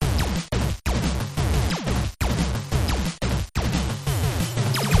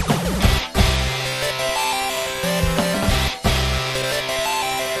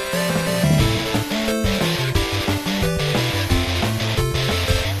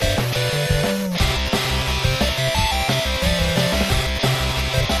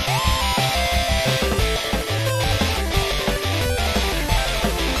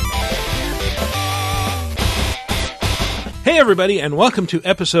everybody, and welcome to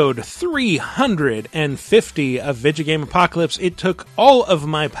episode 350 of Vidjagame Apocalypse. It took all of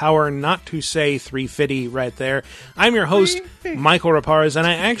my power not to say 350 right there. I'm your host, Michael Raparez, and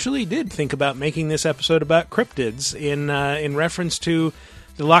I actually did think about making this episode about cryptids in reference to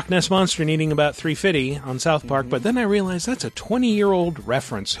the Loch Ness Monster needing about 350 on South Park, but then I realized that's a 20-year-old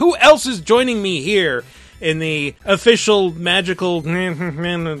reference. Who else is joining me here in the official magical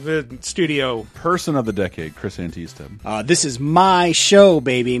studio? Person of the decade, Chris Antista. This is my show,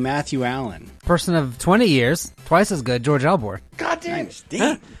 baby, Matthew Allen. Person of 20 years, twice as good, George Albor. God damn. Nice.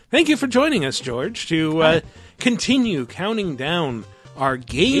 Thank you for joining us, George, to continue counting down our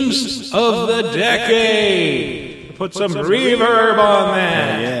games of the decade. Put some reverb on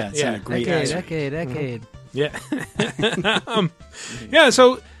that. Yeah, it's a great Decade. Yeah.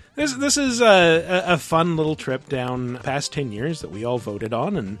 So this is a fun little trip down past 10 years that we all voted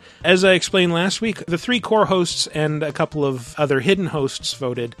on. And as I explained last week, the three core hosts and a couple of other hidden hosts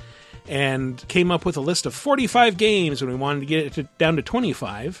voted and came up with a list of 45 games, and we wanted to get it down to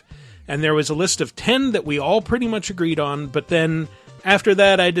 25. And there was a list of 10 that we all pretty much agreed on, but then after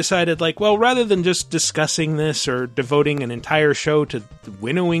that, I decided, rather than just discussing this or devoting an entire show to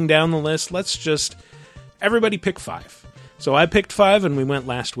winnowing down the list, let's just everybody pick 5. So I picked 5, and we went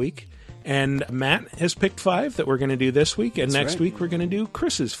last week. And Matt has picked 5 that we're going to do this week. And next week, we're going to do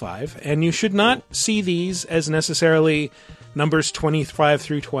Chris's 5. And you should not see these as necessarily numbers 25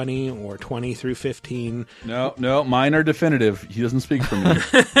 through 20 or 20 through 15. No, mine are definitive. He doesn't speak for me.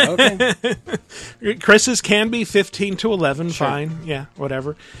 Okay. Chris's can be 15 to 11, sure. Fine. Yeah,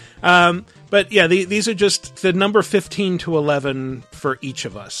 whatever. But yeah, these are just the number 15 to 11 for each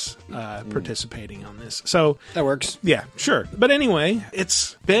of us participating on this. So that works. Yeah, sure. But anyway,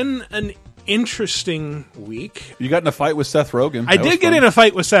 it's been an interesting week. You got in a fight with Seth Rogen. I did get in a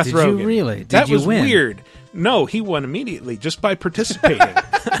fight with Seth Rogen. Did you really? That was weird. No, he won immediately just by participating.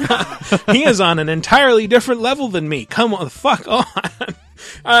 He is on an entirely different level than me. Come on, fuck on.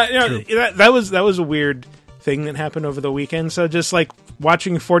 That was a weird thing that happened over the weekend. So just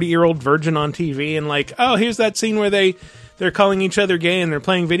watching 40-year-old virgin on TV and here's that scene where they're calling each other gay and they're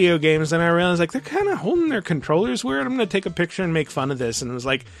playing video games, and I realized they're kind of holding their controllers weird. I'm going to take a picture and make fun of this. And it was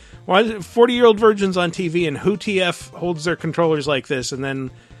why is it 40-year-old virgins on TV and who TF holds their controllers like this, and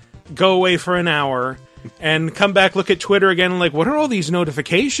then go away for an hour and come back, look at Twitter again, and what are all these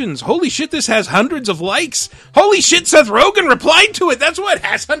notifications? Holy shit, this has hundreds of likes. Holy shit, Seth Rogen replied to it. That's what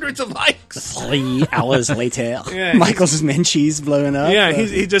has hundreds of likes. 3 hours later, Michael's Menchie's blowing up. Yeah,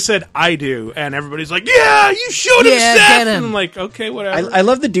 he just said, I do. And everybody's like, yeah, you should have, Seth. And I'm like, okay, whatever. I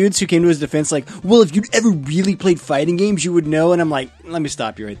love the dudes who came to his defense well, if you'd ever really played fighting games, you would know. And I'm like, let me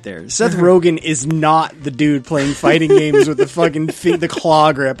stop you right there. Seth Rogen is not the dude playing fighting games with the fucking the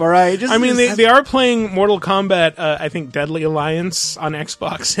claw grip, all right? They are playing Mortal Kombat, I think Deadly Alliance on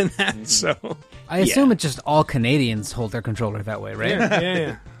Xbox in that, so... I assume it's just all Canadians hold their controller that way, right?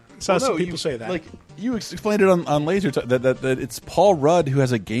 Yeah. So some people say that. You explained it on Laser Talk, that it's Paul Rudd who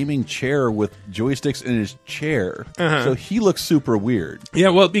has a gaming chair with joysticks in his chair. So he looks super weird. Yeah,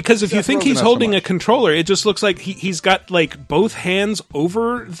 well, because if you think he's holding a controller, it just looks like he's got both hands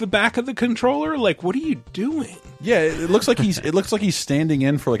over the back of the controller. What are you doing? Yeah, it looks like he's standing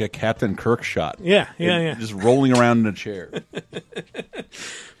in for a Captain Kirk shot. Yeah. Just rolling around in a chair.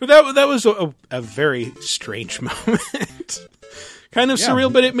 But that was a very strange moment. Kind of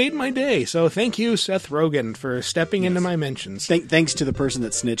surreal, but it made my day. So thank you, Seth Rogen, for stepping into my mentions. Thanks to the person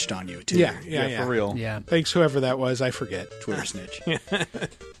that snitched on you, too. Yeah, for real. Yeah. Thanks, whoever that was. I forget. Twitter snitch.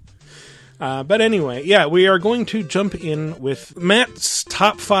 But anyway, we are going to jump in with Matt's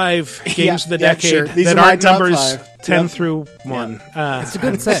top 5 games of the decade. Sure. These that are aren't my top numbers 5. 10 through 1. It's a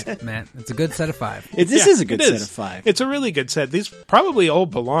good set, Matt. It's a good set of 5. This is a good set of 5. It's a really good set. These probably all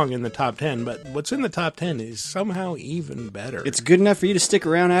belong in the top 10, but what's in the top 10 is somehow even better. It's good enough for you to stick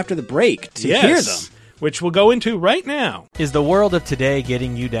around after the break to hear them. Which we'll go into right now. Is the world of today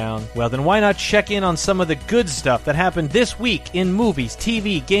getting you down? Well, then why not check in on some of the good stuff that happened this week in movies,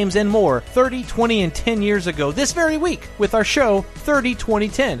 TV, games, and more 30, 20, and 10 years ago this very week with our show 30, 20,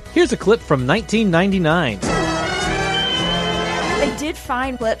 10. Here's a clip from 1999. I did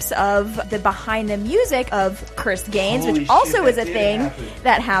find clips of the behind the music of Chris Gaines, which also is a thing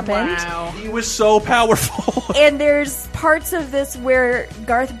that happened. Wow. He was so powerful. And there's parts of this where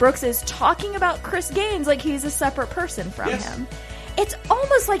Garth Brooks is talking about Chris Gaines like he's a separate person from him. It's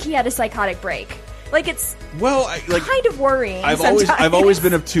almost like he had a psychotic break. It's kind of worrying. I've always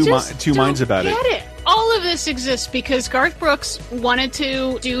been of two minds about it. all of this exists because Garth Brooks wanted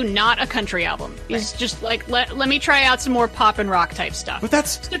to do not a country album. He's just like, let me try out some more pop and rock type stuff. But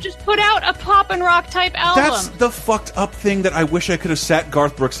that's... So just put out a pop and rock type album. That's the fucked up thing that I wish I could have sat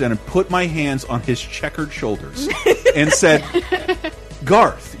Garth Brooks down and put my hands on his checkered shoulders and said,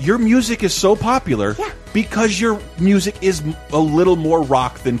 Garth, your music is so popular because your music is a little more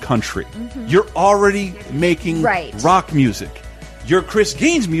rock than country. You're already making rock music. Your Chris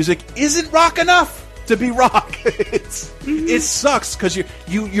Gaines music isn't rock enough to be rock. It sucks because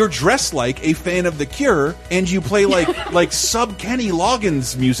you're dressed like a fan of The Cure and you play like sub Kenny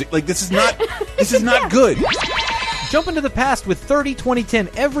Loggins music. Like this is not good. Jump into the past with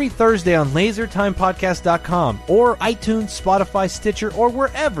 30-2010 every Thursday on LaserTimePodcast.com or iTunes, Spotify, Stitcher, or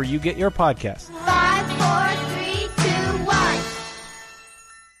wherever you get your podcasts. 5, 4, 3, 2, 1.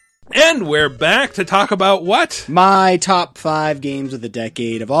 And we're back to talk about what? My top 5 games of the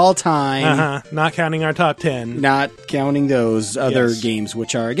decade of all time. Not counting our top 10. Not counting those other games,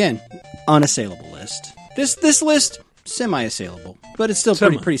 which are, again, unassailable list. This list, semi-assailable, but it's still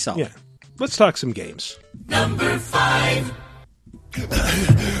pretty solid. Yeah. Let's talk some games. Number 5.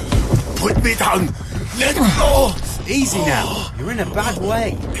 Put me down. Let go. Easy now. You're in a bad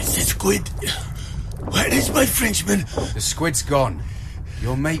way. It's the squid. Where is my Frenchman? The squid's gone.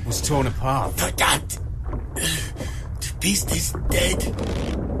 Your mate was torn apart. For that. The beast is dead.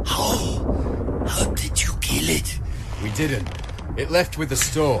 How did you kill it? We didn't. It left with the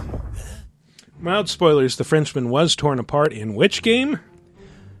storm. Mild spoilers, the Frenchman was torn apart in which game?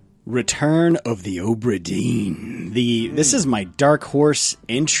 Return of the Obra Dinn. This is my Dark Horse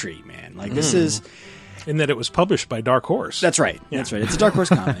entry, man. Like, this is... In that it was published by Dark Horse. That's right. Yeah. That's right. It's a Dark Horse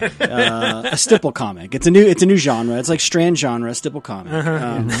comic. A stipple comic. It's a new genre. It's like Strand genre, stipple comic.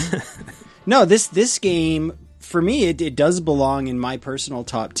 No, this game, for me, it does belong in my personal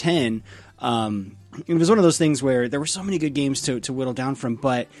top 10. It was one of those things where there were so many good games to whittle down from,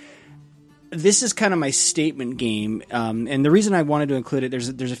 but this is kind of my statement game. And the reason I wanted to include it,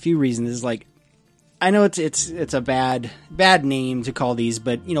 there's a few reasons. Is like, I know it's a bad name to call these,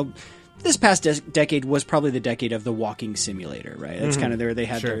 but you know, this past decade was probably the decade of the walking simulator, right? That's kind of they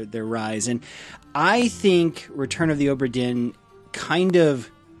had their rise. And I think Return of the Obra Dinn kind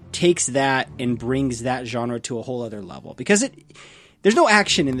of takes that and brings that genre to a whole other level. Because there's no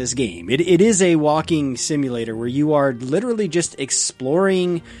action in this game. It is a walking simulator where you are literally just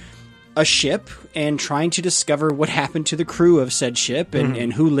exploring a ship and trying to discover what happened to the crew of said ship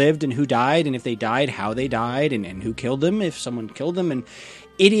and who lived and who died, and if they died, how they died, and who killed them, if someone killed them. And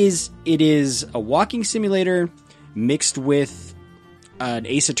it is a walking simulator mixed with an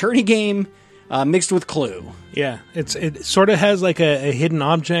Ace Attorney game, mixed with Clue. Yeah, it sort of has like a hidden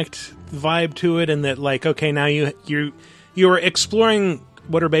object vibe to it, and that like, okay, now you are exploring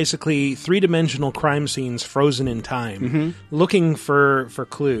what are basically 3-dimensional crime scenes frozen in time, looking for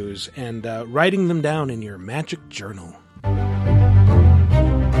clues and writing them down in your magic journal.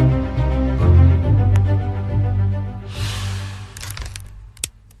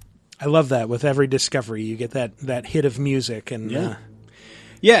 I love that. With every discovery, you get that hit of music. And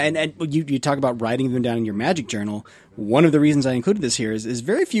and you talk about writing them down in your magic journal. One of the reasons I included this here is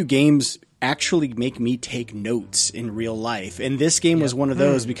very few games actually make me take notes in real life. And this game was one of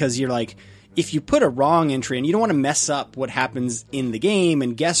those because you're like, if you put a wrong entry in, you don't want to mess up what happens in the game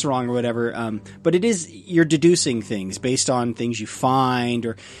and guess wrong or whatever. But you're deducing things based on things you find,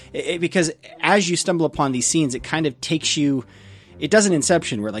 or because as you stumble upon these scenes, it kind of takes you. It does an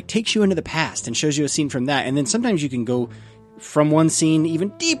Inception where it like takes you into the past and shows you a scene from that, and then sometimes you can go from one scene even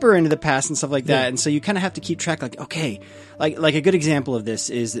deeper into the past and stuff like that. And so you kind of have to keep track. Like, okay, like a good example of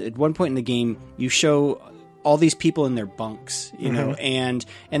this is at one point in the game you show all these people in their bunks, you know, and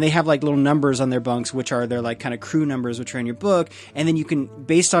they have like little numbers on their bunks, which are their like kind of crew numbers, which are in your book. And then you can,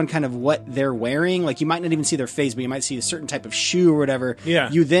 based on kind of what they're wearing, like you might not even see their face, but you might see a certain type of shoe or whatever. Yeah.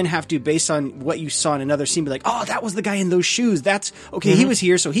 You then have to, based on what you saw in another scene, be like, oh, that was the guy in those shoes. That's okay. He was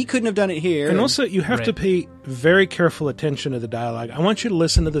here, so he couldn't have done it here. And also you have to pay very careful attention to the dialogue. I want you to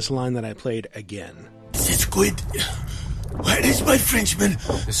listen to this line that I played again. The squid. Where is my Frenchman?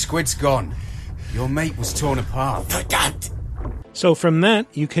 The squid's gone. Your mate was torn apart. For that. So from that,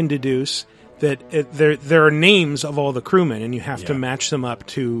 you can deduce that there are names of all the crewmen, and you have to match them up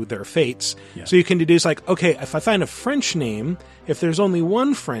to their fates. Yeah. So you can deduce, like, okay, if I find a French name, if there's only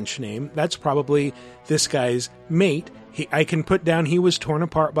one French name, that's probably this guy's mate, I can put down he was torn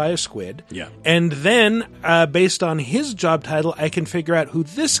apart by a squid. Yeah. And then, based on his job title, I can figure out who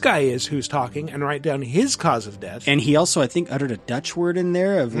this guy is who's talking and write down his cause of death. And he also, I think, uttered a Dutch word in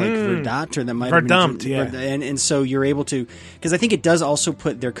there of like verdat, or that might have been... Verdammt, yeah. And so you're able to... Because I think it does also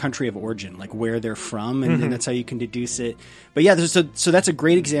put their country of origin, like where they're from, and that's how you can deduce it. But yeah, so that's a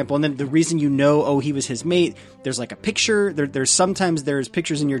great example. And then the reason you know, oh, he was his mate, there's like a picture. Sometimes there's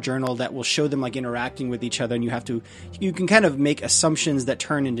pictures in your journal that will show them like interacting with each other, and you can kind of make assumptions that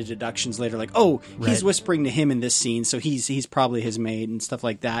turn into deductions later, like, oh, he's whispering to him in this scene, so he's probably his mate and stuff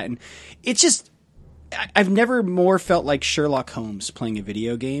like that. And it's just, I've never more felt like Sherlock Holmes playing a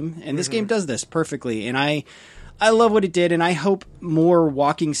video game, and this game does this perfectly. And I love what it did, and I hope more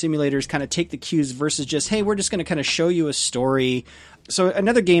walking simulators kind of take the cues versus just, hey, we're just going to kind of show you a story. So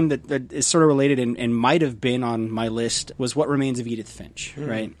another game that is sort of related and might have been on my list was What Remains of Edith Finch,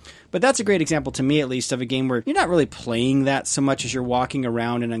 right? But that's a great example, to me at least, of a game where you're not really playing that so much as you're walking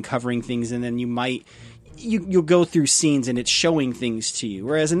around and uncovering things, and then you'll go through scenes and it's showing things to you.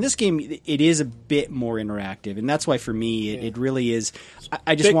 Whereas in this game, it is a bit more interactive, and that's why for me it really is.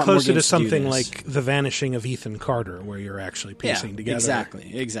 I just want more games closer to something do this. like The Vanishing of Ethan Carter, where you're actually piecing together.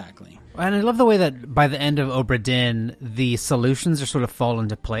 Exactly. And I love the way that by the end of Obra Dinn, the solutions are sort of fall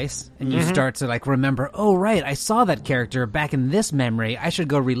into place, and you start to like remember, oh right, I saw that character back in this memory. I should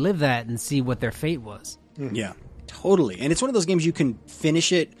go relive that and see what their fate was. Yeah, totally. And it's one of those games you can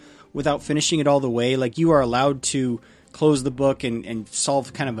finish it without finishing it all the way. Like, you are allowed to close the book and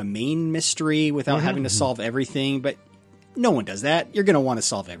solve kind of a main mystery without having to solve everything, but no one does that. You're going to want to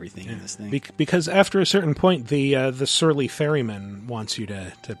solve everything in this thing. Because after a certain point, the surly ferryman wants you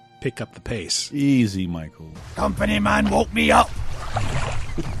to pick up the pace. Easy, Michael. Company man woke me up.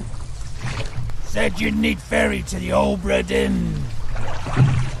 Said you'd need ferry to the Obra Dinn.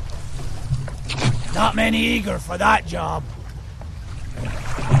 Not many eager for that job.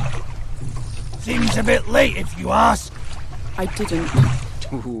 Seems a bit late if you ask. I didn't.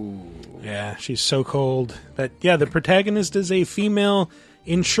 Yeah, she's so cold. But yeah, the protagonist is a female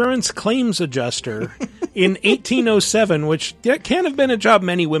insurance claims adjuster in 1807, which can't have been a job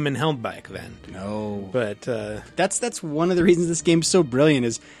many women held back then. No. But that's one of the reasons this game's so brilliant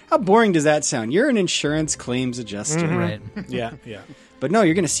is how boring does that sound? You're an insurance claims adjuster. Right. Yeah. But no,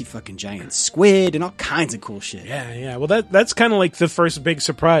 you're going to see fucking giant squid and all kinds of cool shit. Yeah. Well, that's kind of like the first big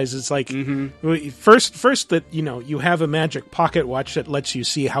surprise. It's like first that you have a magic pocket watch that lets you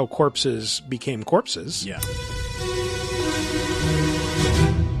see how corpses became corpses. Yeah.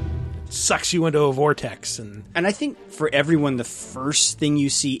 Sucks you into a vortex, and I think for everyone, the first thing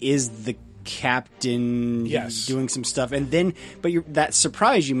you see is the captain doing some stuff, and then that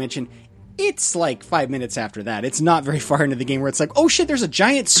surprise you mentioned. It's like 5 minutes after that. It's not very far into the game where it's like, oh shit, there's a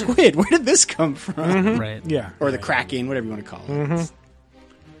giant squid. Where did this come from? Right. Yeah. Or the Kraken, whatever you want to call it.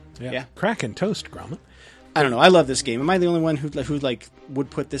 Yeah. Kraken toast, Gromit. I don't know. I love this game. Am I the only one who like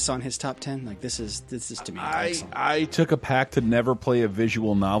would put this on his top 10? Like, this is to me. I took a pact to never play a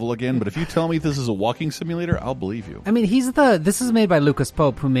visual novel again, but if you tell me this is a walking simulator, I'll believe you. I mean, this is made by Lucas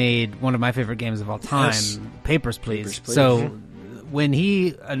Pope, who made one of my favorite games of all time, Papers, Please. So when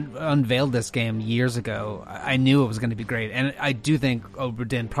he unveiled this game years ago, I knew it was going to be great, and I do think Obra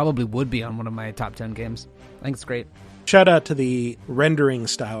Dinn probably would be on one of my top 10 games. I think it's great. Shout out to the rendering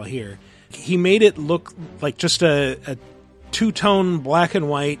style here. He made it look like just a two-tone black and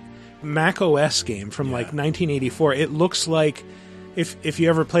white Mac OS game from like 1984. It looks like if you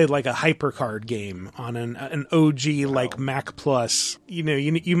ever played like a HyperCard game on an OG like Mac Plus,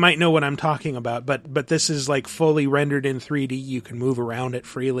 you might know what I'm talking about. But this is like fully rendered in 3D. You can move around it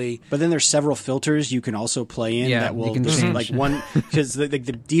freely. But then there's several filters you can also play in that will change. Like one, because the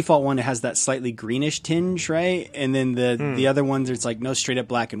default one has that slightly greenish tinge, right? And then the other ones, it's like no straight up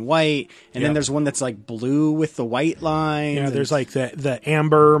black and white. And then there's one that's like blue with the white lines. Yeah, there's like the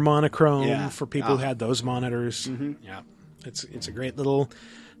amber monochrome for people who had those monitors. Yeah. It's a great little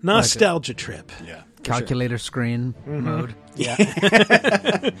nostalgia trip. Yeah. Calculator screen mode. Yeah.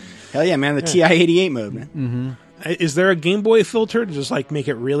 Hell yeah, man. The TI-88 mode, man. Is there a Game Boy filter to just like make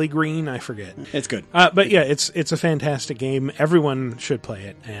it really green? I forget. It's good. But yeah, it's a fantastic game. Everyone should play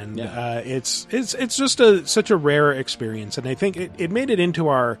it, and it's just such a rare experience. And I think it made it into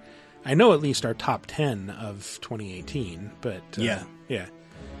our at least our top 10 of 2018. But yeah.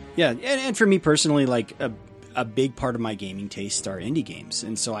 And for me personally, like a big part of my gaming taste are indie games,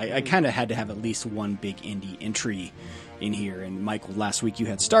 and so I kind of had to have at least one big indie entry in here. And Michael, last week you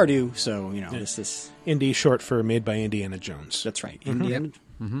had Stardew, so this indie short for Made by Indiana Jones. That's right, Indiana.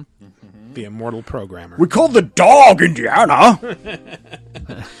 The immortal programmer. We call the dog Indiana.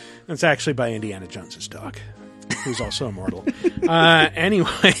 It's actually by Indiana Jones's dog. who's also immortal. Anyway,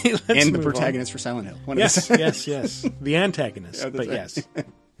 let's And the move protagonist for Silent Hill. One on. of Yes, the- yes. The antagonist, but yes.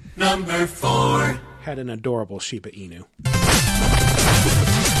 Number 4. Had an adorable Shiba Inu.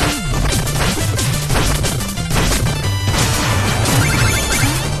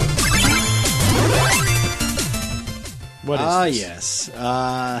 What is this?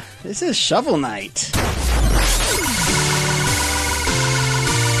 Yes. This is Shovel Knight.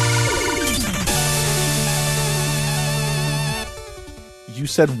 You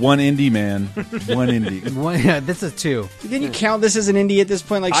said one indie, man. One indie. Well, yeah, this is 2. Can you count this as an indie at this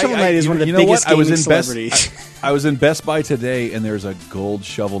point? Like, Shovel Knight is one of the you know biggest what? gaming celebrities. I was in Best Buy today, and there's a gold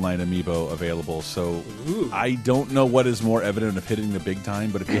Shovel Knight amiibo available. So I don't know what is more evident of hitting the big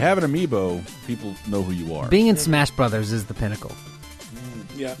time, but if you have an amiibo, people know who you are. Being in Smash Brothers is the pinnacle.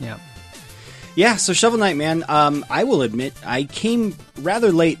 Yeah. Yeah. Yeah, so Shovel Knight, man, I will admit, I came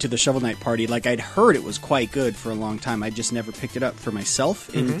rather late to the Shovel Knight party. Like, I'd heard it was quite good for a long time. I just never picked it up for myself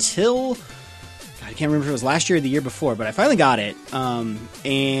until... God, I can't remember if it was last year or the year before, but I finally got it,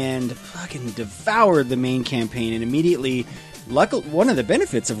 and fucking devoured the main campaign, and immediately... Luckily, one of the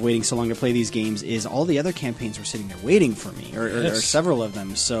benefits of waiting so long to play these games is all the other campaigns were sitting there waiting for me, or several of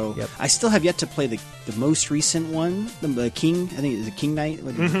them. So I still have yet to play the most recent one, the King. I think it's the King Knight.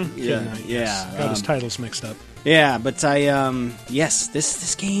 King Knight, yes. Got his titles mixed up. Yeah, but yes,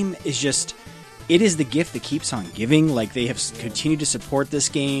 this game is just. It is the gift that keeps on giving. Like, they have continued to support this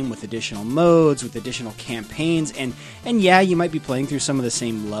game with additional modes, with additional campaigns, and yeah, you might be playing through some of the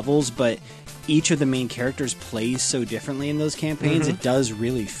same levels, but each of the main characters plays so differently in those campaigns. It does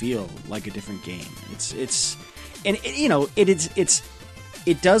really feel like a different game.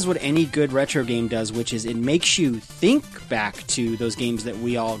 It does what any good retro game does, which is it makes you think back to those games that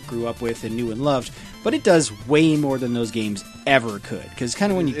we all grew up with and knew and loved. But it does way more than those games ever could. Because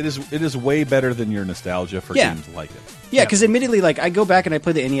kind of when you it is way better than your nostalgia for games like it. Yeah, because admittedly, like, I go back and I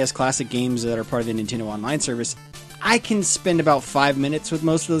play the NES Classic games that are part of the Nintendo Online service. I can spend about 5 minutes with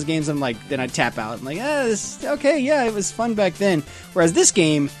most of those games. I'm like, then I tap out. I'm like, it was fun back then. Whereas this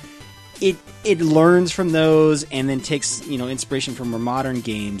game, it learns from those and then takes inspiration from more modern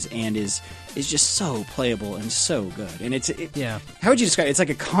games and is just so playable and so good. And how would you describe it? It's like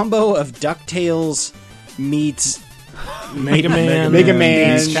a combo of DuckTales meets Mega Man, meets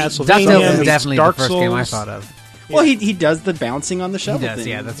Castlevania, DuckTales is definitely Dark the first game I Souls. thought of. Well, he does the bouncing on the shovel thing.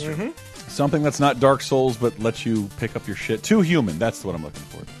 Yeah, that's true. Something that's not Dark Souls but lets you pick up your shit. Too human. That's what I'm looking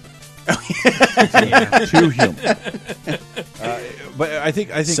for. Too human. But I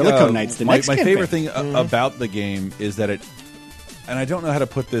think Silicon Knight's the my next campaign. favorite thing about the game is that it, and I don't know how to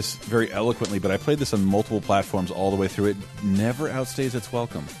put this very eloquently, but I played this on multiple platforms all the way through. It never outstays its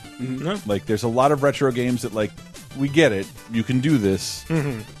welcome. No. Like, there's a lot of retro games that, like, we get it, you can do this,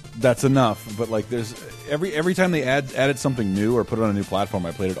 that's enough. But like, there's every time they added something new or put it on a new platform,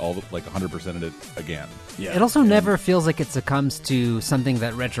 I played it all like 100% of it again. Yeah. It also never feels like it succumbs to something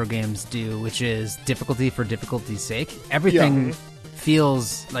that retro games do, which is difficulty for difficulty's sake. Everything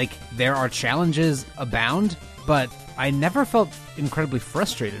feels like there are challenges abound, but I never felt incredibly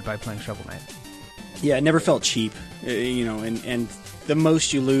frustrated by playing Shovel Knight. Yeah, it never felt cheap, and the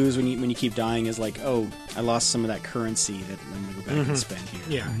most you lose when you keep dying is like, oh, I lost some of that currency that I'm going to go back and spend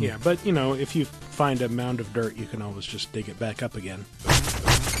here. Yeah. But, if you find a mound of dirt, you can always just dig it back up again.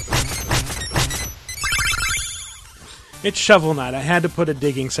 It's Shovel Knight. I had to put a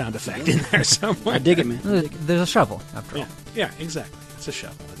digging sound effect in there somewhere. I dig it, man. There's a shovel, after all. Yeah, exactly. It's a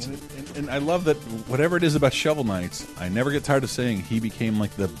shovel. And I love that whatever it is about Shovel Knight, I never get tired of saying he became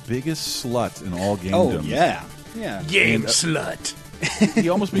like the biggest slut in all gamedom. Oh, yeah. Game slut. He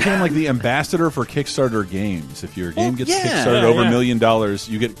almost became like the ambassador for Kickstarter games. If your game gets yeah. Kickstarted over $1 million,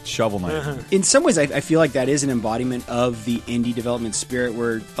 you get Shovel Knight. In some ways, I feel like that is an embodiment of the indie development spirit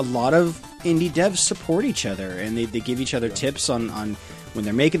where a lot of indie devs support each other and they give each other tips on when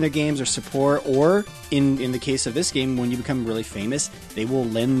they're making their games or support, or in the case of this game, when you become really famous, they will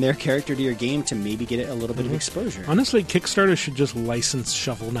lend their character to your game to maybe get a little bit of exposure. Honestly, Kickstarter should just license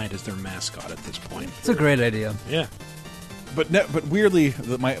Shovel Knight as their mascot at this point. It's a great idea. Yeah. But weirdly,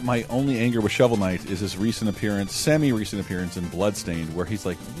 my only anger with Shovel Knight is his semi-recent appearance in Bloodstained, where he's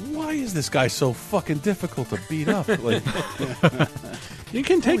like, why is this guy so fucking difficult to beat up? Like, you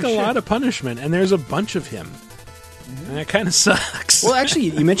can take a lot of punishment, and there's a bunch of him. And that kind of sucks. Well, actually,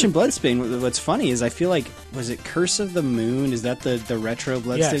 you mentioned Bloodstained. What's funny is I feel like, was it Curse of the Moon? Is that the retro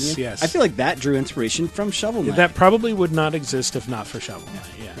Bloodstained? Yes. I feel like that drew inspiration from Shovel Knight. That probably would not exist if not for Shovel Knight,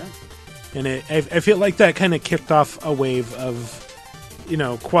 yeah. And I feel like that kind of kicked off a wave of,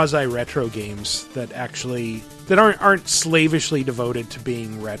 quasi-retro games that actually that aren't slavishly devoted to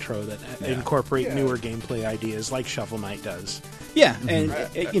being retro, that incorporate newer gameplay ideas like Shovel Knight does. Yeah, and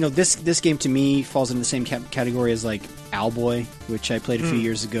this game to me falls into the same category as like Owlboy, which I played a few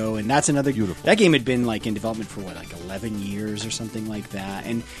years ago, and that's another beautiful. That game had been like in development for 11 years or something like that,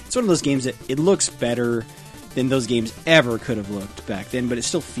 and it's one of those games that it looks better than those games ever could have looked back then, but it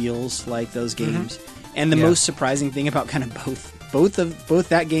still feels like those games. And the most surprising thing about kind of both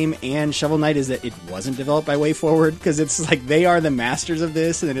that game and Shovel Knight is that it wasn't developed by WayForward, because it's like they are the masters of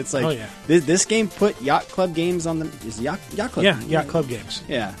this, and it's like this game put Yacht Club Games on the Yacht Club. Yeah, Yacht Club Games.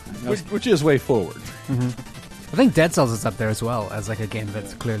 Yeah, which is WayForward. I think Dead Cells is up there as well as like a game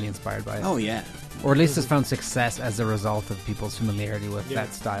that's clearly inspired by it. Oh yeah, or at least has found success as a result of people's familiarity with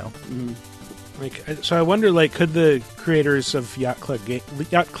that style. So I wonder, like, could the creators of Yacht Club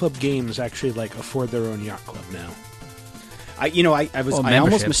Games actually like afford their own yacht club now? I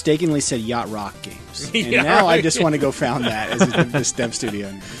almost mistakenly said Yacht Rock Games, and now I just want to go found that as this dev studio.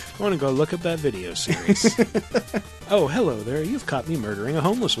 I want to go look up that video series. Oh, hello there! You've caught me murdering a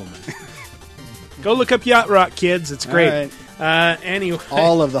homeless woman. Go look up Yacht Rock, kids. It's great. Right. Anyway,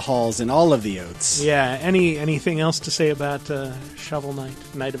 all of the halls and all of the oats. Yeah. Anything else to say about Shovel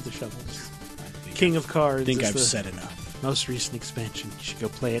Knight, Knight of the Shovels, King of Cards? I think I've said enough. Most recent expansion. You should go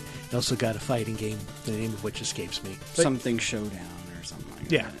play it. You also got a fighting game, the name of which escapes me. Something Showdown or something like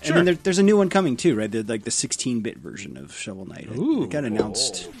that. Yeah, sure. And then there's a new one coming too, right? Like the 16-bit version of Shovel Knight. It got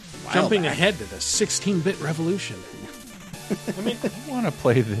announced. Jumping ahead to the 16-bit revolution. I mean, I want to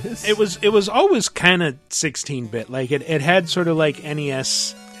play this. It was always kind of 16-bit. Like it had sort of like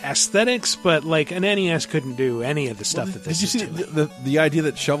NES aesthetics, but like an NES couldn't do any of the stuff that this is doing. Did you see the idea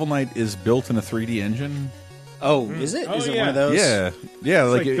that Shovel Knight is built in a 3D engine? Oh, is it? Is it one of those? Yeah.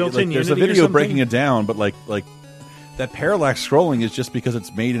 Like there's a video breaking it down, but like that parallax scrolling is just because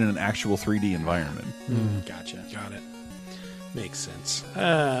it's made in an actual 3D environment. Gotcha. Got it. Makes sense.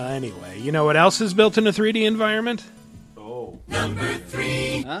 Anyway, you know what else is built in a 3D environment? Number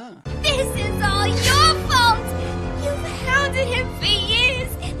 3. Ah. This is all your fault. You've hounded him for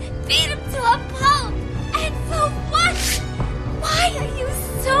years, beat him to a pulp, and for what? Why are you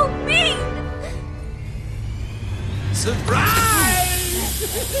so mean? Surprise!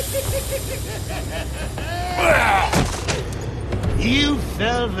 You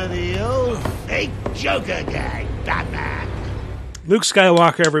fell for the old fake Joker gang, Batman. Luke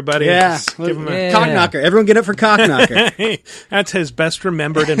Skywalker, everybody. Yeah. Let's give him a Cock Knocker. Everyone get up for Cock Knocker. That's his best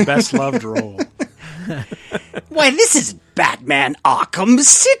remembered and best loved role. Why, this is Batman Arkham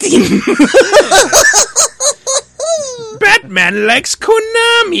City. Batman likes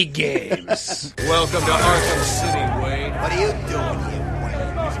Konami games. Welcome to Arkham City, Wayne. What are you doing here,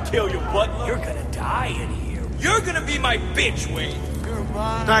 Wayne? Kill your butt, you're gonna die in here. You're gonna be my bitch, Wayne.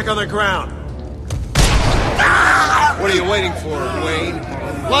 Back on the ground. What are you waiting for, Wayne?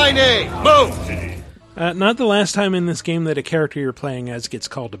 Line A, move! Not the last time in this game that a character you're playing as gets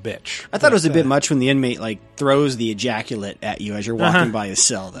called a bitch. I thought it was a bit much when the inmate throws the ejaculate at you as you're walking by his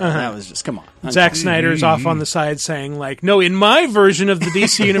cell. That was just, come on. Zack Snyder's off on the side saying, like, no, in my version of the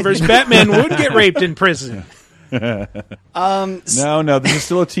DC universe, Batman would get raped in prison. No, this is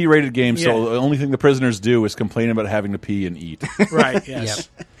still a T-rated game, so the only thing the prisoners do is complain about having to pee and eat. Right, yes.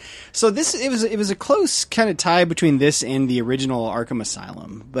 Yep. So it was a close kind of tie between this and the original Arkham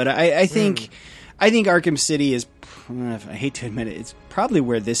Asylum, but I think Arkham City is, I hate to admit it, it's probably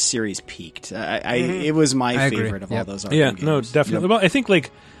where this series peaked. It was my favorite of all those Arkham games. No, definitely. Well, I think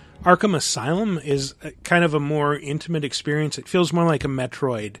like Arkham Asylum is kind of a more intimate experience. It feels more like a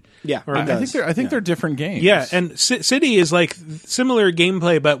Metroid. Yeah, I think they're different games. Yeah, and City is like similar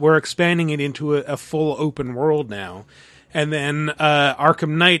gameplay, but we're expanding it into a full open world now. And then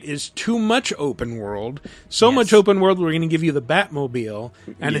Arkham Knight is too much open world. So much open world, we're going to give you the Batmobile,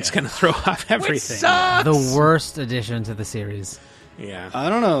 and it's going to throw off everything. The worst addition to the series. Yeah. I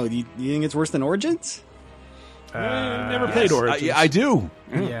don't know. You think it's worse than Origins? Never played Origins. I do.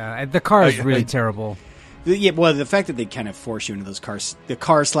 Yeah, the car is really terrible. Yeah, well, the fact that they kind of force you into those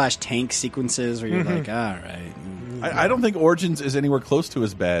car/tank sequences where you're like, all right. I don't think Origins is anywhere close to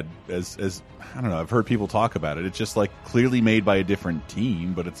as bad as I don't know. I've heard people talk about it. It's just like clearly made by a different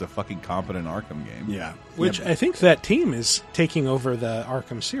team, but it's a fucking competent Arkham game. Yeah. Which I think that team is taking over the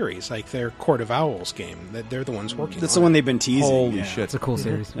Arkham series, like their Court of Owls game. They're the ones working That's on the one it. they've been teasing. Holy shit. It's a cool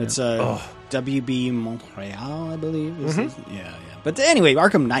series. It's WB Montreal, I believe. Yeah. But anyway,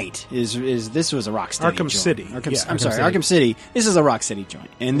 Arkham Knight this was a Rocksteady Arkham joint. City. Arkham City. This is a Rocksteady joint.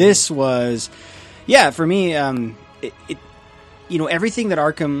 And this was, for me, everything that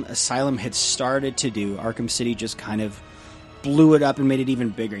Arkham Asylum had started to do, Arkham City just kind of blew it up and made it even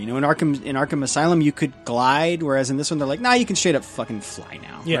bigger. You know, in Arkham Asylum, you could glide, whereas in this one, they're like, nah, you can straight up fucking fly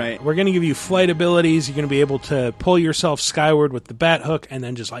now. Yeah, right? We're going to give you flight abilities. You're going to be able to pull yourself skyward with the bat hook and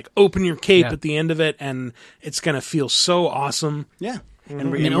then just like open your cape at the end of it, and it's going to feel so awesome. Yeah.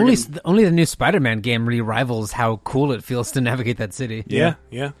 And only the new Spider-Man game really rivals how cool it feels to navigate that city. Yeah.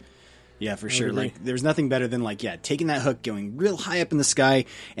 Yeah, for sure. Like, there's nothing better than taking that hook, going real high up in the sky,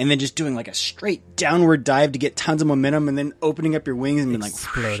 and then just doing like a straight downward dive to get tons of momentum, and then opening up your wings and being like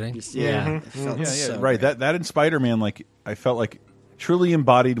exploding. It felt so right. great. That in Spider-Man, like I felt like truly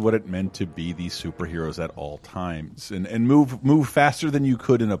embodied what it meant to be these superheroes at all times, and move faster than you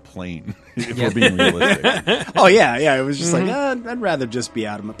could in a plane. If we're being realistic. Oh yeah. It was just like I'd rather just be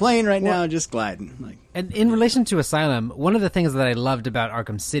out of my plane right now, just gliding. Like, and in relation to Asylum, one of the things that I loved about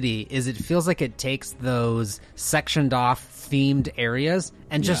Arkham City is it feels like it takes those sectioned off themed areas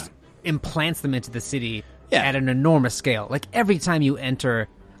and just implants them into the city at an enormous scale. Like every time you enter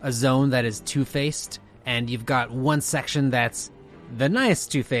a zone that is two-faced, and you've got one section that's the nice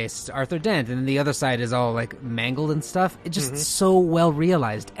Two-Faced Arthur Dent, and then the other side is all like mangled and stuff. It just so well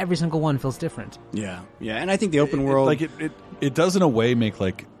realized. Every single one feels different. Yeah, and I think the open world, it does in a way make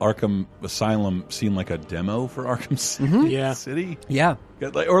like Arkham Asylum seem like a demo for Arkham City. Yeah,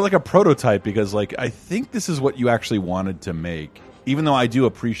 or like a prototype, because like I think this is what you actually wanted to make. Even though I do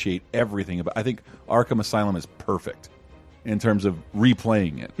appreciate everything about, I think Arkham Asylum is perfect in terms of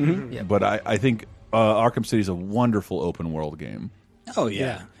replaying it. But I think Arkham City is a wonderful open world game. Oh,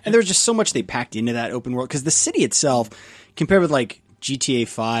 yeah. And there's just so much they packed into that open world. Because the city itself, compared with like GTA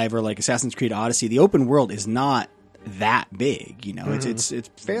 5 or like Assassin's Creed Odyssey, the open world is not that big. You know, it's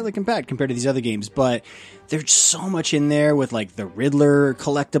fairly compact compared to these other games. But there's so much in there with like the Riddler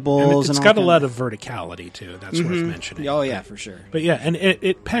collectibles. It's got a lot of verticality, too. That's worth mentioning. Oh, yeah, for sure. But yeah, and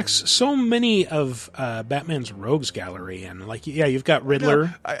it packs so many of Batman's rogues gallery. And like, you've got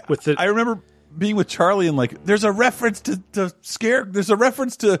Riddler with the... I remember being with Charlie and like, there's a reference to there's a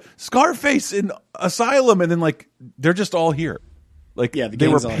reference to Scarface in Asylum, and then like they're just all here. Like they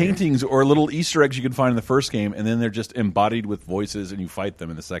were paintings or little Easter eggs you could find in the first game, and then they're just embodied with voices, and you fight them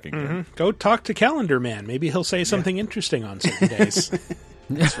in the second game. Go talk to Calendar Man. Maybe he'll say something interesting on certain days.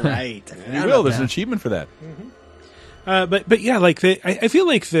 That's right. He will. There's an achievement for that. But yeah, like I feel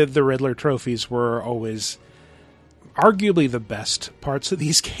like the Riddler trophies were always arguably the best parts of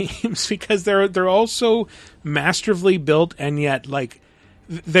these games, because they're all so masterfully built, and yet like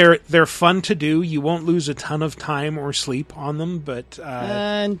they're fun to do. You won't lose a ton of time or sleep on them, but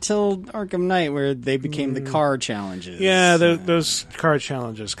until Arkham Knight, where they became the car challenges. Yeah, those car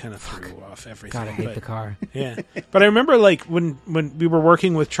challenges kind of threw off everything. God, I hate the car. Yeah, but I remember like when we were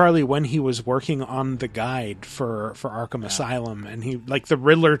working with Charlie, when he was working on the guide for Arkham Asylum, and he like the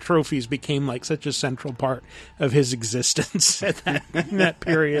Riddler trophies became like such a central part of his existence at in that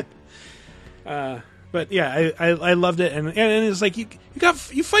period. But yeah, I loved it, and it's like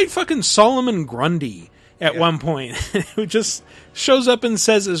you fight fucking Solomon Grundy at one point, who just shows up and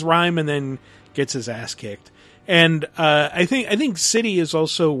says his rhyme and then gets his ass kicked. And I think City is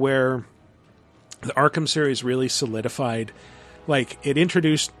also where the Arkham series really solidified. Like it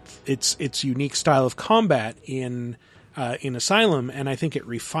introduced its unique style of combat in Asylum, and I think it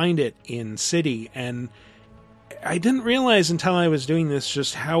refined it in City. And I didn't realize until I was doing this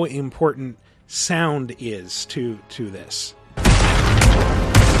just how important sound is to this.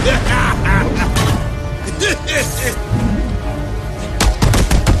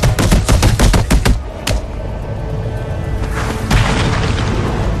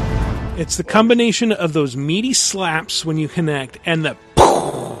 It's the combination of those meaty slaps when you connect and the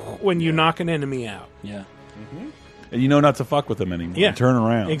when you knock an enemy out. Yeah. And you know not to fuck with them anymore. Yeah. Turn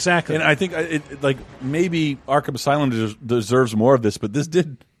around. Exactly. And I think like maybe Arkham Asylum deserves more of this, but this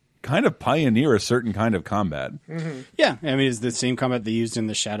did kind of pioneer a certain kind of combat. Yeah, I mean, it's the same combat they used in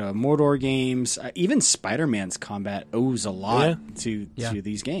the Shadow of Mordor games. Even Spider-Man's combat owes a lot to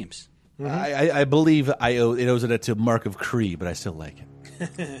these games. I believe it owes it to Mark of Kree, but I still like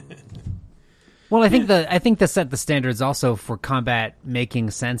it. Well, I think that set the standards also for combat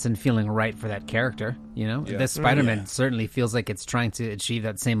making sense and feeling right for that character. You know, this Spider-Man certainly feels like it's trying to achieve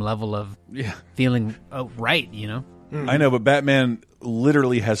that same level of feeling right. You know, I know, but Batman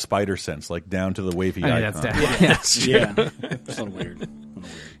literally has spider sense, like down to the wavy icon. That's it's a little weird.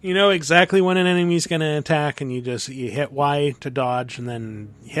 You know exactly when an enemy's going to attack, and you hit Y to dodge, and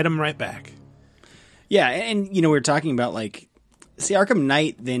then hit him right back. Yeah, and we were talking about like. See, Arkham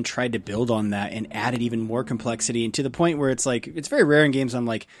Knight then tried to build on that and added even more complexity, and to the point where it's like it's very rare in games I'm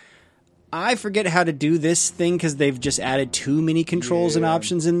like, I forget how to do this thing because they've just added too many controls and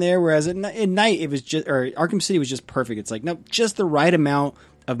options in there. Whereas at night, it was just, or Arkham City was just perfect. It's like, no, just the right amount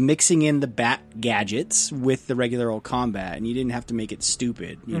of mixing in the bat gadgets with the regular old combat, and you didn't have to make it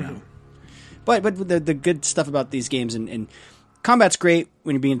stupid, you know. But the good stuff about these games and combat's great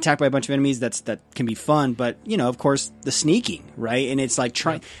when you're being attacked by a bunch of enemies. That can be fun, but of course, the sneaking, right? And it's like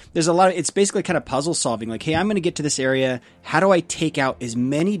there's a lot of. It's basically kind of puzzle solving. Like, hey, I'm going to get to this area. How do I take out as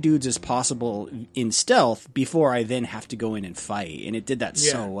many dudes as possible in stealth before I then have to go in and fight? And it did that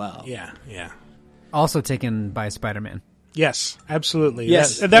so well. Yeah. Also taken by Spider-Man. Yes, absolutely.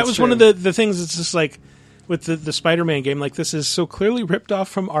 Yes, that was true. One of the things. It's just like with the Spider-Man game. Like, this is so clearly ripped off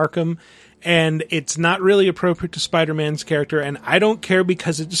from Arkham. And it's not really appropriate to Spider-Man's character, and I don't care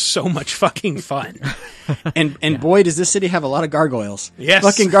because it's so much fucking fun. and boy, does this city have a lot of gargoyles. Yes.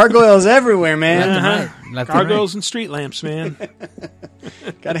 Fucking gargoyles everywhere, man. Gargoyles and street lamps, man.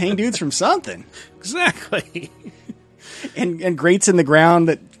 Gotta hang dudes from something. Exactly. And grates in the ground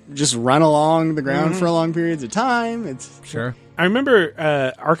that just run along the ground for long periods of time. It's sure. I remember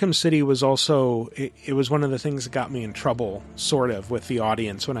Arkham City was also, it was one of the things that got me in trouble, sort of, with the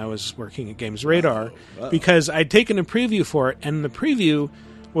audience when I was working at Games Radar, because I'd taken a preview for it, and the preview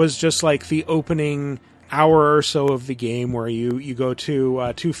was just like the opening hour or so of the game where you go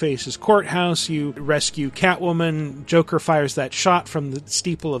to Two-Face's courthouse, you rescue Catwoman, Joker fires that shot from the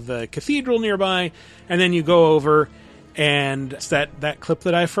steeple of the cathedral nearby, and then you go over. And it's that clip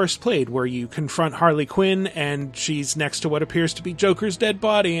that I first played where you confront Harley Quinn and she's next to what appears to be Joker's dead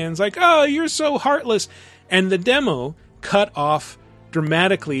body and it's like, oh, you're so heartless. And the demo cut off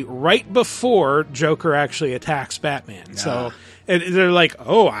dramatically right before Joker actually attacks Batman. So they're like,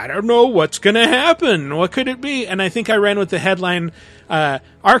 oh, I don't know what's going to happen. What could it be? And I think I ran with the headline,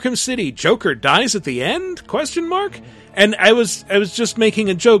 Arkham City, Joker dies at the end? ? And I was just making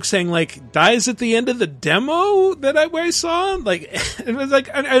a joke saying, like, dies at the end of the demo that I saw? Like, it was like,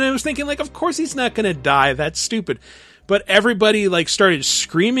 and I was thinking, like, of course he's not going to die. That's stupid. But everybody, like, started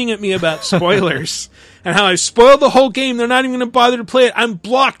screaming at me about spoilers and how I spoiled the whole game. They're not even going to bother to play it. I'm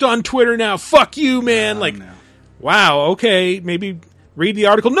blocked on Twitter now. Fuck you, man. Wow, okay, maybe read the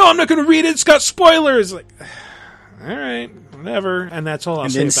article. No, I'm not going to read it. It's got spoilers. Like, all right. Whatever, and that's all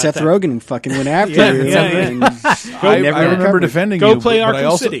I'll say about Seth that. Rogen fucking went after you. I remember defending Go you. play but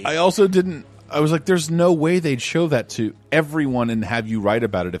Arkham City. I also didn't. I was like, there's no way they'd show that to everyone and have you write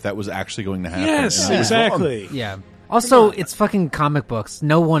about it if that was actually going to happen. Yes, exactly. Yeah. Also, it's fucking comic books.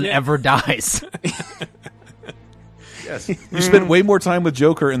 No one ever dies. Yes. You spent way more time with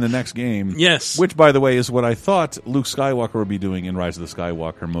Joker in the next game. Yes. Which, by the way, is what I thought Luke Skywalker would be doing in Rise of the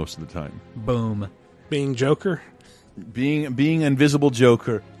Skywalker most of the time. Boom. Being Joker? Being invisible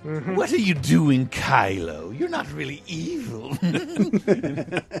Joker. Mm-hmm. What are you doing, Kylo? You're not really evil.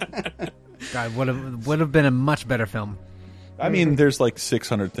 God, would have been a much better film. I mean, there's like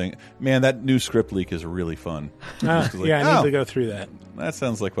 600 things. Man, that new script leak is really fun. I need to go through that. That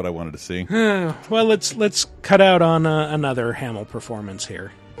sounds like what I wanted to see. Well, let's cut out on another Hamill performance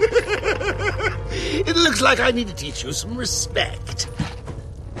here. It looks like I need to teach you some respect.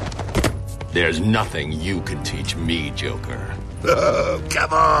 There's nothing you can teach me, Joker. Oh,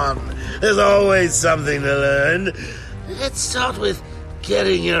 come on. There's always something to learn. Let's start with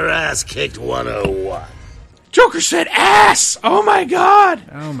getting your ass kicked 101. Joker said ass! Oh my god!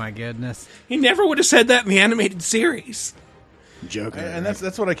 Oh my goodness. He never would have said that in the animated series. Joker. And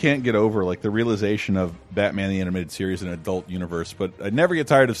that's what I can't get over, like the realization of Batman the Animated Series in an adult universe. But I never get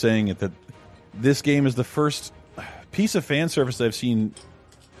tired of saying it, that this game is the first piece of fan service I've seen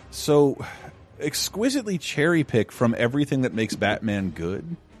so exquisitely cherry pick from everything that makes Batman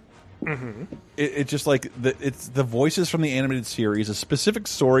good. Mm-hmm. It just like it's the voices from the animated series, a specific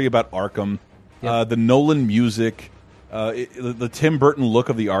story about Arkham, the Nolan music, the Tim Burton look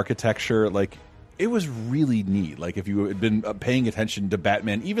of the architecture. Like, it was really neat. Like, if you had been paying attention to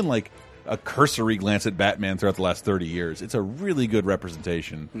Batman, even like a cursory glance at Batman throughout the last 30 years, it's a really good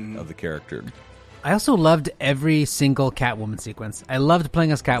representation of the character. I also loved every single Catwoman sequence. I loved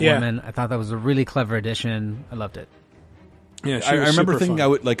playing as Catwoman. Yeah. I thought that was a really clever addition. I loved it. Yeah, I remember thinking fun. I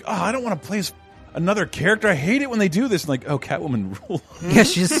would like, I don't want to play as another character. I hate it when they do this. And like, Catwoman rules. Yeah,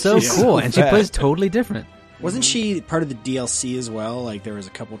 she's so cool, and she plays totally different. Wasn't she part of the DLC as well? Like, there was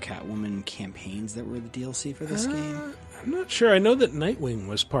a couple Catwoman campaigns that were the DLC for this game. I'm not sure. I know that Nightwing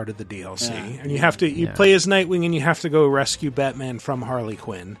was part of the DLC, and you play as Nightwing, and you have to go rescue Batman from Harley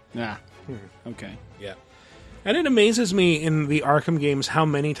Quinn. Yeah. Okay. Yeah. And it amazes me in the Arkham games how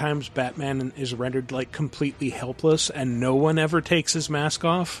many times Batman is rendered like completely helpless and no one ever takes his mask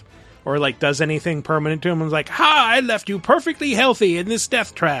off or like does anything permanent to him. And like, ha, I left you perfectly healthy in this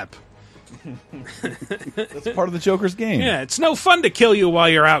death trap. That's part of the Joker's game. Yeah, it's no fun to kill you while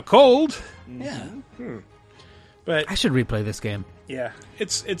you're out cold. Yeah. But I should replay this game. yeah,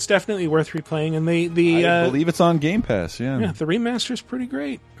 it's definitely worth replaying, and I believe it's on Game Pass. Yeah, the remaster is pretty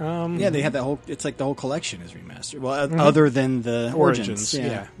great. Yeah, they have that whole. It's like the whole collection is remastered. Well, other than the Origins.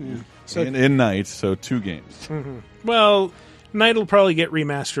 Yeah. So in Night, so 2 games. Well, Night will probably get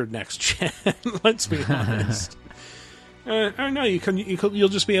remastered next gen. Let's be honest. Or no, you'll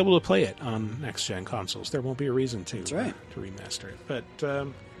just be able to play it on next gen consoles. There won't be a reason to to remaster it. But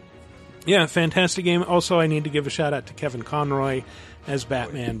yeah, fantastic game. Also, I need to give a shout out to Kevin Conroy as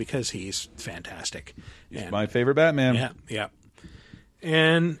Batman because he's fantastic. He's my favorite Batman. Yeah, yeah.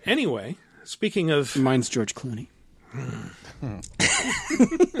 And anyway, speaking of, mine's George Clooney.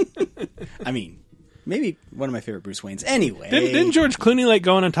 I mean, maybe one of my favorite Bruce Waynes. Anyway, didn't George Clooney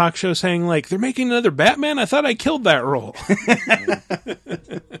go on a talk show saying they're making another Batman? I thought I killed that role.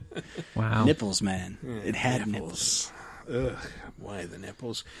 Wow, nipples, man! It had nipples. Ugh, why the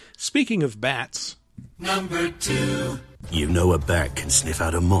nipples? Speaking of bats, Number 2. You know a bat can sniff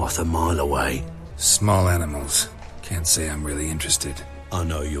out a moth a mile away. Small animals. Can't say I'm really interested. I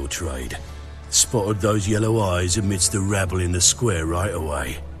know your trade. Spotted those yellow eyes amidst the rabble in the square right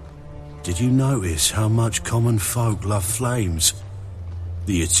away. Did you notice how much common folk love flames?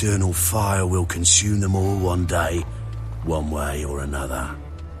 The eternal fire will consume them all one day, one way or another.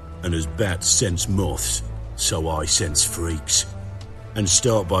 And as bats sense moths, so I sense freaks. And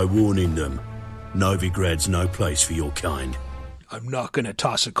start by warning them, Novigrad's no place for your kind. I'm not going to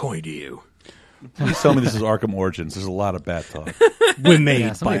toss a coin to you. Please tell me this is Arkham Origins. There's a lot of bat talk. We're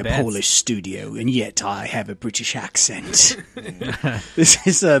made by a Polish studio, and yet I have a British accent. This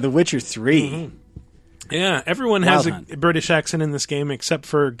is The Witcher 3. Mm-hmm. Yeah, everyone has a British accent in this game except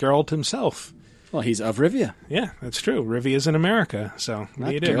for Geralt himself. Well, he's of Rivia. Yeah, that's true. Rivia's in America, so what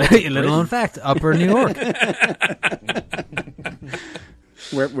do you do? Little known fact, Upper New York.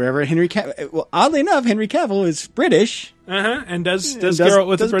 Wherever Henry Cavill... Well, oddly enough, Henry Cavill is British. And does Geralt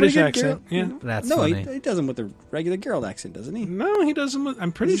with a British accent. Yeah. That's no, funny. he doesn't with the regular Geralt accent, doesn't he? No, he doesn't.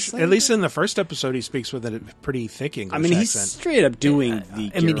 I'm pretty sure. At least in the first episode, he speaks with a pretty thick English accent. He's straight up doing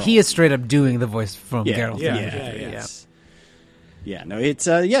the I mean, he is straight up doing the voice from Geralt. Yeah, no, it's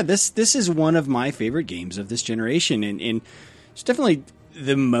this is one of my favorite games of this generation, and it's definitely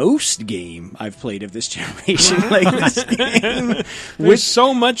the most game I've played of this generation. Like this game, there's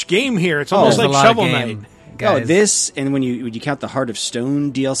so much game here. It's almost like Shovel Knight. Oh, this, and when you count the Heart of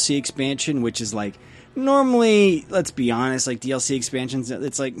Stone DLC expansion, which is like normally, let's be honest, like DLC expansions,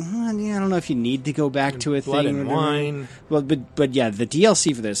 it's like I don't know if you need to go back to a Blood thing. and Wine. Well, but yeah, the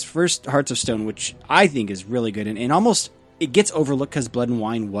DLC for this first Hearts of Stone, which I think is really good, and almost. It gets overlooked because Blood and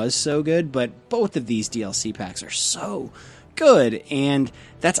Wine was so good, but both of these DLC packs are so good, and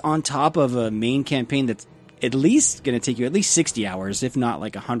that's on top of a main campaign that's at least going to take you at least 60 hours, if not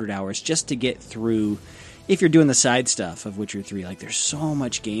like 100 hours, just to get through, if you're doing the side stuff of Witcher 3. Like, there's so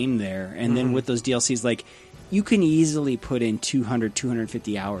much game there, and then with those DLCs, like, you can easily put in 200,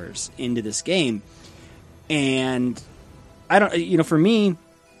 250 hours into this game, and I don't, for me,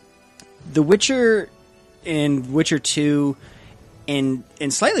 The Witcher... and Witcher 2 and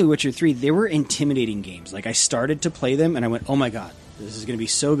slightly Witcher 3, they were intimidating games. Like, I started to play them and I went, oh my god, this is going to be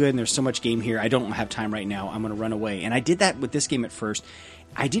so good and there's so much game here. I don't have time right now. I'm going to run away. And I did that with this game at first.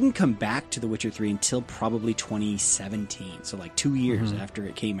 I didn't come back to The Witcher 3 until probably 2017. So like 2 years after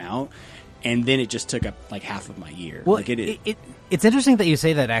it came out. And then it just took up like half of my year. Well, like it's interesting that you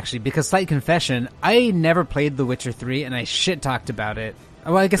say that, actually, because slight confession, I never played The Witcher 3 and I shit-talked about it.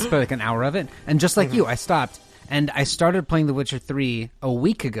 Well, I guess about like an hour of it. And just like you, I stopped. And I started playing The Witcher 3 a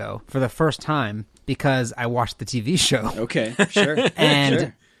week ago for the first time because I watched the TV show. Okay, sure. And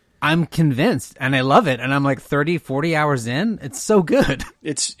sure. I'm convinced, and I love it. And I'm like 30, 40 hours in. It's so good.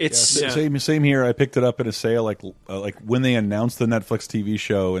 It's same here. I picked it up at a sale like when they announced the Netflix TV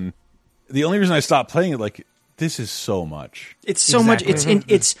show, and the only reason I stopped playing it, like, this is so much. It's so much.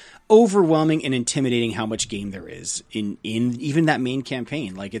 It's overwhelming and intimidating how much game there is in even that main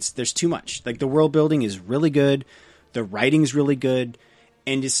campaign. Like, there's too much. Like, the world building is really good, the writing's really good,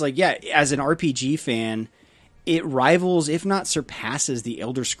 and it's like, yeah, as an RPG fan, it rivals, if not surpasses, the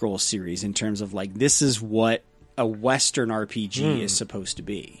Elder Scrolls series in terms of like, this is what a Western RPG is supposed to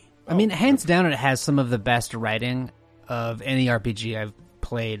be. I mean, hands down, it has some of the best writing of any RPG I've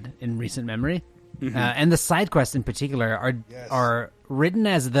played in recent memory. And the side quests in particular are written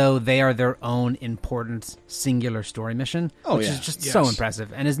as though they are their own important singular story mission, which is just so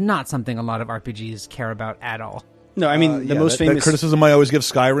impressive and is not something a lot of RPGs care about at all. No, I mean, the most famous... That criticism I always give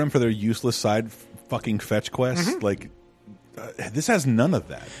Skyrim for their useless side fucking fetch quests. Like, This has none of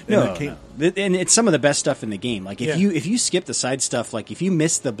that. No. And it's some of the best stuff in the game. Like if you skip the side stuff, like if you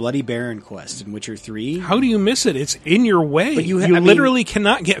miss the Bloody Baron quest in Witcher 3, how do you miss it? It's in your way. But you literally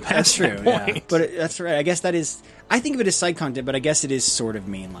cannot get past that point. Yeah. But that's right. I guess that is. I think of it as side content, but I guess it is sort of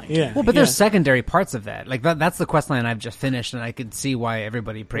mainline. Yeah. Well, but there's secondary parts of that. Like that's the quest line I've just finished, and I could see why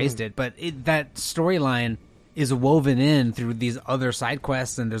everybody praised it. But that storyline is woven in through these other side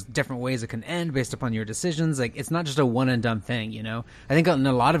quests, and there's different ways it can end based upon your decisions. Like, it's not just a one and done thing, you know? I think in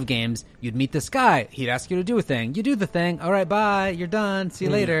a lot of games, you'd meet this guy, he'd ask you to do a thing, you do the thing, all right, bye, you're done, see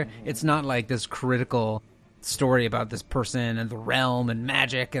you later. It's not like this critical story about this person and the realm and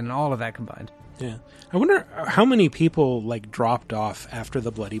magic and all of that combined. Yeah. I wonder how many people dropped off after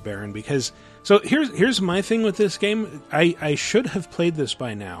the Bloody Baron, because so here's my thing with this game. I should have played this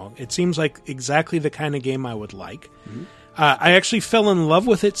by now. It seems like exactly the kind of game I would like. Mm-hmm. I actually fell in love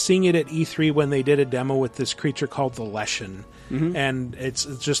with it seeing it at E3 when they did a demo with this creature called the Leshen. Mm-hmm. And it's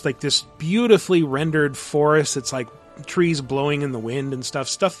just like this beautifully rendered forest. It's like trees blowing in the wind and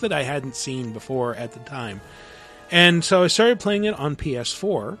stuff that I hadn't seen before at the time. And so I started playing it on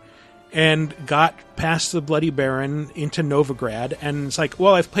PS4 and got past the Bloody Baron into Novigrad, and it's like,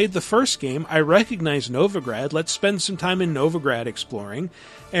 well, I've played the first game, I recognize Novigrad, let's spend some time in Novigrad exploring,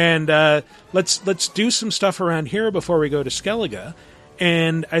 and let's do some stuff around here before we go to Skellige.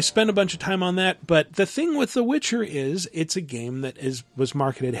 And I spent a bunch of time on that, but the thing with The Witcher is it's a game that was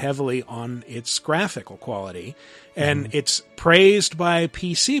marketed heavily on its graphical quality, and it's praised by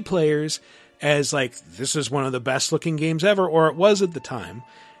PC players as like, this is one of the best looking games ever, or it was at the time.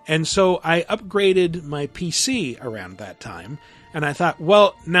 And so I upgraded my PC around that time, and I thought,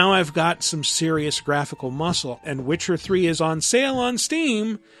 well, now I've got some serious graphical muscle, and Witcher 3 is on sale on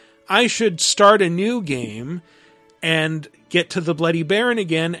Steam. I should start a new game and get to the Bloody Baron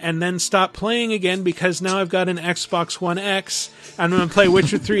again, and then stop playing again, because now I've got an Xbox One X, and I'm going to play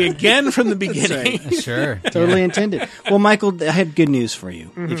Witcher 3 again from the beginning. That's right. Sure. Totally intended. Well, Michael, I had good news for you.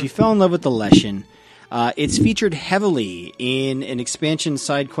 Mm-hmm. If you fell in love with the Leshen, it's featured heavily in an expansion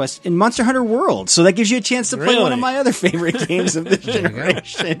side quest in Monster Hunter World, so that gives you a chance to play one of my other favorite games of this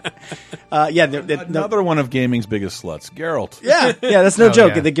generation. Another one of gaming's biggest sluts, Geralt. Yeah, that's no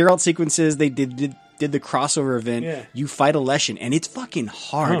joke. Yeah. The Geralt sequences, they did the crossover event. Yeah. You fight a Leshen, and it's fucking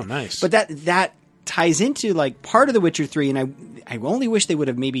hard. Oh, nice. But that ties into like part of The Witcher 3, and I only wish they would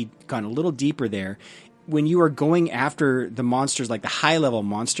have maybe gone a little deeper there. When you are going after the monsters, like the high-level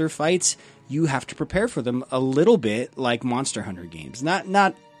monster fights, you have to prepare for them a little bit like Monster Hunter games.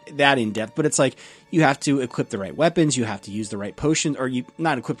 Not that in-depth, but it's like you have to equip the right weapons, you have to use the right potions, or you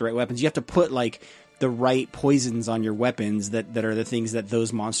not equip the right weapons, you have to put like the right poisons on your weapons that are the things that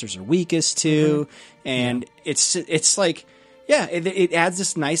those monsters are weakest to. Mm-hmm. And it's like, yeah, it adds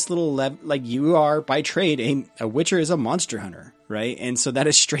this nice little like you are by trade, a Witcher is a monster hunter, right? And so that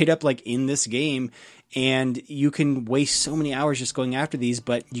is straight up like in this game. And you can waste so many hours just going after these,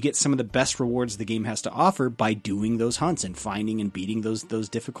 but you get some of the best rewards the game has to offer by doing those hunts and finding and beating those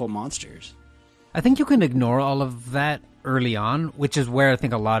difficult monsters. I think you can ignore all of that early on, which is where I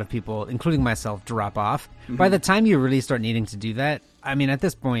think a lot of people, including myself, drop off. Mm-hmm. By the time you really start needing to do that, I mean, at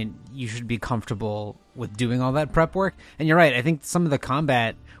this point, you should be comfortable with doing all that prep work. And you're right, I think some of the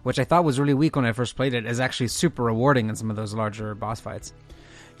combat, which I thought was really weak when I first played it, is actually super rewarding in some of those larger boss fights.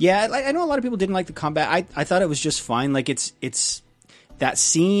 Yeah, I know a lot of people didn't like the combat. I thought it was just fine. Like it's that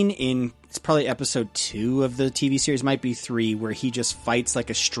scene in, it's probably episode 2 of the TV series, might be 3, where he just fights like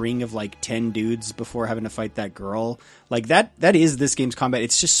a string of like 10 dudes before having to fight that girl. Like that is this game's combat.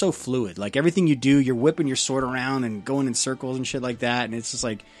 It's just so fluid. Like everything you do, you're whipping your sword around and going in circles and shit like that. And it's just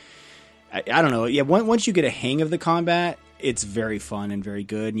like, I don't know. Yeah, once you get a hang of the combat, it's very fun and very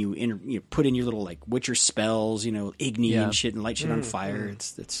good. And you put in your little like Witcher spells, Igni and shit, and light shit on fire.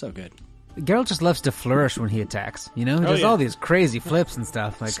 It's so good. Geralt just loves to flourish when he attacks. He does all these crazy flips and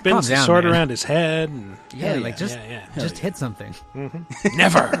stuff. Like spins the sword around his head. And just hit something. Mm-hmm.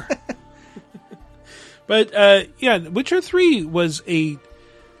 Never. But Witcher 3 was I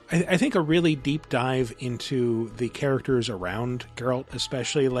think a really deep dive into the characters around Geralt,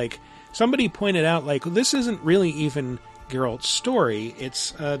 especially. Like somebody pointed out, like this isn't really even Geralt's story.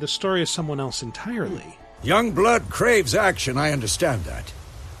 It's the story of someone else entirely. Young blood craves action, I understand that.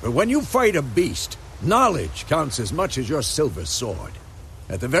 But when you fight a beast, knowledge counts as much as your silver sword.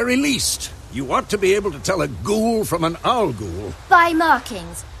 At the very least, you ought to be able to tell a ghoul from an owl ghoul. By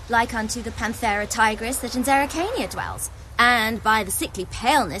markings, like unto the Panthera tigris that in Zerrikania dwells, and by the sickly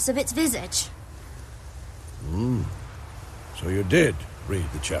paleness of its visage. So you did read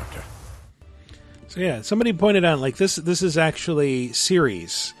the chapter. So yeah, somebody pointed out, like, this is actually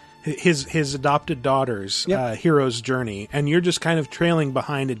Ciri's his adopted daughter's hero's journey, and you're just kind of trailing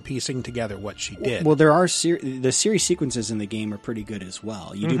behind and piecing together what she did. Well, there are the series sequences in the game are pretty good as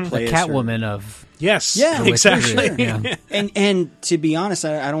well. You do play the as Catwoman of exactly. Sure. And to be honest,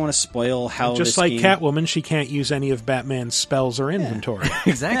 I don't want to spoil how just like Catwoman, she can't use any of Batman's spells or inventory.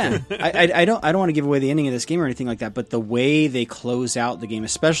 Exactly. I don't want to give away the ending of this game or anything like that, but the way they close out the game,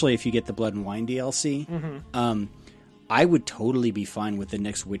 especially if you get the Blood and Wine DLC, I would totally be fine with the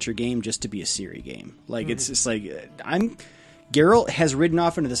next Witcher game just to be a Ciri game. Like, it's just like, Geralt has ridden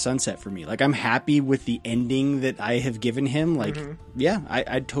off into the sunset for me. Like, I'm happy with the ending that I have given him. Like,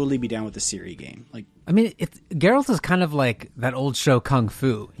 I'd totally be down with the Ciri game. Like, I mean, Geralt is kind of like that old show Kung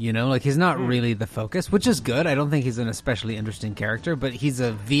Fu, you know? Like, he's not really the focus, which is good. I don't think he's an especially interesting character, but he's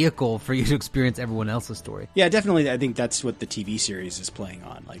a vehicle for you to experience everyone else's story. Yeah, definitely. I think that's what the TV series is playing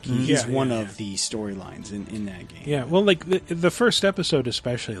on. Like, he's one of the storylines in that game. Yeah, well, like, the first episode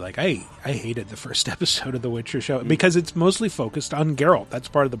especially, like, I hated the first episode of The Witcher show because it's mostly focused on Geralt. That's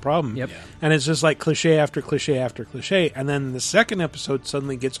part of the problem. Yep. And it's just like cliche after cliche after cliche, and then the second episode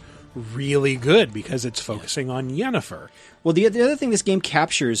suddenly gets really good because it's focusing on Yennefer. Well, the other thing this game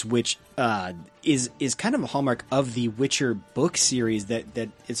captures, which is kind of a hallmark of the Witcher book series that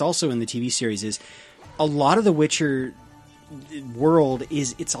is also in the TV series, is a lot of the Witcher world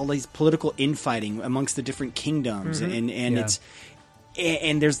it's all these political infighting amongst the different kingdoms, and it's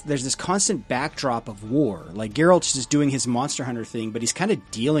and there's this constant backdrop of war. Like, Geralt's just doing his Monster Hunter thing, but he's kind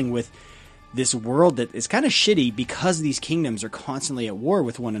of dealing with this world that is kind of shitty because these kingdoms are constantly at war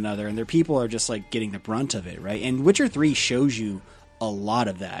with one another, and their people are just like getting the brunt of it, right? And Witcher 3 shows you a lot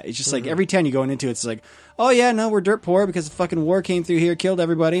of that. It's just like every time you go into it, it's like, oh yeah, no, we're dirt poor because the fucking war came through here, killed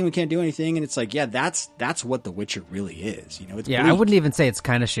everybody, and we can't do anything. And it's like, yeah, that's what The Witcher really is. You know, it's bleak. I wouldn't even say it's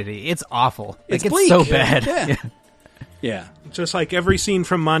kind of shitty. It's awful. Like, it's bleak. so bad. Yeah. It's just like every scene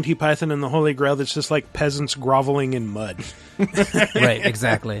from Monty Python and the Holy Grail that's just like peasants groveling in mud. Right,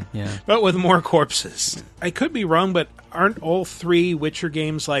 exactly. Yeah. But with more corpses. I could be wrong, but aren't all three Witcher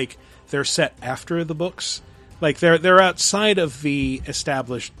games like they're set after the books? Like they're outside of the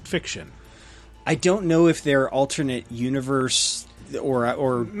established fiction. I don't know if they're alternate universe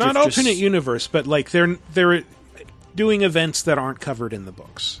or not alternate universe, but like they're doing events that aren't covered in the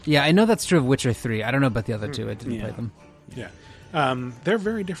books. Yeah, I know that's true of Witcher 3. I don't know about the other two. I didn't play them. Yeah. They're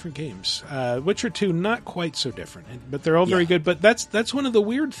very different games. Witcher 2, not quite so different, but they're all very good. But that's one of the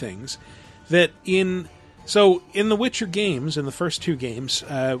weird things that in the Witcher games, in the first two games,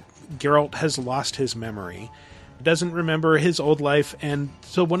 Geralt has lost his memory, doesn't remember his old life, and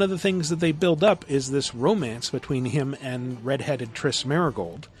so one of the things that they build up is this romance between him and redheaded Triss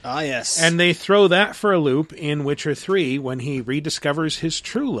Merigold. Ah, yes. And they throw that for a loop in Witcher 3 when he rediscovers his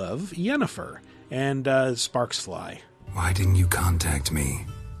true love, Yennefer, and sparks fly. Why didn't you contact me?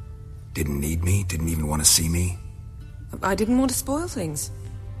 Didn't need me? Didn't even want to see me? I didn't want to spoil things.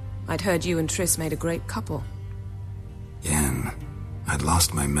 I'd heard you and Triss made a great couple. Yen, I'd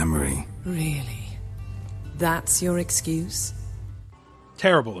lost my memory. Really? That's your excuse?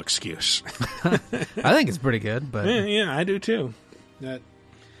 Terrible excuse. I think it's pretty good, but yeah, I do too.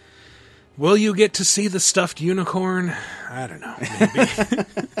 Will you get to see the stuffed unicorn? I don't know. Maybe.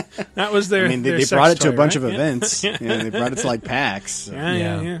 That was their. I mean, they brought it to a bunch of events. Yeah, they brought it to like PAX. So.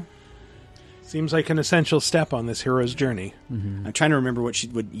 Yeah. Seems like an essential step on this hero's journey. Mm-hmm. I'm trying to remember what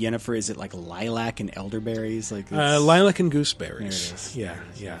Yennefer is. It like lilac and elderberries, like lilac and gooseberries. There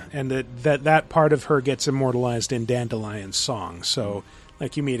it is. Yeah. And that part of her gets immortalized in Dandelion's song. So,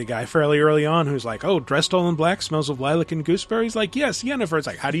 like, you meet a guy fairly early on who's like, "Oh, dressed all in black, smells of lilac and gooseberries." Like, yes, Yennefer. It's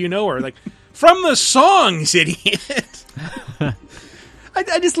like, how do you know her? Like, from the songs, idiot.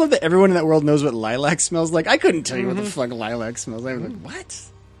 I just love that everyone in that world knows what lilac smells like. I couldn't tell you what the fuck lilac smells like. I was like, what?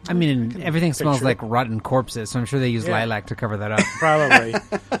 I mean, everything smells like rotten corpses, so I'm sure they use lilac to cover that up. Probably.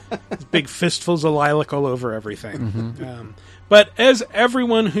 Big fistfuls of lilac all over everything. But as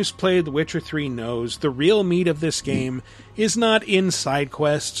everyone who's played The Witcher 3 knows, the real meat of this game is not in side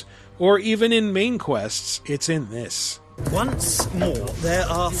quests or even in main quests. It's in this. Once more, there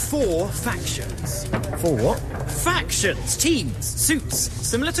are 4 factions. 4 what? Factions, teams, suits,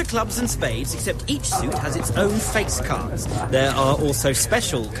 similar to clubs and spades, except each suit has its own face cards. There are also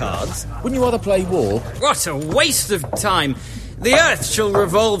special cards. Wouldn't you rather play war? What a waste of time! The Earth shall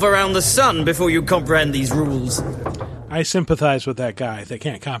revolve around the sun before you comprehend these rules. I sympathize with that guy. They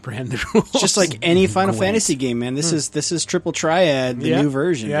can't comprehend the rules. Just like any Final Fantasy game, man. This is Triple Triad, the new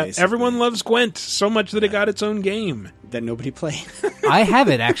version. Yeah, basically. Everyone loves Gwent so much that it got its own game that nobody played. I have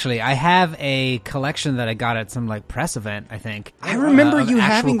it actually. I have a collection that I got at some press event. I think I remember you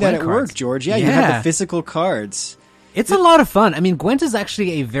having that at work, George. Yeah, you had the physical cards. It's a lot of fun. I mean, Gwent is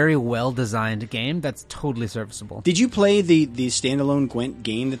actually a very well-designed game that's totally serviceable. Did you play the standalone Gwent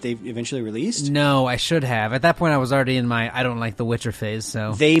game that they eventually released? No, I should have. At that point, I was already in my I don't like The Witcher phase,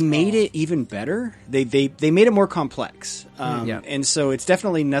 so... They made it even better. They made it more complex. And so it's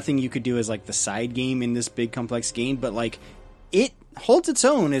definitely nothing you could do as, like, the side game in this big, complex game, but, like, it holds its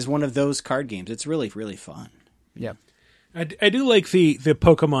own as one of those card games. It's really, really fun. Yeah. I do like the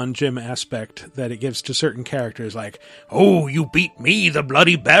Pokemon gym aspect that it gives to certain characters, like, oh, you beat me, the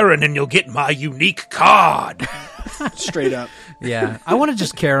Bloody Baron, and you'll get my unique card. Straight up. Yeah. I want to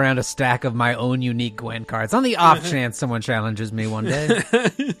just carry around a stack of my own unique Gwent cards on the off chance someone challenges me one day.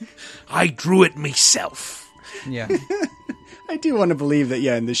 I drew it myself. Yeah. I do want to believe that,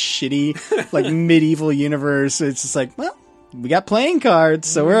 in this shitty, like, medieval universe, it's just like, well, we got playing cards,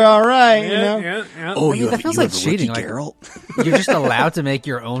 so we're all right, you know? Yeah. Oh, I mean, that feels like cheating. Like, you're just allowed to make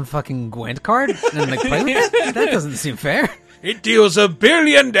your own fucking Gwent card and like play with it? That doesn't seem fair. It deals 1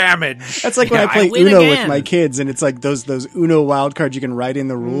 billion damage. That's like when I play Uno with my kids, and it's like those Uno wild cards you can write in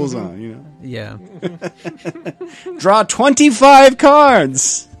the rules on, you know? Yeah. Draw 25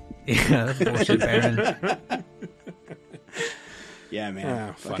 cards! Yeah, that's bullshit, Baron. Yeah,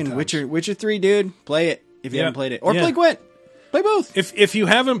 man. Fucking times. Witcher 3, dude. Play it if you haven't played it. Or play Gwent. Play both. If you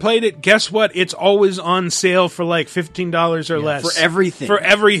haven't played it, guess what? It's always on sale for like $15 or less. For everything. For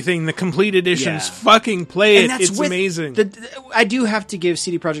everything. The complete editions. Yeah. Fucking play it. And that's It's amazing. I do have to give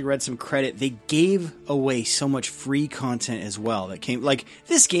CD Projekt Red some credit. They gave away so much free content as well that came, like,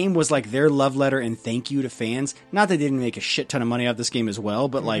 this game was like their love letter and thank you to fans. Not that they didn't make a shit ton of money off this game as well,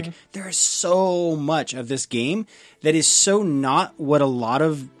 but like, there is so much of this game that is so not what a lot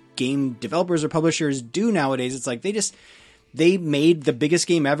of game developers or publishers do nowadays. It's like they made the biggest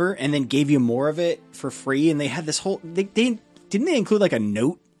game ever and then gave you more of it for free. And they had this whole, didn't they include like a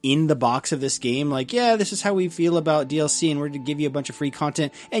note in the box of this game? Like, yeah, this is how we feel about DLC and we're going to give you a bunch of free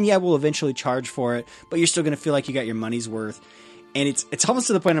content. And yeah, we'll eventually charge for it, but you're still going to feel like you got your money's worth. And it's almost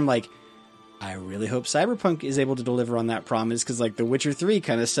to the point I'm like, I really hope Cyberpunk is able to deliver on that promise. Cause like The Witcher 3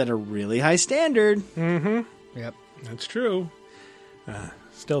 kind of set a really high standard. Mm-hmm. Yep. That's true.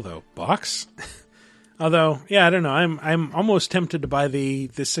 Still though, box? Although, yeah, I don't know. I'm almost tempted to buy the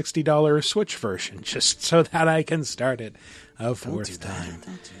 $60 Switch version just so that I can start it a fourth time.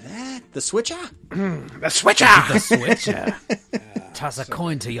 Don't do that. The Switcher? The Switcher! The Switcher. Toss a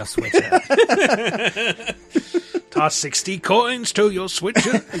coin to your Switcher. Toss 60 coins to your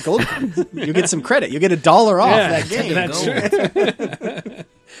Switcher. Gold. You get some credit. You get $1 off that game. That's true.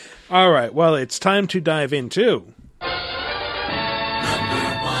 All right. Well, it's time to dive into...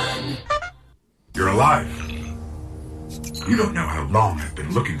 You're alive. You don't know how long I've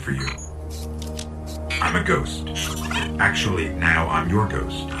been looking for you. I'm a ghost. Actually, now I'm your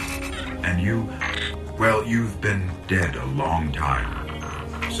ghost. And you, well, you've been dead a long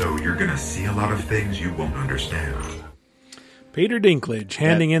time. So you're gonna see a lot of things you won't understand. Peter Dinklage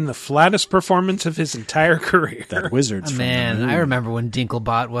handing in the flattest performance of his entire career. That wizard's man, I remember when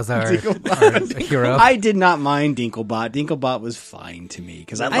Dinklebot was our hero. I did not mind Dinklebot. Dinklebot was fine to me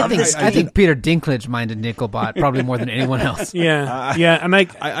because I think Peter Dinklage minded Dinklebot probably more than anyone else. Yeah, and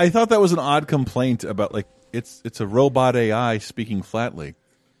I thought that was an odd complaint about like it's a robot AI speaking flatly.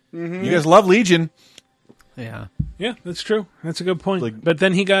 Mm-hmm. You guys love Legion. Yeah, that's true. That's a good point. But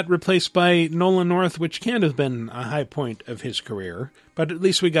then he got replaced by Nolan North, which can't have been a high point of his career. But at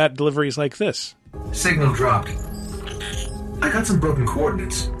least we got deliveries like this. Signal dropped. I got some broken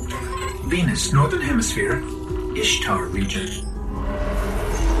coordinates. Venus, Northern Hemisphere, Ishtar region.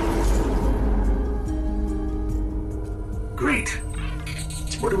 Great.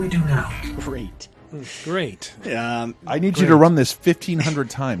 What do we do now? Great. I need you to run this 1,500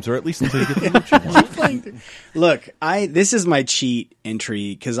 times, or at least until you get the one. Look, this is my cheat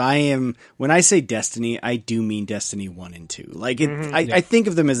entry because when I say Destiny, I do mean Destiny 1 and 2. Like I think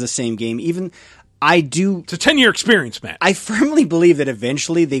of them as the same game. Even I do. It's a 10-year experience, Matt. I firmly believe that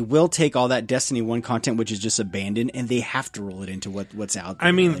eventually they will take all that Destiny 1 content, which is just abandoned, and they have to roll it into what's out there.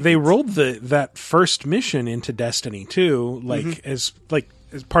 I mean, they rolled that first mission into Destiny 2, as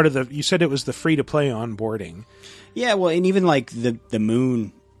part of you said it was the free-to-play onboarding. Yeah, well, and even like the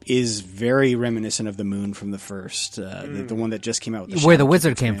moon is very reminiscent of the moon from the first, the one that just came out. With where the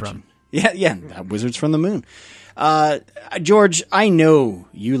wizard came from. Yeah, that wizard's from the moon. George, I know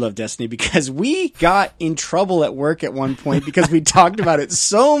you love Destiny because we got in trouble at work at one point because we talked about it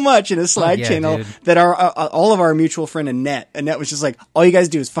so much in a Slack channel that all of our mutual friend Annette was just like, all you guys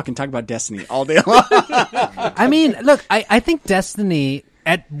do is fucking talk about Destiny all day long. I mean, look, I think Destiny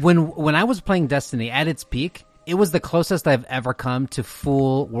when I was playing Destiny at its peak, it was the closest I've ever come to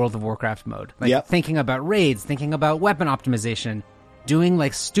full World of Warcraft mode. Like thinking about raids, thinking about weapon optimization, doing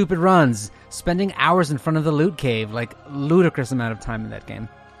like stupid runs, spending hours in front of the loot cave, like ludicrous amount of time in that game.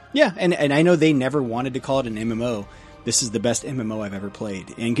 Yeah, and I know they never wanted to call it an MMO. This is the best MMO I've ever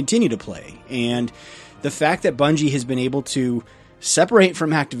played and continue to play. And the fact that Bungie has been able to separate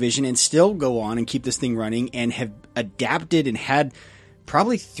from Activision and still go on and keep this thing running and have adapted and had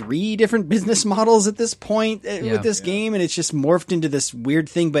probably 3 different business models at this point with this game, and it's just morphed into this weird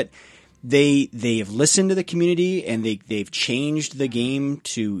thing. But they have listened to the community and they've changed the game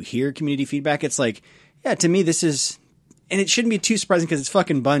to hear community feedback. It's like, yeah, to me this is... And it shouldn't be too surprising because it's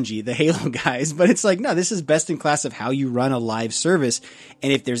fucking Bungie, the Halo guys. But it's like, no, this is best in class of how you run a live service.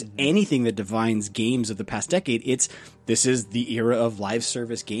 And if there's anything that defines games of the past decade, this is the era of live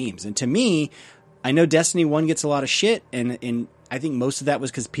service games. And to me, I know Destiny 1 gets a lot of shit. And I think most of that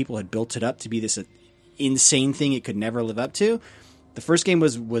was because people had built it up to be this insane thing it could never live up to. The first game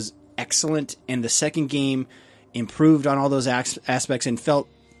was excellent. And the second game improved on all those aspects and felt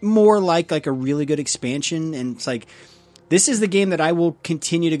more like a really good expansion. And it's like... This is the game that I will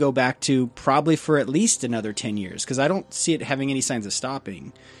continue to go back to probably for at least another 10 years because I don't see it having any signs of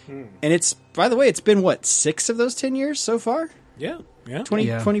stopping. And it's, by the way, it's been, 6 of those 10 years so far? Yeah.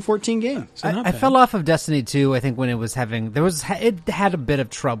 2014 game. So I fell off of Destiny 2, I think, when it was having... It had a bit of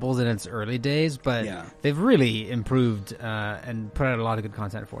troubles in its early days, but they've really improved and put out a lot of good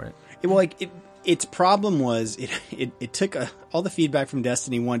content for it. Its problem was it took all the feedback from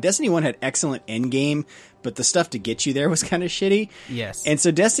Destiny 1. Destiny 1 had excellent endgame, but the stuff to get you there was kind of shitty. Yes. And so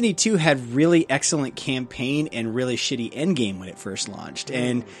Destiny 2 had really excellent campaign and really shitty endgame when it first launched.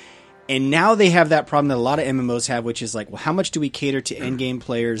 And now they have that problem that a lot of MMOs have, which is like, well, how much do we cater to endgame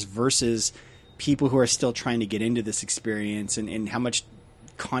players versus people who are still trying to get into this experience? And how much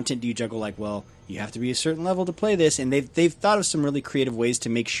content do you juggle? Like, well, you have to be a certain level to play this. And they've thought of some really creative ways to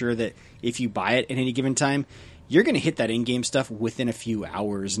make sure that if you buy it at any given time, you're going to hit that in-game stuff within a few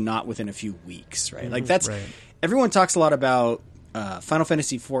hours, not within a few weeks, right? Like that's everyone talks a lot about Final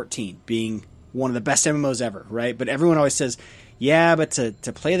Fantasy XIV being one of the best MMOs ever, right? But everyone always says, yeah, but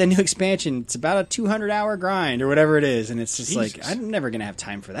to play the new expansion, it's about a 200-hour grind or whatever it is, and it's just like I'm never going to have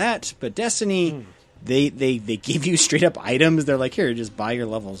time for that. But Destiny, they give you straight up items. They're like, here, just buy your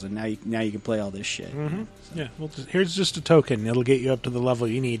levels, and now you can play all this shit. Mm-hmm. Yeah, well, here's just a token. It'll get you up to the level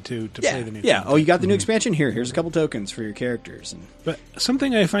you need to play the new. Yeah. Oh, you got the new expansion? Here's a couple tokens for your characters. But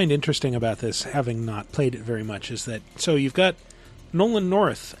something I find interesting about this, having not played it very much, is that so you've got Nolan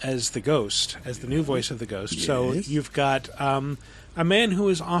North as the Ghost, as the new voice of the Ghost. Yes. So you've got a man who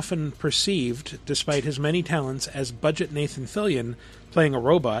is often perceived, despite his many talents, as budget Nathan Fillion playing a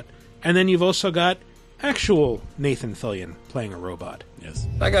robot, and then you've also got actual Nathan Fillion playing a robot. Yes.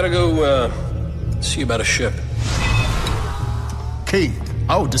 I gotta go see about a ship. Cade,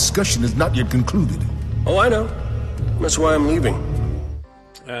 our discussion is not yet concluded. Oh, I know. That's why I'm leaving.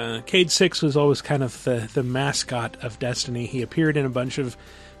 Cade 6 was always kind of the mascot of Destiny. He appeared in a bunch of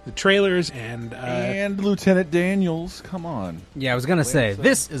the trailers and Lieutenant Daniels. Come on. Yeah, I was gonna say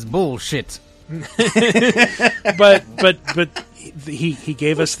this is bullshit. but he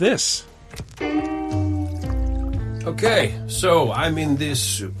gave us this. Okay, so I'm in this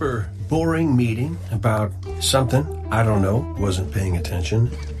super boring meeting about something. I don't know, wasn't paying attention.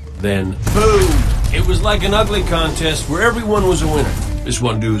 Then, boom! It was like an ugly contest where everyone was a winner. This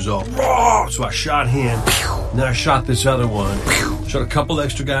one dude was all, raw, so I shot him. Then I shot this other one. Shot a couple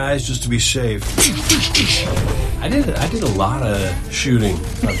extra guys just to be safe. I did a lot of shooting,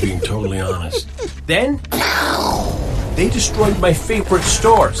 if I'm being totally honest. Then, they destroyed my favorite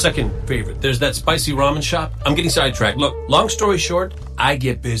store. Second favorite. There's that spicy ramen shop. I'm getting sidetracked. Look, long story short, I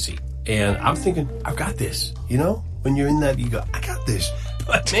get busy. And I'm thinking, I've got this. You know? When you're in that, you go, I got this.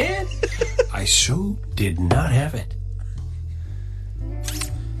 But, man, I so did not have it.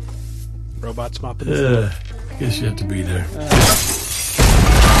 Robots mopping the floor. I guess you have to be there.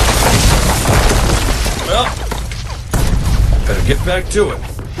 Well, better get back to it.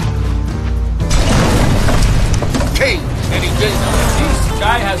 Hey, Eddie J.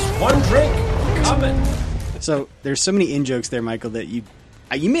 Guy has one drink coming. So there's so many in-jokes there, Michael, that you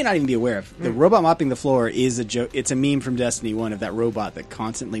may not even be aware of. The robot mopping the floor is a joke. It's a meme from Destiny 1 of that robot that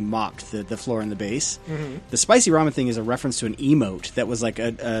constantly mopped the floor and the base. Mm-hmm. The spicy ramen thing is a reference to an emote that was like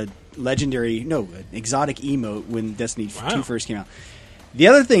an exotic emote when Destiny 2 first came out. The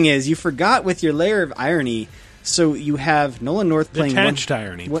other thing is, you forgot with your layer of irony, So you have Nolan North playing Detached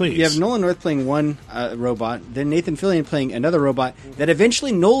irony, please. You have Nolan North playing one robot, then Nathan Fillion playing another robot that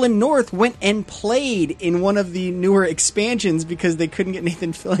eventually Nolan North went and played in one of the newer expansions because they couldn't get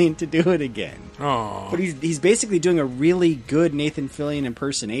Nathan Fillion to do it again. Oh, but he's basically doing a really good Nathan Fillion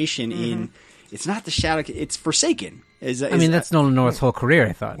impersonation in. It's not the Shadow. It's Forsaken. That's Nolan North's whole career,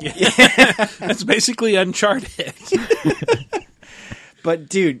 I thought. That's basically Uncharted. But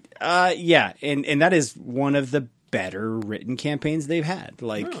dude, yeah, and that is one of the better written campaigns they've had.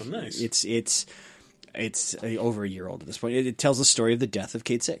 Like, nice. It's over a year old at this point. It tells the story of the death of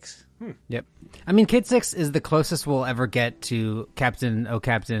Kate Six. Yep. I mean, Kate Six is the closest we'll ever get to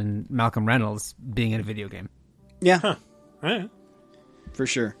Captain Malcolm Reynolds being in a video game. Yeah, All right. For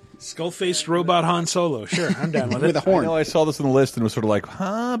sure. Skull-faced robot Han Solo. Sure, I'm down with it. With a horn. I know I saw this on the list and was sort of like,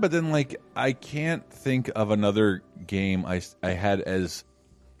 huh? But then, like, I can't think of another game I had as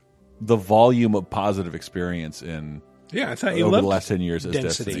the volume of positive experience in. Yeah, I thought you over loved the last 10 years as Density.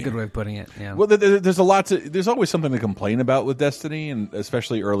 Destiny. That's a good way of putting it. Yeah. Well, there's always something to complain about with Destiny, and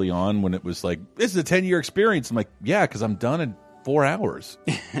especially early on when it was like, this is a 10-year experience. I'm like, yeah, because I'm done in 4 hours.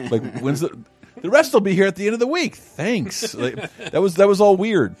 Like, when's the rest will be here at the end of the week. Thanks. Like, that was all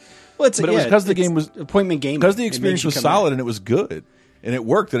weird. Well, but it was because the game was appointment game. Because the experience was solid and it was good and it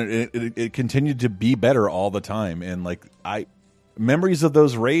worked and it continued to be better all the time. And like memories of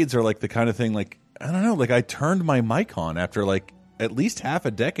those raids are like the kind of thing like I don't know. Like I turned my mic on after like at least half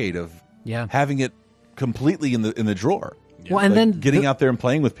a decade of having it completely in the drawer. Well, and like then getting out there and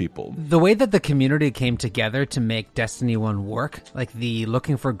playing with people. The way that the community came together to make Destiny 1 work, like the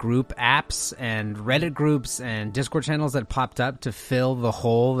looking for group apps and Reddit groups and Discord channels that popped up to fill the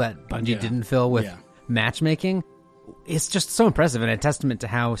hole that Bungie didn't fill with matchmaking, it's just so impressive and a testament to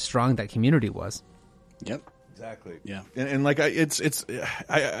how strong that community was. Yep. Exactly. Yeah. And like it's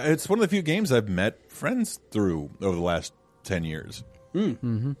one of the few games I've met friends through over the last 10 years.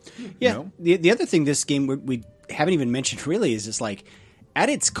 Mm-hmm. Yeah. You know? The other thing this game we haven't even mentioned really is just like at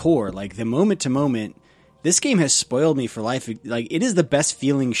its core, like the moment to moment, this game has spoiled me for life. Like it is the best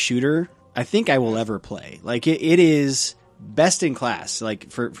feeling shooter I think I will ever play. Like it is best in class, like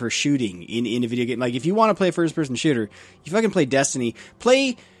for shooting in a video game. Like if you want to play a first person shooter, you fucking play Destiny.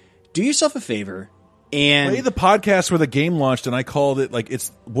 Do yourself a favor. And play the podcast where the game launched, and I called it like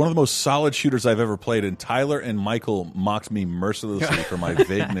it's one of the most solid shooters I've ever played. And Tyler and Michael mocked me mercilessly for my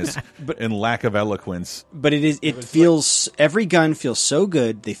vagueness and lack of eloquence. But it feels every gun feels so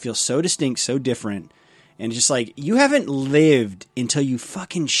good. They feel so distinct, so different, and just like you haven't lived until you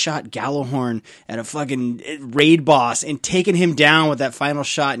fucking shot Gallowhorn at a fucking raid boss and taken him down with that final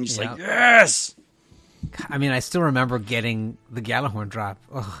shot, and just like yes. I mean, I still remember getting the Gallowhorn drop.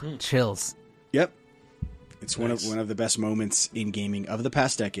 Ugh, chills. Yep. It's one of the best moments in gaming of the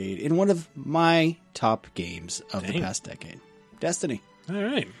past decade, and one of my top games of the past decade. Destiny. All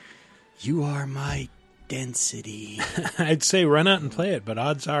right. You are my density. I'd say run out and play it, but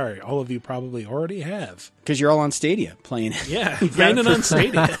odds are all of you probably already have. Because you're all on Stadia playing it. Yeah, playing it on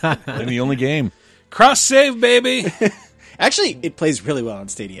Stadia. And the only game. Cross-save, baby! Actually, it plays really well on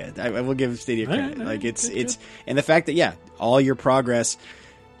Stadia. I will give Stadia credit. Like it's and the fact that all your progress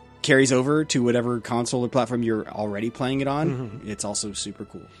carries over to whatever console or platform you're already playing it on. It's also super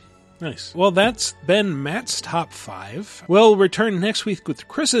cool. Nice. Well, that's been Matt's top 5. We'll return next week with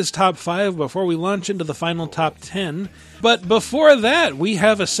Chris's top 5 before we launch into the final top 10. But before that, we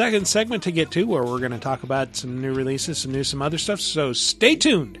have a second segment to get to where we're going to talk about some new releases, some other stuff. So stay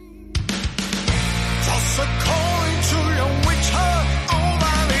tuned. Toss a coin to your witcher, oh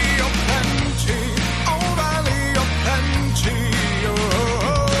valley of plenty, oh valley of plenty.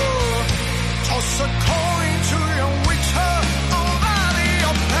 Toss a coin to your witcher, oh valley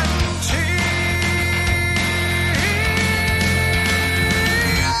of plenty.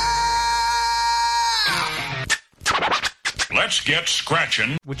 Let's get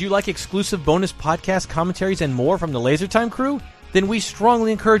scratching. Would you like exclusive bonus podcast commentaries and more from the LaserTime crew? Then we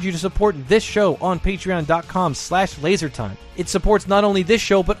strongly encourage you to support this show on patreon.com/lasertime. It supports not only this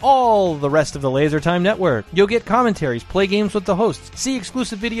show, but all the rest of the LaserTime network. You'll get commentaries, play games with the hosts, see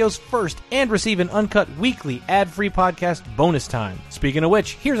exclusive videos first, and receive an uncut weekly ad-free podcast bonus time. Speaking of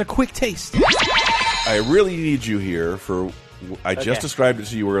which, here's a quick taste. I really need you here for... I just described it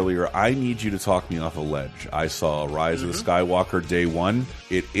to you earlier. I need you to talk me off a ledge. I saw Rise of the Skywalker day one.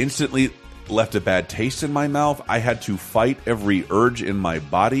 It instantly left a bad taste in my mouth. I had to fight every urge in my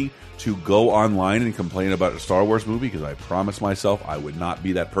body to go online and complain about a Star Wars movie because I promised myself I would not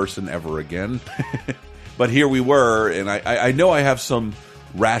be that person ever again. But here we were, and I know I have some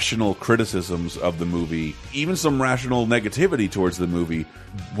rational criticisms of the movie, even some rational negativity towards the movie.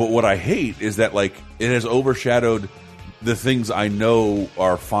 But what I hate is that like it has overshadowed the things I know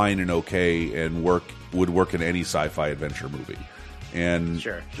are fine and okay and would work in any sci-fi adventure movie. And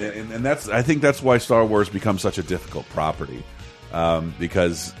and that's, I think that's why Star Wars becomes such a difficult property,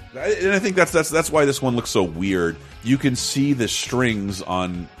 because I think that's why this one looks so weird. You can see the strings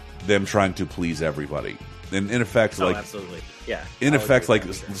on them trying to please everybody, and in effect, like absolutely, yeah. In effect, like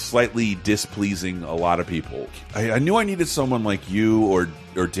slightly displeasing a lot of people. I knew I needed someone like you or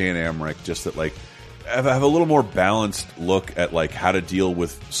Dan Amrich, just that like have a little more balanced look at like how to deal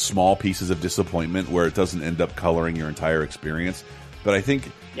with small pieces of disappointment where it doesn't end up coloring your entire experience. But I think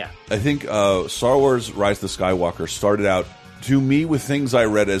Star Wars Rise of the Skywalker started out to me with things I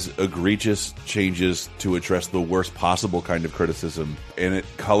read as egregious changes to address the worst possible kind of criticism, and it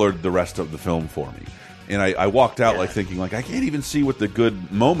colored the rest of the film for me. And I walked out like thinking like I can't even see what the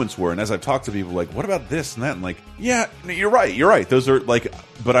good moments were. And as I've talked to people like, what about this and that? And like, yeah, you're right. Those are like,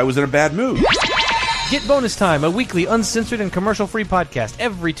 but I was in a bad mood. Get Bonus Time, a weekly uncensored and commercial-free podcast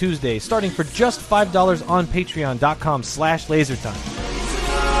every Tuesday, starting for just $5 on patreon.com/lasertime.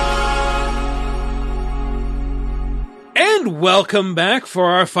 And welcome back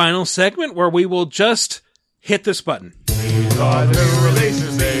for our final segment where we will just hit this button. These are the new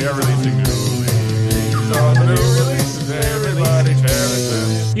releases, they are releasing new releases. These are the new releases, everybody cherish them.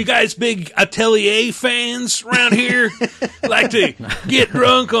 You guys big Atelier fans around here like to get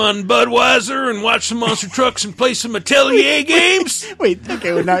drunk on Budweiser and watch some monster trucks and play some Atelier games? Wait,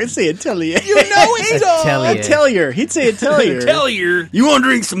 okay, we're not going to say Atelier. You know it's Atelier. He'd say Atelier. Atelier. You want to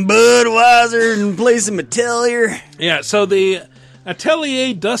drink some Budweiser and play some Atelier? Yeah, so the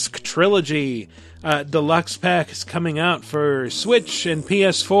Atelier Dusk Trilogy Deluxe Pack is coming out for Switch and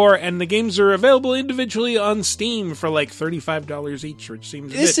PS4, and the games are available individually on Steam for like $35 each, which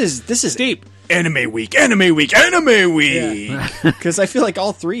seems this is steep. Anime Week. Because I feel like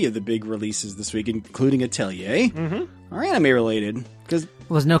all three of the big releases this week, including Atelier, are anime related. Because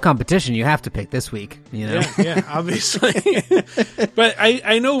there's no competition. You have to pick this week. You know? Yeah, obviously. But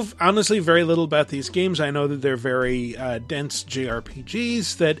I know honestly very little about these games. I know that they're very dense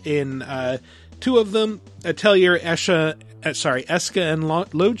JRPGs. That in two of them, Atelier Eska and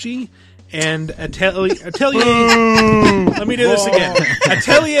Logi, and Atelier. Let me do this again.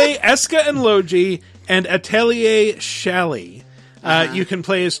 Atelier Eska and Logi, and Atelier Shally. You can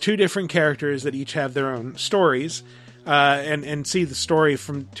play as two different characters that each have their own stories, and see the story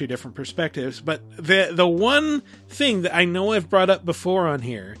from two different perspectives. But the one thing that I know I've brought up before on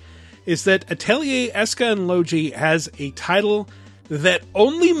here is that Atelier Eska and Logi has a title that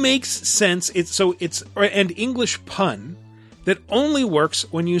only makes sense. It's an English pun that only works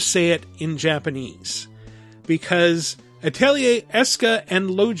when you say it in Japanese. Because Atelier Eska and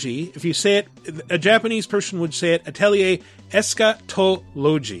Logi, if you say it, a Japanese person would say it Atelier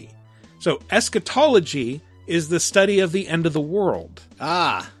Eschatology. So eschatology is the study of the end of the world.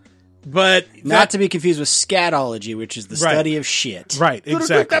 But not to be confused with scatology, which is the study of shit. Right,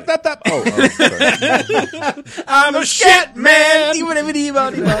 exactly. I'm a shit man.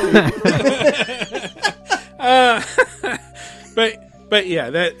 But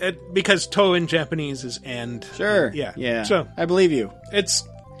yeah, that because to in Japanese is and. Sure. Yeah. So I believe you.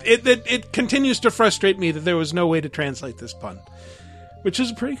 It continues to frustrate me that there was no way to translate this pun. Which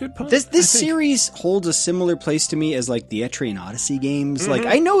is a pretty good pun. This series holds a similar place to me as like the Etrian Odyssey games. Like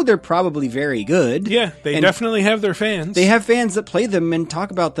I know they're probably very good. Yeah, they definitely have their fans. They have fans that play them and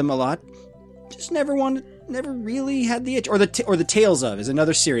talk about them a lot. Just never really had the itch. Or the Tales of is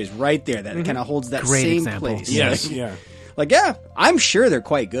another series right there that kind of holds that Great same example. place. Yes, like, yeah. Like, yeah, I'm sure they're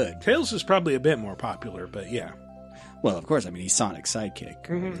quite good. Tales is probably a bit more popular, but yeah. Well, of course, I mean, he's Sonic's sidekick.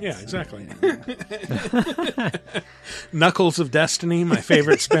 Mm-hmm. Yeah, exactly. Knuckles of Destiny, my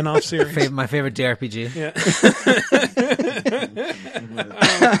favorite spin-off series. My favorite JRPG. Yeah.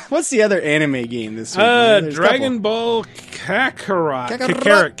 What's the other anime game this week? Dragon Ball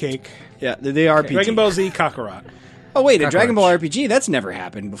Kakarot Cake. Yeah, the RPG. Dragon Ball Z Kakarot. Oh, wait, a Dragon Ball RPG? That's never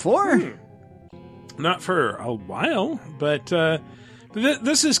happened before. Not for a while, but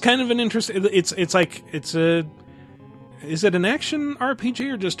this is kind of an interesting... Is it an action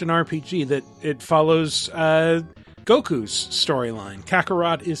RPG or just an RPG that it follows Goku's storyline?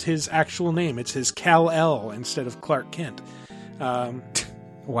 Kakarot is his actual name. It's his Kal-El instead of Clark Kent.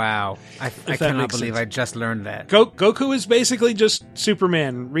 Wow. I cannot believe I just learned that. Goku is basically just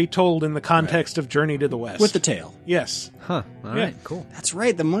Superman retold in the context of Journey to the West. With the tail. Yes. Huh. All right, cool. That's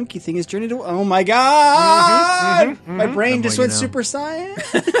right. The monkey thing is Journey to... Oh my god! My brain just went Super Saiyan.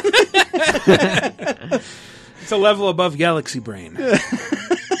 It's a level above Galaxy Brain.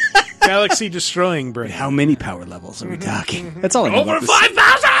 Galaxy destroying brain. How many power levels are we talking? That's all I know Over about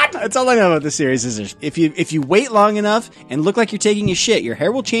 5,000! That's all I know about the series. Is if you wait long enough and look like you're taking a shit, your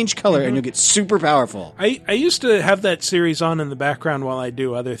hair will change color and you'll get super powerful. I used to have that series on in the background while I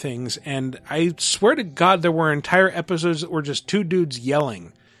do other things, and I swear to God there were entire episodes that were just two dudes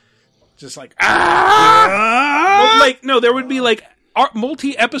yelling. Just like, Well, like, no, there would be like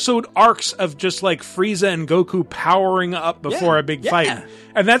multi-episode arcs of just like Frieza and Goku powering up before a big fight.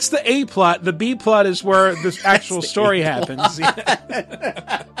 And that's the A plot. The B plot is where the actual story happens. Cut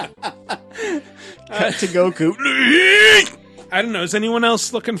to Goku. I don't know. Is anyone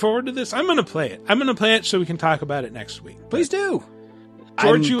else looking forward to this? I'm going to play it. I'm going to play it so we can talk about it next week. Please do.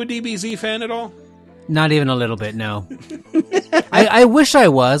 George, you a DBZ fan at all? Not even a little bit, no. I wish I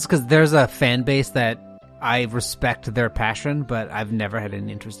was, because there's a fan base that I respect their passion, but I've never had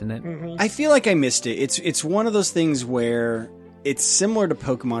any interest in it. I feel like I missed it. It's one of those things where it's similar to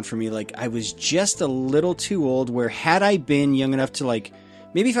Pokemon for me. Like, I was just a little too old, where had I been young enough to, like,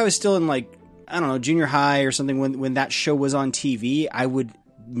 maybe if I was still in, like, I don't know, junior high or something when that show was on TV, I would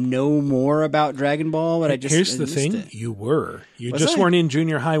know more about Dragon Ball, but Here's the thing. You weren't in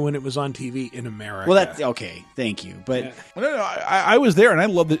junior high when it was on TV in America. Well, that's okay. Thank you. But No, I was there, and I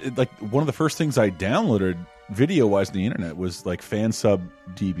loved it. Like, one of the first things I downloaded video-wise on the internet was like fan sub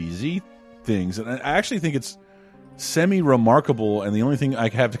DBZ things, and I actually think it's semi-remarkable. And the only thing I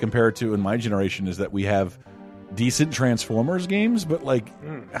have to compare it to in my generation is that we have decent Transformers games, but like,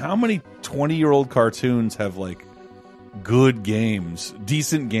 how many 20-year-old cartoons have like good games,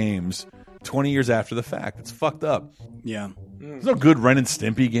 decent games, 20 years after the fact? It's fucked up. Yeah. There's no good Ren and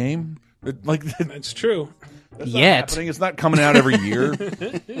Stimpy game. That's true. That's not happening. It's not coming out every year.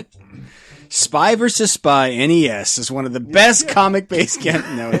 Spy vs. Spy NES is one of the best comic-based games.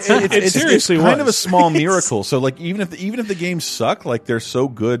 No, it's seriously kind of a small miracle. So like, even if the games suck, like, they're so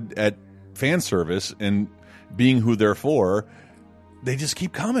good at fan service and being who they're for, they just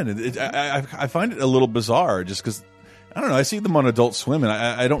keep coming. I find it a little bizarre, just because, I don't know, I see them on Adult Swim, and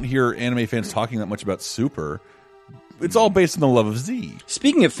I don't hear anime fans talking that much about Super. It's all based on the love of Z.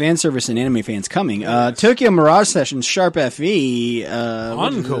 Speaking of fan service and anime fans coming, Tokyo Mirage Sessions Sharp FE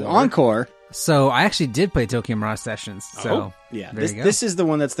Encore. So I actually did play Tokyo Mirage Sessions. So yeah, this is the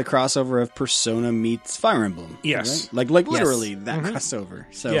one that's the crossover of Persona meets Fire Emblem. Yes, right? like literally that crossover.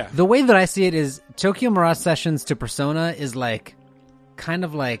 So the way that I see it is Tokyo Mirage Sessions to Persona is like kind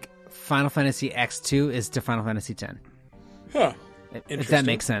of like Final Fantasy X2 is to Final Fantasy X. Huh. If that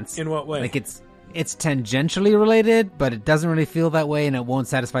makes sense. In what way? Like it's tangentially related, but it doesn't really feel that way, and it won't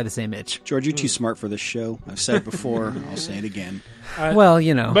satisfy the same itch. George, you're too smart for this show. I've said it before. I'll say it again. Well,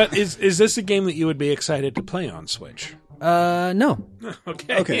 you know. But is this a game that you would be excited to play on Switch? No.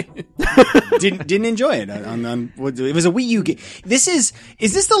 Okay. Didn't enjoy it. It was a Wii U game. Is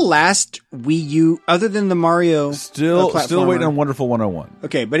this the last Wii U other than the Mario? Still waiting on Wonderful 101.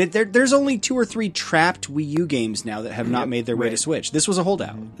 Okay, but there's only 2 or 3 trapped Wii U games now that have not made their way to Switch. This was a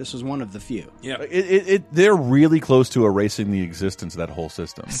holdout. This was one of the few. Yeah, they're really close to erasing the existence of that whole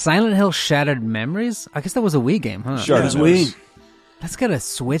system. Silent Hill Shattered Memories? I guess that was a Wii game, huh? Sure, it was Wii. Let's get a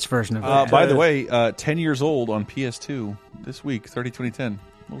Switch version of that. By the way, 10 years old on PS2 this week, 2010.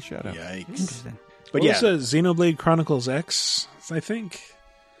 Little shout out. Yikes. Interesting. But was Xenoblade Chronicles X, I think?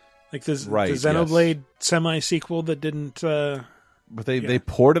 Like the Xenoblade semi-sequel that didn't... But they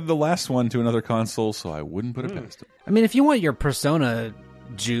ported the last one to another console, so I wouldn't put it past them. I mean, if you want your Persona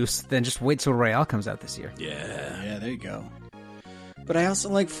juice, then just wait till Royale comes out this year. Yeah, there you go. But I also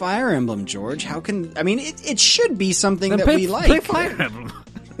like Fire Emblem, George. How can... I mean, it should be something that we like. Play Fire Emblem.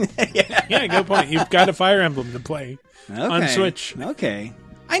 Yeah, good point. You've got a Fire Emblem to play on Switch. Okay.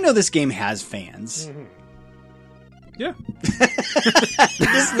 I know this game has fans. Mm-hmm. Yeah.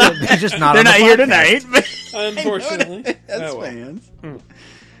 They're not here tonight. But unfortunately. That's fans.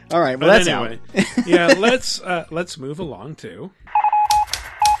 All right, well, that's anyway. out. Yeah, let's move along to...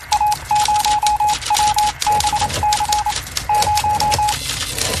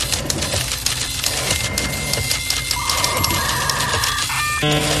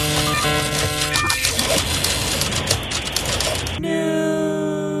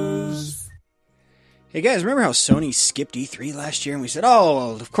 News. Hey guys, remember how Sony skipped E3 last year and we said,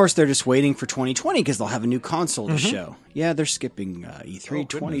 oh, of course they're just waiting for 2020 because they'll have a new console to show. Yeah, they're skipping E3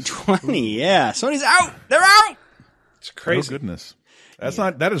 2020. Yeah, Sony's out. They're out. It's crazy. Oh, goodness.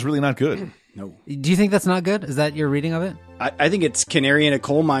 That is really not good. No. Do you think that's not good? Is that your reading of it? I think it's canary in a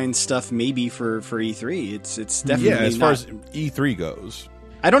coal mine stuff maybe for E3. It's definitely as far as E3 goes.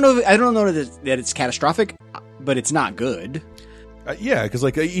 I don't know that it's catastrophic, but it's not good. Yeah, because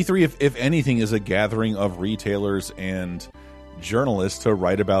like E3, if anything, is a gathering of retailers and journalists to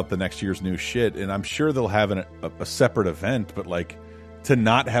write about the next year's new shit, and I'm sure they'll have a separate event, but like to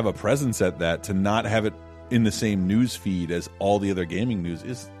not have a presence at that, to not have it in the same news feed as all the other gaming news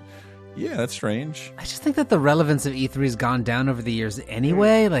is, yeah, that's strange. I just think that the relevance of E3 has gone down over the years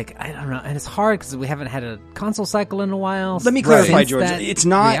anyway. Like, I don't know. And it's hard because we haven't had a console cycle in a while. Let me clarify, Since George. that It's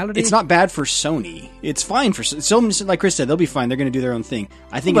not reality. It's not bad for Sony. It's fine for Sony. Like Chris said, they'll be fine. They're going to do their own thing.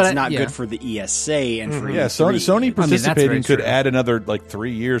 I think But it's not yeah. good for the ESA and for Yeah, E3. Sony that's participating very could true. add another like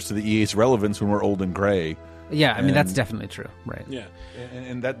 3 years to the EA's relevance when we're old and gray. Yeah, I mean, And- that's definitely true. Right. Yeah.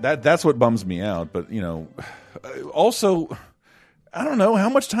 and that's what bums me out. But also, I don't know how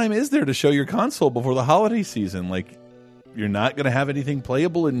much time is there to show your console before the holiday season. Like, you're not going to have anything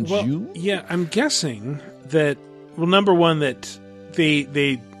playable in June. Yeah, I'm guessing that. Well, number one, that they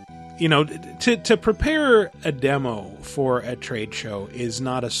to prepare a demo for a trade show is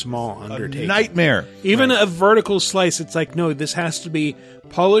not a small undertaking. Nightmare. Even a vertical slice, it's like, no, this has to be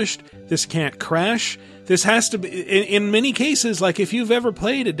polished. This can't crash. This has to be, in many cases, like if you've ever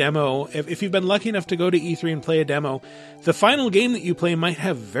played a demo, if you've been lucky enough to go to E3 and play a demo, the final game that you play might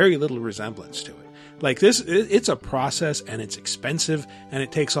have very little resemblance to it. Like this, it's a process and it's expensive and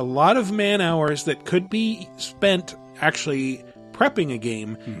it takes a lot of man hours that could be spent actually prepping a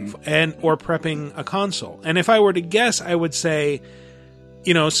game or prepping a console. And if I were to guess, I would say,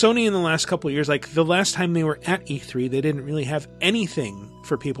 Sony in the last couple of years, like the last time they were at E3, they didn't really have anything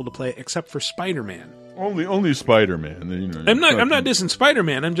for people to play except for Spider-Man. Only Spider-Man. I'm not dissing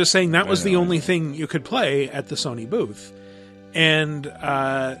Spider-Man. I'm just saying that was the only thing you could play at the Sony booth. And,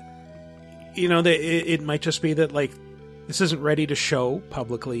 it might just be that, like, this isn't ready to show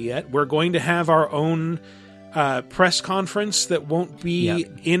publicly yet. We're going to have our own press conference that won't be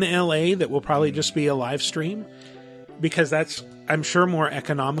in LA, that will probably just be a live stream, because that's, I'm sure, more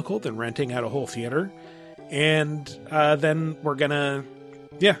economical than renting out a whole theater. And then we're going to...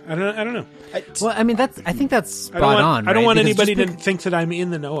 Yeah, I don't know. Well, I mean, I think that's spot on. I don't right? want Because anybody just to think that I'm in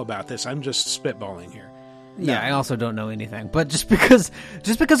the know about this. I'm just spitballing here. Yeah, I also don't know anything. But just because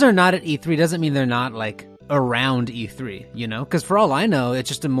they're not at E3 doesn't mean they're not like around E3, Because for all I know, it's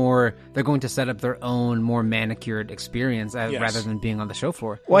just they're going to set up their own more manicured experience rather than being on the show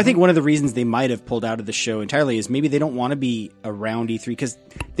floor. Well, I think one of the reasons they might have pulled out of the show entirely is maybe they don't want to be around E3 because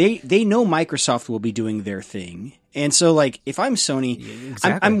they know Microsoft will be doing their thing. And so, like, if I'm Sony,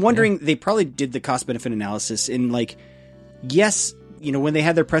 I'm wondering, they probably did the cost-benefit analysis and, like, yes, when they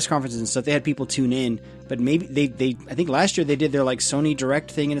had their press conferences and stuff, they had people tune in, but maybe I think last year they did their, like, Sony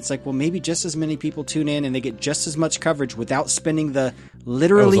Direct thing, and it's like, well, maybe just as many people tune in and they get just as much coverage without spending the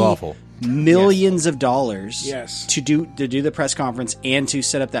literally millions of dollars to do the press conference and to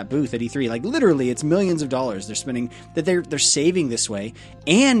set up that booth at E3. Like, literally, it's millions of dollars they're spending, that they're saving this way.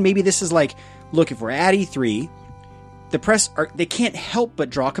 And maybe this is like, look, if we're at E3, the press they can't help but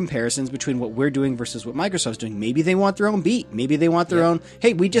draw comparisons between what we're doing versus what Microsoft's doing. Maybe they want their own beat. Maybe they want their own,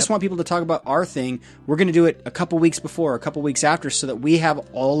 hey, we just want people to talk about our thing. We're going to do it a couple weeks before, a couple weeks after, so that we have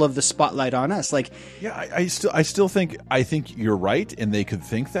all of the spotlight on us. Like, yeah, I still think you're right, and they could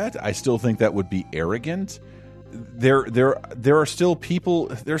think that. I still think that would be arrogant. There are still people,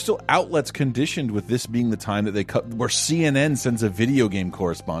 there are still outlets conditioned with this being the time that where CNN sends a video game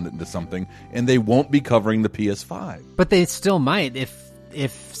correspondent into something, and they won't be covering the PS5. But they still might if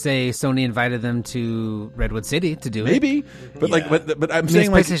say Sony invited them to Redwood City to do Maybe. it. But but I'm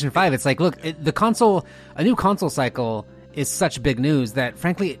saying, it's PlayStation 5. It's like, look, a new console cycle is such big news that,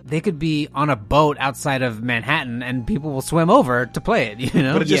 frankly, they could be on a boat outside of Manhattan and people will swim over to play it,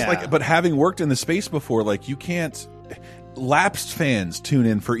 But it's just but having worked in the space before, like, you can't. Lapsed fans tune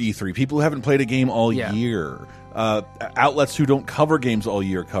in for E3. People who haven't played a game all year. Outlets who don't cover games all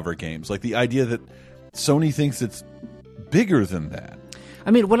year cover games. Like, the idea that Sony thinks it's bigger than that.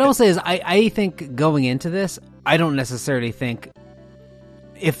 I mean, what I will say is, I think going into this, I don't necessarily think,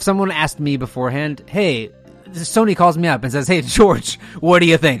 if someone asked me beforehand, hey, Sony calls me up and says, hey, George, what do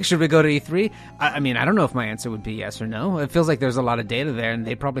you think? Should we go to E3? I mean, I don't know if my answer would be yes or no. It feels like there's a lot of data there, and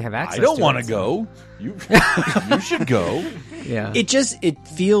they probably have access to it. I don't want to go. You should go. Yeah. It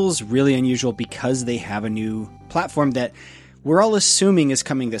feels really unusual because they have a new platform that we're all assuming is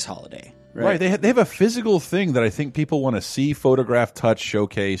coming this holiday. Right. They have a physical thing that I think people want to see, photograph, touch,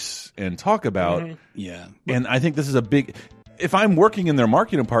 showcase, and talk about. Yeah. And I think this is a big... If I'm working in their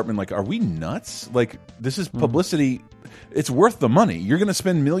marketing department, like, are we nuts? Like, this is publicity. It's worth the money. You're going to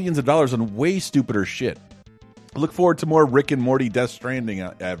spend millions of dollars on way stupider shit. I look forward to more Rick and Morty Death Stranding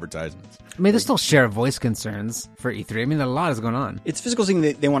advertisements. I mean, there's still share of voice concerns for E3. I mean, a lot is going on. It's a physical thing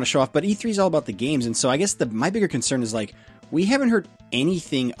that they want to show off, but E3 is all about the games. And so I guess my bigger concern is, like, we haven't heard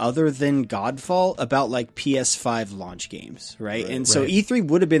anything other than Godfall about like PS5 launch games, right? And so E3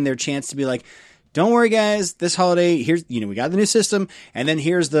 would have been their chance to be like, don't worry guys, this holiday, here's, we got the new system, and then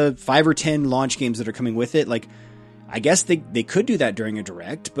here's the 5 or 10 launch games that are coming with it. Like, I guess they could do that during a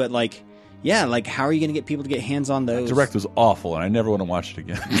Direct, but like, yeah, like how are you going to get people to get hands on those? Direct was awful, and I never want to watch it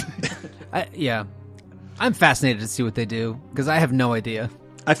again. I'm fascinated to see what they do, because I have no idea.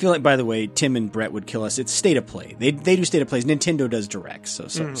 I feel like, by the way, Tim and Brett would kill us. It's State of Play. They do State of Plays. Nintendo does Direct. So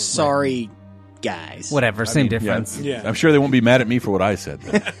sorry, guys. Whatever, same difference. Yeah. I'm sure they won't be mad at me for what I said.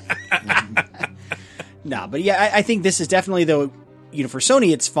 No, but yeah, I think this is definitely, though, for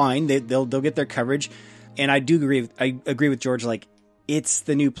Sony, it's fine. They'll get their coverage, and I do agree. I agree with George. Like, it's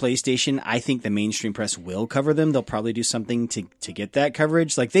the new PlayStation. I think the mainstream press will cover them. They'll probably do something to get that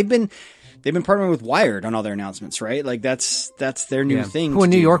coverage. Like they've been partnering with Wired on all their announcements, right? Like that's their new thing. Who are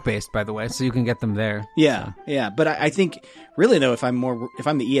New York based, by the way, so you can get them there. Yeah, so. Yeah. But I think really though, if I'm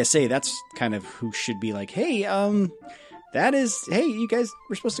the ESA, that's kind of who should be like, hey, you guys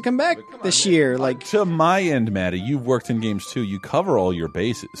were supposed to come back this year. Like to my end, Maddie, you've worked in games too. You cover all your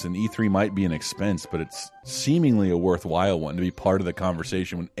bases, and E3 might be an expense, but it's seemingly a worthwhile one to be part of the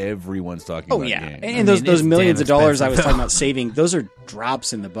conversation when everyone's talking about games. And those millions of dollars I was talking about saving, those are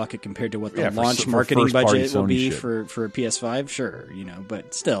drops in the bucket compared to what the launch marketing budget will be for a PS5. Sure,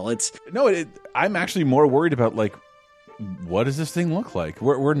 but still, it's I'm actually more worried about like, what does this thing look like?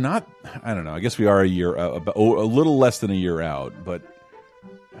 We're not. I don't know. I guess we are a year, a little less than a year out. But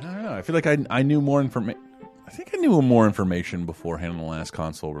I don't know. I feel like I knew more information. I think I knew more information beforehand on the last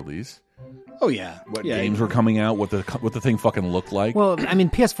console release. Oh yeah, what games were coming out? What the thing fucking looked like? Well, I mean,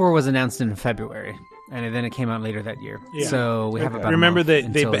 PS4 was announced in February, and then it came out later that year. Yeah. So we have about. Remember they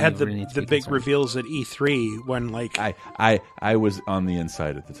had the big reveals at E3 when like I was on the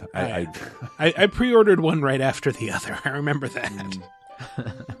inside at the time. I pre-ordered one right after the other. I remember that.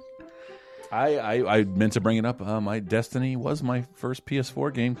 I meant to bring it up. My Destiny was my first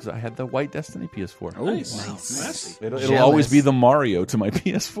PS4 game because I had the white Destiny PS4. Oh, nice. It'll always be the Mario to my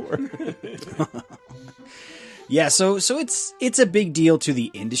PS4. Yeah, so it's a big deal to the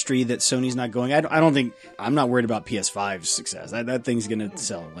industry that Sony's not going. I'm not worried about PS5's success. That thing's gonna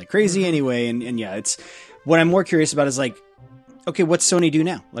sell like crazy anyway. And yeah, it's what I'm more curious about is like, okay, what's Sony do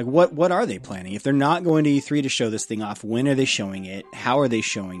now? Like, what are they planning? If they're not going to E3 to show this thing off, when are they showing it? How are they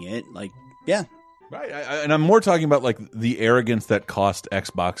showing it? Like, yeah. Right, and I'm more talking about like the arrogance that cost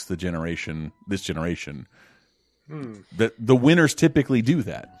Xbox this generation. That the winners typically do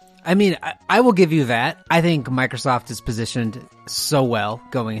that. I mean, I will give you that. I think Microsoft is positioned so well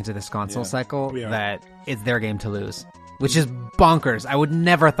going into this console cycle that it's their game to lose, which is bonkers. I would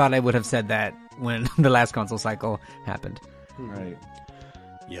never thought I would have said that when the last console cycle happened. Right.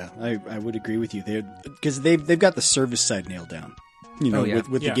 Yeah, I would agree with you there because they've got the service side nailed down.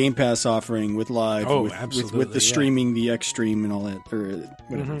 With the Game Pass offering, with Live, with the streaming, the X Stream, and all that, or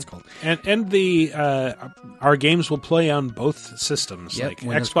whatever it's called. And the our games will play on both systems. Yep,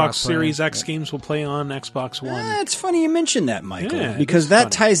 like Xbox Series X games will play on Xbox One. It's funny you mentioned that, Michael, because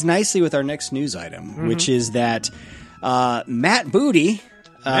that ties nicely with our next news item, which is that Matt Booty.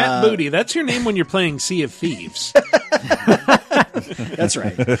 Matt Booty, that's your name when you're playing Sea of Thieves. That's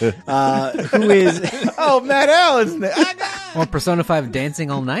right. Who is? Matt Allen. Or Persona 5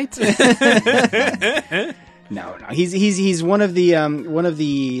 dancing all night? No. He's one of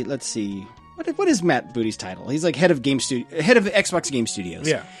the. Let's see. What is Matt Booty's title? He's like head of Xbox Game Studios.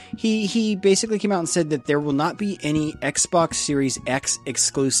 Yeah. He basically came out and said that there will not be any Xbox Series X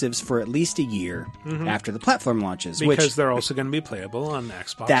exclusives for at least a year after the platform launches. Because they're also going to be playable on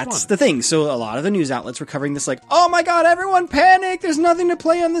Xbox That's One. the thing. So a lot of the news outlets were covering this like, oh my god, everyone panic! There's nothing to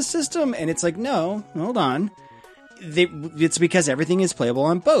play on this system. And it's like, no, hold on. It's because everything is playable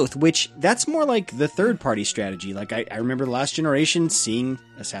on both, which that's more like the third-party strategy. Like I remember the last generation seeing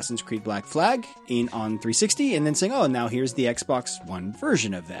Assassin's Creed Black Flag on 360 and then saying, oh, now here's the Xbox One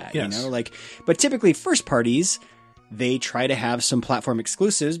version of that. Yes. But typically first parties, they try to have some platform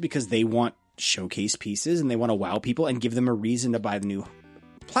exclusives because they want showcase pieces and they want to wow people and give them a reason to buy the new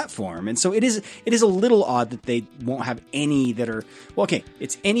platform. And so it is a little odd that they won't have any that are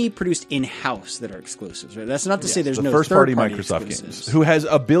it's any produced in-house that are exclusives, right? That's not to say there's no first-party third-party Microsoft games who has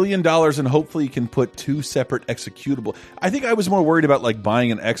 $1 billion and hopefully can put 2 separate executable. I think I was more worried about like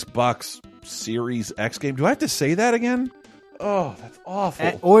buying an Xbox Series X game. Do I have to say that again? Oh, that's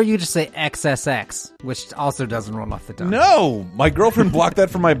awful. Or you just say XSX, which also doesn't roll off the tongue. No, my girlfriend blocked that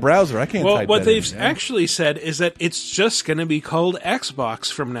from my browser. I can't type that. Well, what they've actually said is that it's just going to be called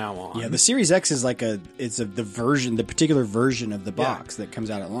Xbox from now on. Yeah, the Series X is like the particular version of the box that comes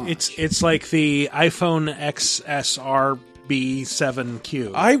out at launch. It's like the iPhone XSR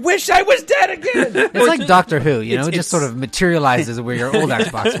B7Q. I wish I was dead again. It's like Doctor Who, it just sort of materializes where your old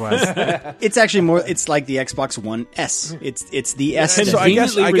Xbox was. It's actually more. It's like the Xbox One S. It's the S. And so I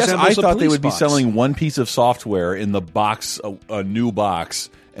guess I thought they would be box. selling one piece of software in the box, a new box,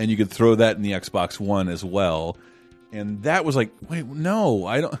 and you could throw that in the Xbox One as well. And that was like, wait, no,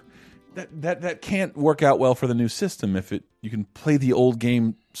 I don't. That can't work out well for the new system if you can play the old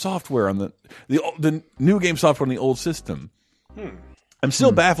game software on the new game software on the old system. I'm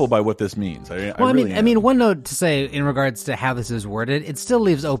still baffled by what this means. I mean, one note to say in regards to how this is worded, it still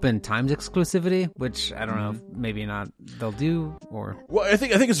leaves open times exclusivity, which I don't know, maybe not they'll do or. Well, I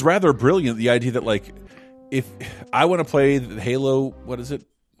think it's rather brilliant, the idea that like if I want to play Halo, what is it?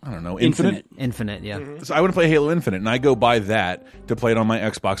 I don't know, Infinite, yeah. So I want to play Halo Infinite, and I go buy that to play it on my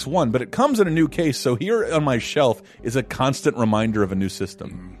Xbox One, but it comes in a new case, so here on my shelf is a constant reminder of a new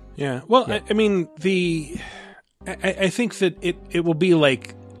system. Yeah, well, yeah. I mean, I think that it will be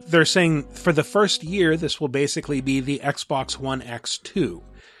like, they're saying for the first year, this will basically be the Xbox One X2,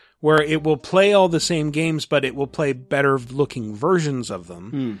 where it will play all the same games, but it will play better looking versions of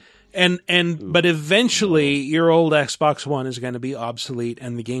them. But eventually your old Xbox One is going to be obsolete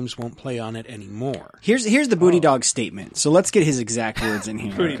and the games won't play on it anymore. Here's the Booty Dog statement. So let's get his exact words in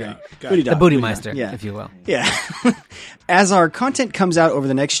here. Booty Dog. The Booty Meister, if you will. Yeah. As our content comes out over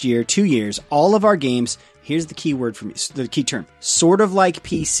the next year, 2 years, all of our games, here's the key word for me, the key term, sort of like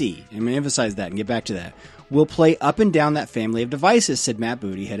PC. I'm going to emphasize that and get back to that. Will play up and down that family of devices, said Matt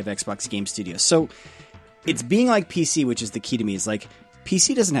Booty, head of Xbox Game Studios. So it's being like PC, which is the key to me, is like,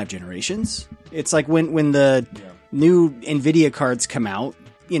 PC doesn't have generations. It's like when the new NVIDIA cards come out,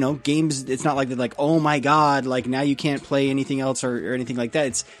 games, it's not like they're like, oh my god, like now you can't play anything else or anything like that.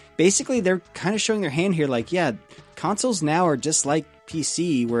 It's basically they're kind of showing their hand here like, yeah, consoles now are just like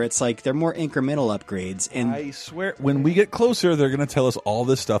PC, where it's like they're more incremental upgrades. And I swear, when we get closer, they're going to tell us all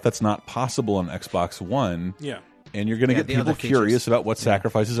this stuff that's not possible on Xbox One. Yeah. And you're going to get people curious about what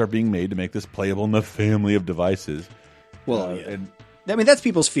sacrifices are being made to make this playable in the family of devices. Well, I mean, that's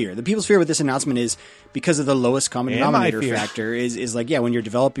people's fear. The people's fear with this announcement is because of the lowest common denominator factor is like, when you're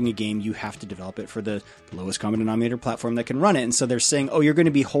developing a game, you have to develop it for the lowest common denominator platform that can run it. And so they're saying, oh, you're going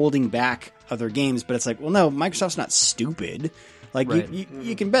to be holding back other games. But it's like, well, no, Microsoft's not stupid. Like,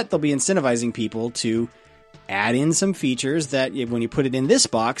 you can bet they'll be incentivizing people to add in some features that when you put it in this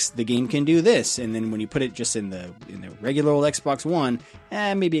box, the game can do this. And then when you put it just in the regular old Xbox One,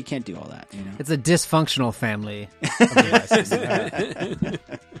 maybe it can't do all that. It's a dysfunctional family of devices.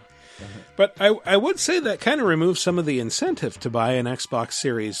 But I would say that kind of removes some of the incentive to buy an Xbox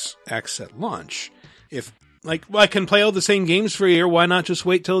Series X at launch. If, I can play all the same games for a year, why not just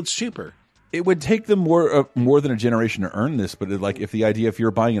wait till it's cheaper? It would take them more than a generation to earn this, but if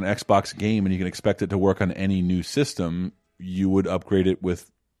you're buying an Xbox game and you can expect it to work on any new system, you would upgrade it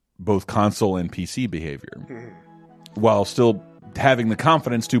with both console and PC behavior, while still having the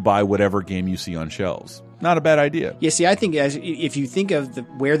confidence to buy whatever game you see on shelves. Not a bad idea. Yeah, see, I think if you think of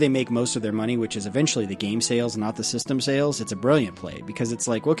where they make most of their money, which is eventually the game sales, not the system sales, it's a brilliant play, because it's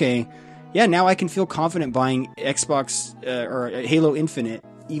like, okay, yeah, now I can feel confident buying Xbox or Halo Infinite,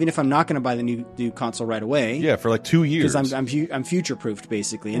 even if I'm not going to buy the new console right away. Yeah, for like 2 years. Because I'm future-proofed,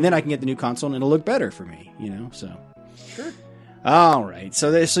 basically. And then I can get the new console and it'll look better for me, so. Sure. All right. So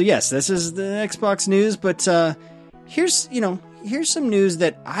yes, this is the Xbox news, but here's some news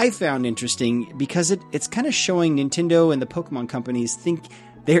that I found interesting, because it's kind of showing Nintendo and the Pokemon companies think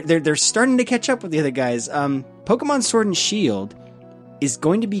they're starting to catch up with the other guys. Pokemon Sword and Shield is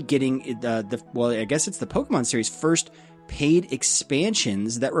going to be getting I guess it's the Pokemon series first paid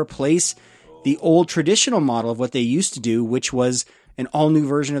expansions that replace the old traditional model of what they used to do, which was an all new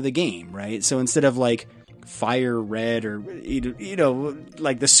version of the game, right? So instead of like Fire Red or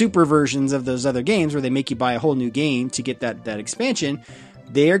like the super versions of those other games where they make you buy a whole new game to get that expansion,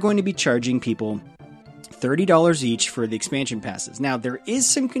 they are going to be charging people $30 each for the expansion passes. Now, there is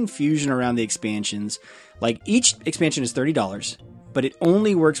some confusion around the expansions. Like, each expansion is $30, but it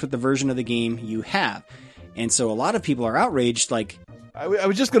only works with the version of the game you have. And so a lot of people are outraged. Like, I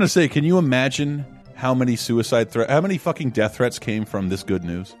was just going to say, can you imagine how many how many fucking death threats came from this good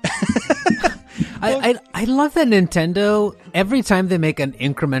news? I love that Nintendo, every time they make an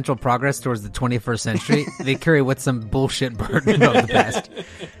incremental progress towards the 21st century, they carry with some bullshit burden of the past.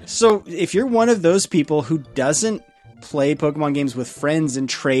 So if you're one of those people who doesn't play Pokemon games with friends and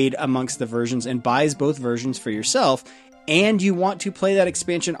trade amongst the versions and buys both versions for yourself, and you want to play that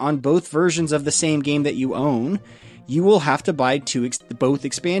expansion on both versions of the same game that you own, you will have to buy both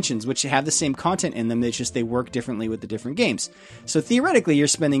expansions, which have the same content in them. It's just they work differently with the different games. So theoretically, you're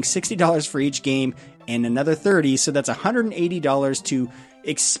spending $60 for each game and another $30, so that's $180 to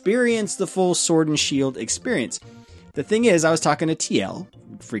experience the full Sword and Shield experience. The thing is, I was talking to TL,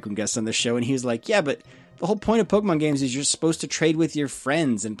 frequent guest on the show, and he was like, yeah, but the whole point of Pokemon games is you're supposed to trade with your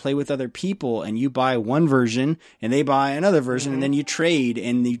friends and play with other people, and you buy one version and they buy another version, and then you trade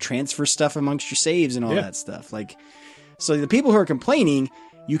and you transfer stuff amongst your saves and all that stuff. Like, so the people who are complaining,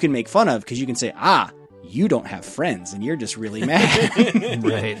 you can make fun of because you can say, you don't have friends and you're just really mad.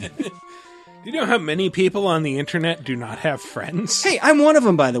 Right. You know how many people on the internet do not have friends? Hey, I'm one of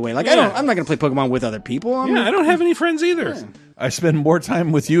them, by the way. Like, I'm not going to play Pokemon with other people. I don't have any friends either. Yeah. I spend more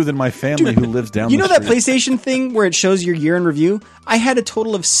time with you than my family who lives down the street. You know that PlayStation thing where it shows your year in review? I had a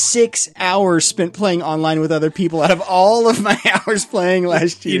total of 6 hours spent playing online with other people out of all of my hours playing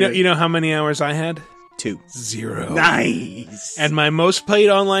last year. You know how many hours I had? 2. 0. Nice. And my most played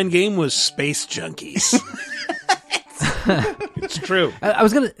online game was Space Junkies. It's true. I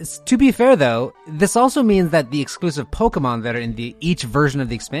was to be fair though, this also means that the exclusive Pokemon that are in each version of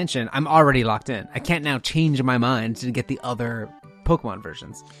the expansion, I'm already locked in. I can't now change my mind to get the other Pokemon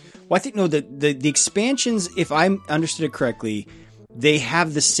versions. Well, I think, no, the expansions, if I understood it correctly, they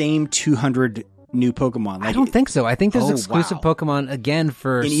have the same 200 new Pokemon. Like, I don't think so. I think there's exclusive Pokemon again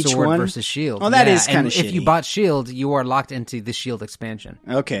for in each Sword one? versus Shield. Oh, that is kind of shitty. If you bought Shield, you are locked into the Shield expansion.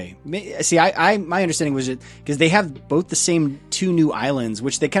 Okay. See, my understanding was because they have both the same 2 new islands,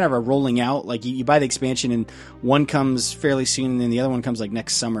 which they kind of are rolling out. Like you buy the expansion and one comes fairly soon, and then the other one comes like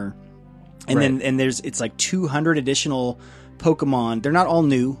next summer. And then it's like 200 additional Pokemon. They're not all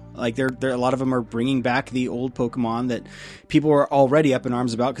new. Like they're a lot of them are bringing back the old Pokemon that people are already up in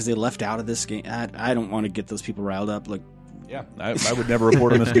arms about because they left out of this game. I don't want to get those people riled up. Like, yeah, I would never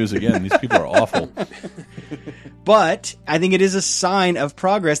report on this news again. These people are awful. But I think it is a sign of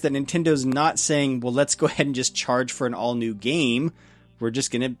progress that Nintendo's not saying, well, let's go ahead and just charge for an all new game. We're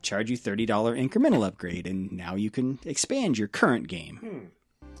just going to charge you $30 incremental upgrade, and now you can expand your current game.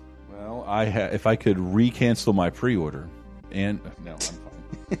 Well, if I could recancel my pre-order. And no, I'm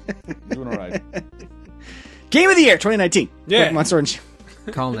fine. Doing all right. Game of the Year 2019. Yeah. Pokemon Sword and Shield.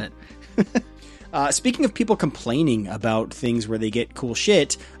 Calling it. Speaking of people complaining about things where they get cool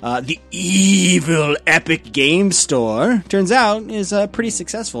shit, the evil Epic Game Store, turns out, is pretty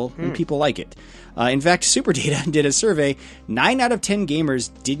successful and people like it. In fact, Superdata did a survey. 9 out of 10 gamers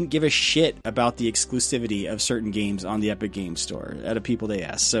didn't give a shit about the exclusivity of certain games on the Epic Game Store out of people they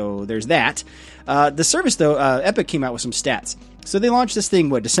asked. So there's that. The service, though, Epic came out with some stats. So they launched this thing,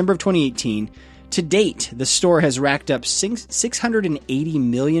 December of 2018. To date, the store has racked up $680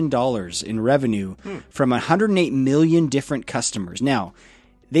 million in revenue from 108 million different customers. Now,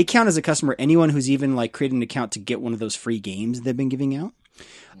 they count as a customer anyone who's even created an account to get one of those free games they've been giving out.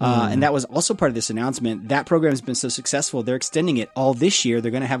 And that was also part of this announcement. That program has been so successful, they're extending it all this year.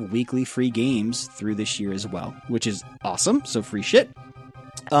 They're going to have weekly free games through this year as well, which is awesome. So free shit.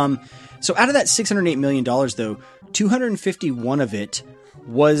 So out of that $608 million, though, 251 of it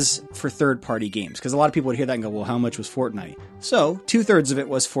was for third-party games. Because a lot of people would hear that and go, well, how much was Fortnite? So 2/3 of it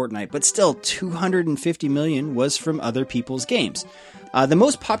was Fortnite. But still, 250 million was from other people's games. The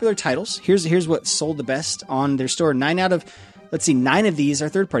most popular titles, here's what sold the best on their store. 9 of these are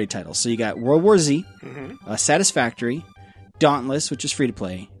third-party titles. So you got World War Z, Satisfactory, Dauntless, which is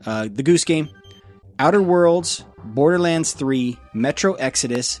free-to-play, The Goose Game, Outer Worlds, Borderlands 3, Metro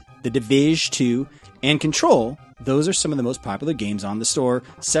Exodus, The Division 2, and Control. Those are some of the most popular games on the store,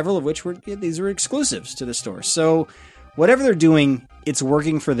 several of which were exclusives to the store. So whatever they're doing, it's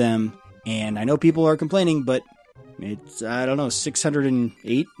working for them. And I know people are complaining, but it's, I don't know,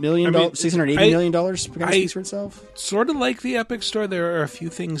 $608 million, $680 million speaks for itself. Sort of like the Epic Store, there are a few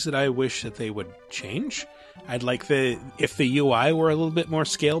things that I wish that they would change. I'd like if the UI were a little bit more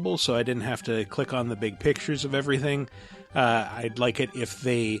scalable, so I didn't have to click on the big pictures of everything. I'd like it if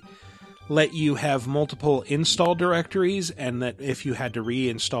they let you have multiple install directories, and that if you had to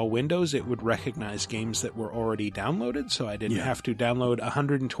reinstall Windows, it would recognize games that were already downloaded, so I didn't have to download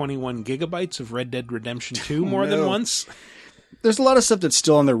 121 gigabytes of Red Dead Redemption 2 more than once. There's a lot of stuff that's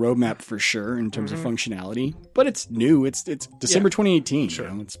still on their roadmap for sure in terms of functionality, but it's new. It's December 2018. Sure.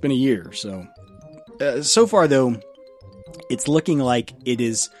 It's been a year. So so far, though, it's looking like it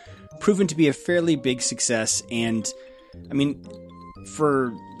is proven to be a fairly big success. And I mean,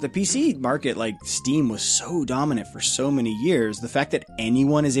 for the PC market, like Steam was so dominant for so many years. The fact that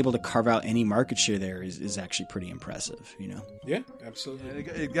anyone is able to carve out any market share there is actually pretty impressive, you know? Yeah, absolutely.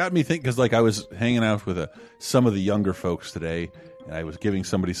 It got me thinking, because like I was hanging out with some of the younger folks today, and I was giving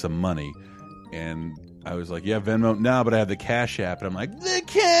somebody some money, and I was like, yeah, Venmo. No, but I have the Cash App. And I'm like, the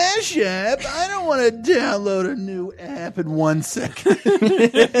Cash App? I don't want to download a new app in 1 second.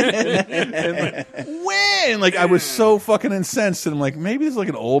 And like, I was so fucking incensed. And I'm like, maybe it's like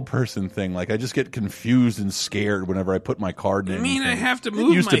an old person thing. Like, I just get confused and scared whenever I put my card in. I mean, I have to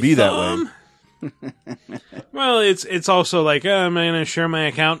move It used my to be thumb. that way. Well, it's also like, I'm going to share my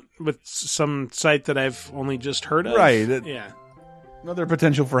account with some site that I've only just heard of. Right. Yeah. Another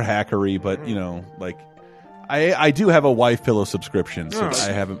potential for hackery, but, you know, like... I do have a wife pillow subscription, so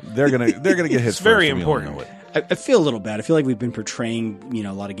I haven't. They're gonna get hit. It's first, very and we don't important. know it. I feel a little bad. I feel like we've been portraying,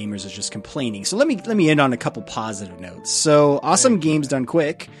 a lot of gamers as just complaining. So let me end on a couple positive notes. So Awesome Games Done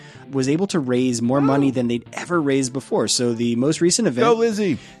Quick was able to raise more money than they'd ever raised before. So the most recent event, Go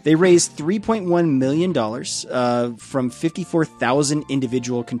Lizzie, they raised $3.1 million from 54,000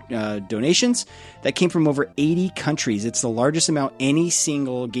 individual donations that came from over 80 countries. It's the largest amount any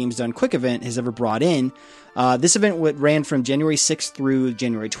single Games Done Quick event has ever brought in. This event ran from January 6th through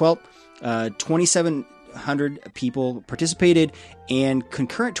January 12th. 2,700 people participated, and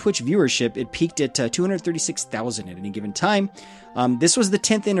concurrent Twitch viewership, it peaked at 236,000 at any given time. This was the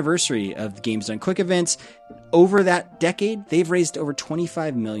 10th anniversary of the Games Done Quick events. Over that decade, they've raised over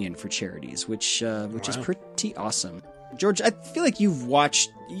 $25 million for charities, which is pretty awesome. George, I feel like you've watched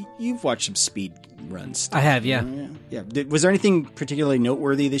some speed runs. I have, yeah. Was there anything particularly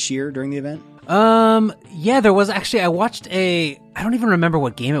noteworthy this year during the event? Yeah, there was actually. I watched I don't even remember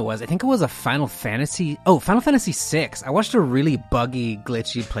what game it was. I think it was a Final Fantasy VI. I watched a really buggy,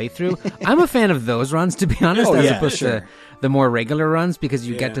 glitchy playthrough. I'm a fan of those runs, to be honest, as opposed to the more regular runs, because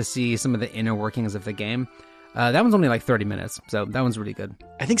you get to see some of the inner workings of the game. That one's only like 30 minutes, so that one's really good.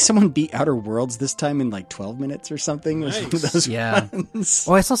 I think someone beat Outer Worlds this time in like 12 minutes or something. Nice. One of those runs.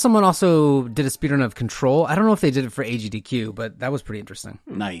 Oh, I saw someone also did a speedrun of Control. I don't know if they did it for AGDQ, but that was pretty interesting.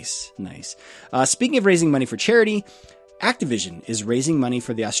 Nice. Speaking of raising money for charity, Activision is raising money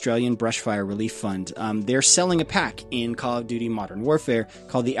for the Australian Brushfire Relief Fund. They're selling a pack in Call of Duty Modern Warfare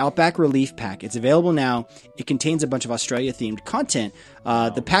called the Outback Relief Pack. It's available now. It contains a bunch of Australia-themed content.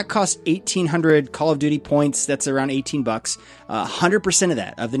 The pack costs 1,800 Call of Duty points. That's around $18.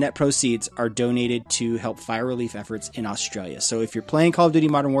 100% of the net proceeds are donated to help fire relief efforts in Australia. So if you're playing Call of Duty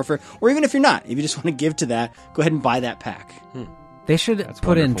Modern Warfare, or even if you're not, if you just want to give to that, go ahead and buy that pack. They should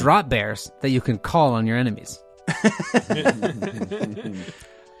put in drop bears that you can call on your enemies.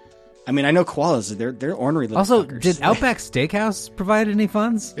 I mean, I know koalas. They're ornery little Also, fuckers. did Outback Steakhouse provide any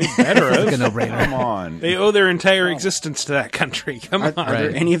funds? They better have. Like a no-brainer. Come on. They owe their entire existence to that country. Come on. Are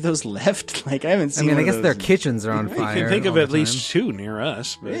there any of those left? Like, I haven't seen. I guess those. their kitchens are on fire. You can think of all at the least time. 2 near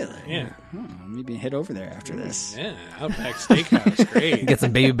us. But, Really? Yeah. Maybe head over there after this. Yeah. Outback Steakhouse. Great. Get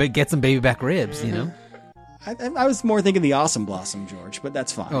some baby back ribs, you know. I was more thinking the Awesome Blossom, George, but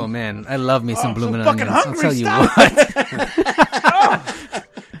that's fine. Oh man, I love me some blooming fucking onions. I'll hungry, tell you stop. what.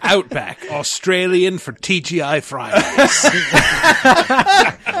 Outback, Australian for TGI Fridays.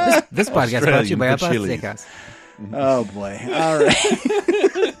 This podcast brought to you by Australian for Outback chilies. Steakhouse. Oh boy! All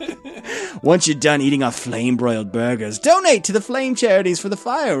right. Once you're done eating our flame-broiled burgers, donate to the Flame Charities for the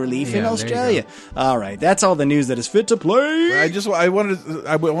fire relief in there you Australia. All right, that's all the news that is fit to play. I wanted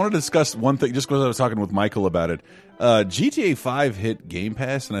to discuss one thing just because I was talking with Michael about it. GTA 5 hit Game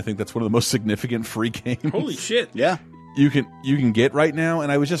Pass, and I think that's one of the most significant free games. Holy shit. Yeah. You can get right now,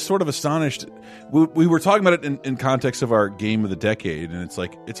 and I was just sort of astonished. We were talking about it in context of our game of the decade, and it's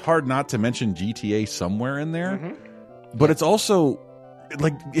like it's hard not to mention GTA somewhere in there. But it's also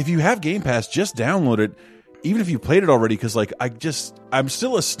like if you have Game Pass, just download it, even if you played it already. Because like I'm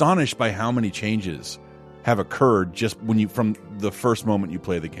still astonished by how many changes have occurred just from the first moment you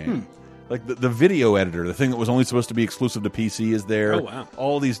play the game. Like the video editor, the thing that was only supposed to be exclusive to PC is there. Oh, wow.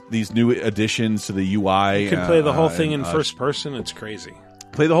 All these new additions to the UI. You can play the whole thing in first person. It's crazy.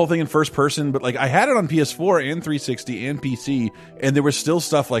 Play the whole thing in first person, but like I had it on PS4 and 360 and PC, and there was still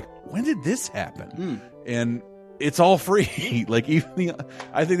stuff like, when did this happen? And it's all free. Like I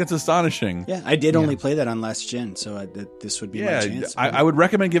think that's astonishing. Yeah, I did only play that on last gen, so this would be my chance. I would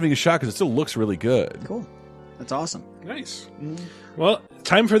recommend giving it a shot because it still looks really good. Cool. That's awesome. Nice. Well,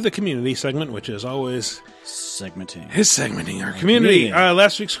 time for the community segment, which is always segmenting our community.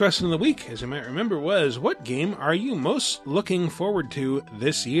 Last week's question of the week, as you might remember, was, what game are you most looking forward to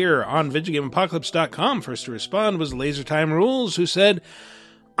this year? On VidjagameApocalypse.com, first to respond was Laser Time Rules, who said,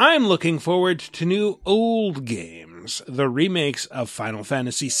 I'm looking forward to new old games. games, the remakes of Final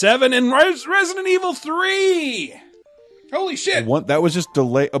Fantasy VII and Resident Evil 3. Holy shit. That was just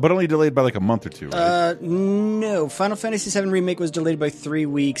delayed, but only delayed by like a month or two, right? No. Final Fantasy VII Remake was delayed by 3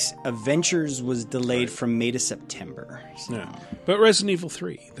 weeks. Adventures was delayed from May to September. So. Yeah. But Resident Evil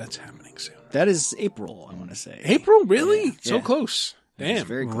 3, that's happening soon. That is April, I want to say. April? Really? Yeah. So close. Damn.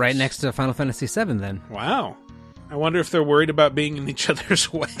 Very close. Right next to Final Fantasy VII, then. Wow. I wonder if they're worried about being in each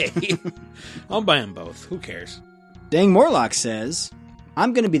other's way. I'll buy them both. Who cares? Dang Morlock says,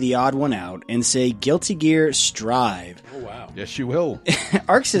 I'm going to be the odd one out and say Guilty Gear Strive. Oh, wow. Yes, you will.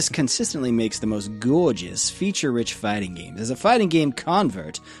 ArcSys consistently makes the most gorgeous, feature-rich fighting games. As a fighting game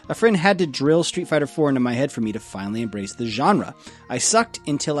convert, a friend had to drill Street Fighter IV into my head for me to finally embrace the genre. I sucked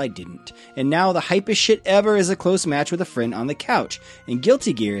until I didn't. And now the hypest shit ever is a close match with a friend on the couch. And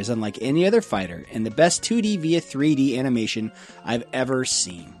Guilty Gear is unlike any other fighter, and the best 2D via 3D animation I've ever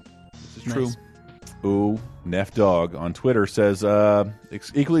seen. This is true. Ooh, Neff Dog on Twitter says,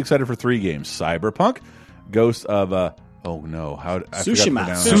 equally excited for 3 games. Cyberpunk, Ghost of, oh no, Tsushima,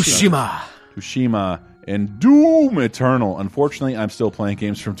 and Doom Eternal. Unfortunately, I'm still playing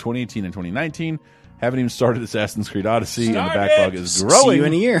games from 2018 and 2019. Haven't even started Assassin's Creed Odyssey, and the backlog is growing. See you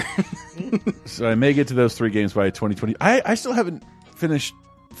in a year. So I may get to those 3 games by 2020. I still haven't finished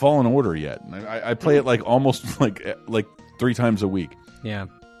Fallen Order yet. I play it like almost like 3 times a week. Yeah.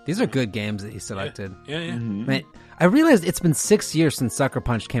 These are good games that you selected. Yeah. Mm-hmm. Man, I realized it's been 6 years since Sucker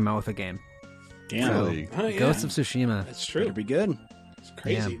Punch came out with a game. Damn. Really? Oh, yeah. Ghost of Tsushima. That's true. Better be good. It's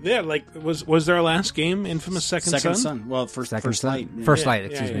crazy. Yeah, like, was their last game Infamous Second Son? Well, First Light. Yeah. First Light,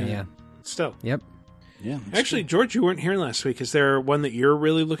 excuse me, yeah. Still. Yep. Yeah. Actually, George, you weren't here last week. Is there one that you're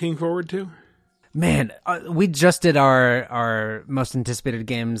really looking forward to? Man, we just did our most anticipated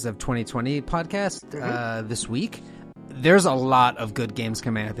games of 2020 podcast this week. There's a lot of good games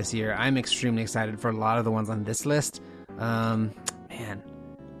coming out this year. I'm extremely excited for a lot of the ones on this list. Man,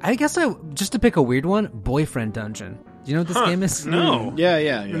 I guess just to pick a weird one, Boyfriend Dungeon. Do you know what this game is? No.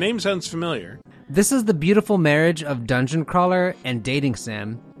 Yeah. Your name sounds familiar. This is the beautiful marriage of dungeon crawler and dating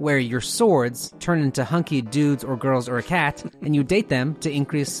sim, where your swords turn into hunky dudes or girls or a cat, and you date them to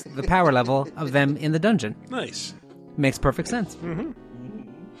increase the power level of them in the dungeon. Nice. Makes perfect sense.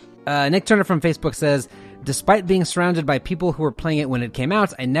 Nick Turner from Facebook says, despite being surrounded by people who were playing it when it came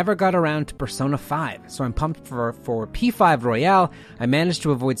out, I never got around to Persona 5, so I'm pumped for P5 Royale. I managed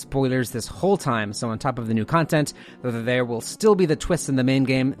to avoid spoilers this whole time, so on top of the new content, there will still be the twists in the main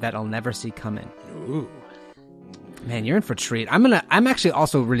game that I'll never see coming. Ooh. Man, you're in for a treat. I'm actually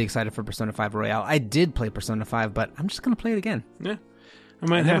also really excited for Persona 5 Royale. I did play Persona 5, but I'm just going to play it again. Yeah. I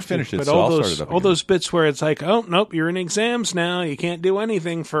might have to finish it, but so all I'll those start it up all again. those bits where it's like, oh nope, you're in exams now. You can't do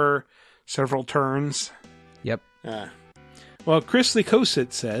anything for several turns. Yep. Well, Chris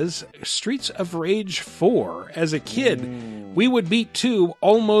Likosit says, Streets of Rage 4. As a kid, we would beat 2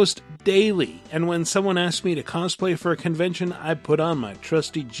 almost daily. And when someone asked me to cosplay for a convention, I put on my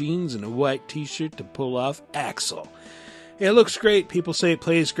trusty jeans and a white t-shirt to pull off Axel. It looks great, people say it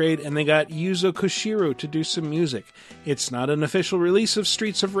plays great, and they got Yuzo Koshiro to do some music. It's not an official release of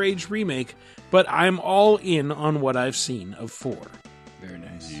Streets of Rage Remake, but I'm all in on what I've seen of 4. Very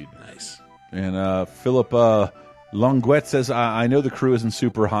nice. Nice. And Philip Longuet says, I know the crew isn't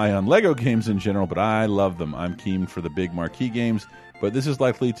super high on LEGO games in general, but I love them. I'm keen for the big marquee games, but this is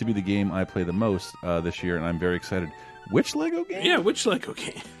likely to be the game I play the most this year, and I'm very excited. Which LEGO game? Yeah, which LEGO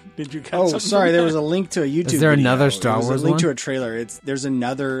game? Did you cut Oh, something sorry, from there that? was a link to a YouTube Is there video. another Star There was Wars a link one? to a trailer. There's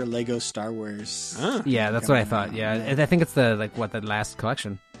another Lego Star Wars. Yeah, that's what I thought. Yeah, I think it's the last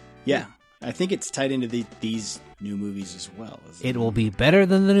collection. Yeah, I think it's tied into these new movies as well. It will be better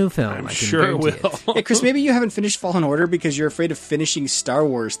than the new film. I'm I can sure it guarantee will. Hey, Chris, maybe you haven't finished Fallen Order because you're afraid of finishing Star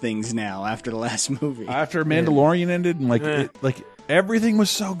Wars things now after the last movie. After Mandalorian ended, and everything was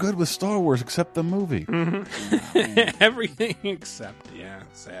so good with Star Wars except the movie. Everything except,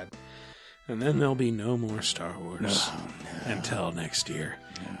 sad. And then there'll be no more Star Wars until next year.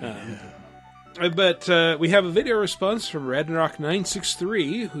 But we have a video response from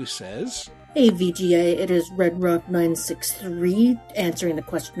RedRock963 who says, Hey VGA, it is RedRock963 answering the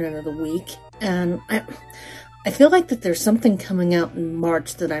question of the week. And I feel like that there's something coming out in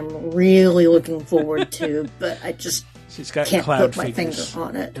March that I'm really looking forward to, but I just She's got can't cloud put my finger figures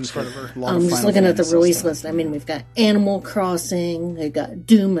on it. in front of her. I'm just looking at the release list. I mean, we've got Animal Crossing, we've got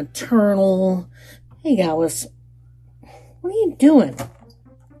Doom Eternal. Hey, Alice, what are you doing?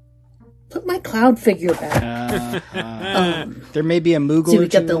 Put my cloud figure back. There may be a Moogle. See, we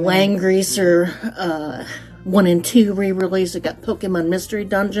got the Langreaser 1 and 2 re-release. We got Pokemon Mystery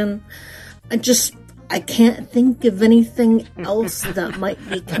Dungeon. I can't think of anything else that might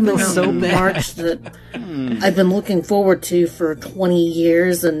be coming out so in bad. March that I've been looking forward to for 20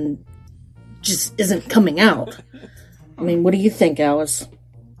 years and just isn't coming out. I mean, what do you think, Alice?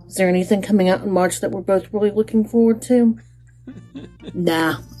 Is there anything coming out in March that we're both really looking forward to?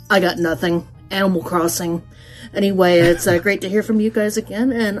 Nah, I got nothing. Animal Crossing. Anyway, it's great to hear from you guys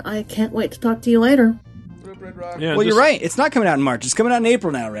again, and I can't wait to talk to you later. Yeah, Well, you're right. It's not coming out in March. It's coming out in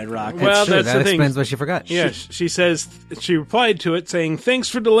April now, Red Rock. Well, True, that's that the thing. explains why she forgot. Yeah, she says, she replied to it saying, "Thanks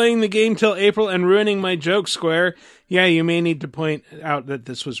for delaying the game till April and ruining my joke, Square. Yeah, you may need to point out that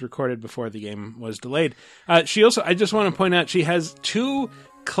this was recorded before the game was delayed." She also, I just want to point out, she has 2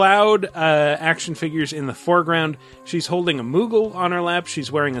 Cloud action figures in the foreground. She's holding a Moogle on her lap.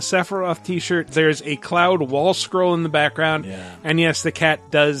 She's wearing a Sephiroth t-shirt. There's a Cloud wall scroll in the background. Yeah. And yes, the cat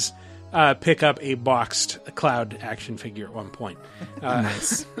does pick up a boxed Cloud action figure at one point.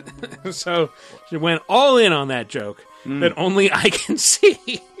 Nice. So she went all in on that joke that only I can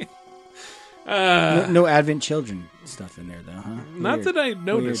see. No Advent Children stuff in there, though, huh? Not Weird. that I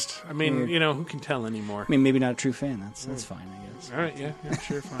noticed. Weird. I mean, Weird. you know, who can tell anymore? I mean, maybe not a true fan. That's fine, I guess. All right, yeah,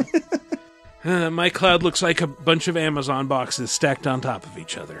 sure, fine. My Cloud looks like a bunch of Amazon boxes stacked on top of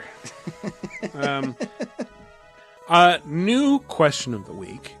each other. New question of the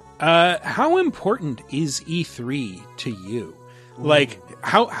week. How important is E3 to you? Like,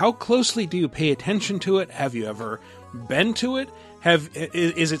 how closely do you pay attention to it? Have you ever been to it?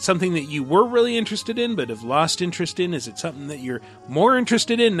 Is it something that you were really interested in but have lost interest in? Is it something that you're more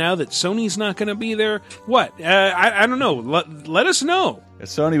interested in now that Sony's not going to be there? What? I don't know. Let us know.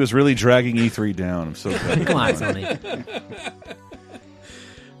 Sony was really dragging E3 down. I'm so glad. Come on, Sony.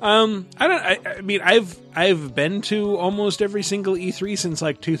 I mean, I've been to almost every single E3 since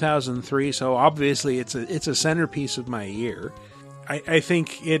like 2003, so obviously it's a centerpiece of my year. I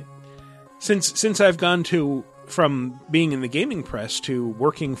think it since I've gone from being in the gaming press to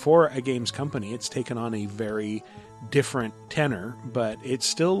working for a games company, it's taken on a very different tenor, but it's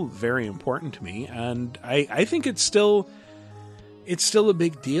still very important to me, and I think it's still a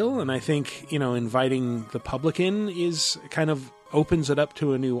big deal, and I think, you know, inviting the public in is kind of opens it up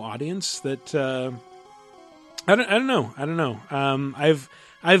to a new audience that I don't know.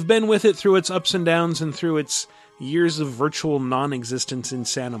 I've been with it through its ups and downs and through its years of virtual non-existence in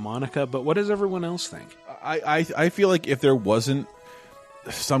Santa Monica, but what does everyone else think? I feel like if there wasn't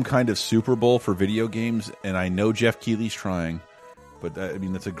some kind of Super Bowl for video games, and I know Jeff Keighley's trying, but I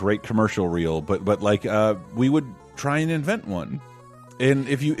mean, that's a great commercial reel, but like we would try and invent one. And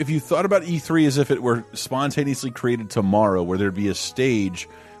if you thought about E3 as if it were spontaneously created tomorrow, where there'd be a stage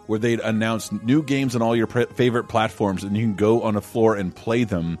where they'd announce new games on all your favorite platforms, and you can go on a floor and play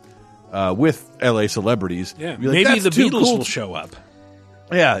them with LA celebrities. Yeah, like, maybe the Beatles cool will show up.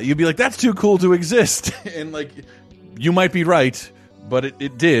 Yeah, you'd be like, that's too cool to exist. And like, you might be right, but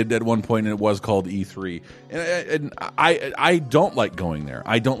it did at one point, and it was called E3. And I don't like going there.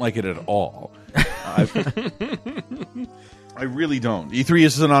 I don't like it at all. I really don't. E3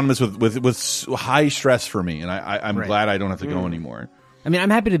 is synonymous with high stress for me, and I'm Right. glad I don't have to go anymore. I mean, I'm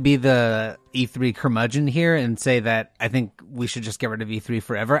happy to be the E3 curmudgeon here and say that I think we should just get rid of E3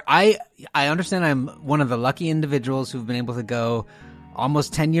 forever. I understand I'm one of the lucky individuals who've been able to go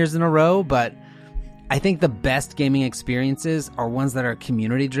almost 10 years in a row, but I think the best gaming experiences are ones that are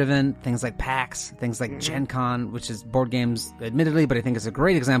community driven, things like PAX, things like Gen Con, which is board games admittedly, but I think it's a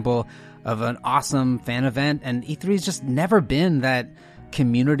great example of an awesome fan event, and E3's just never been that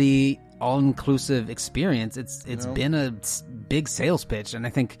community all-inclusive experience. It's been a big sales pitch, and I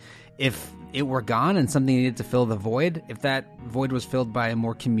think if it were gone and something needed to fill the void, if that void was filled by a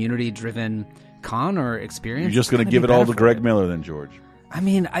more community-driven con or experience, You're just going to give it all to Greg Miller then, George. I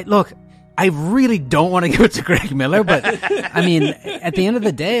mean, I really don't want to give it to Greg Miller, but I mean, at the end of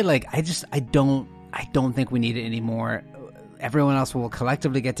the day, like, I don't think we need it anymore. Everyone else will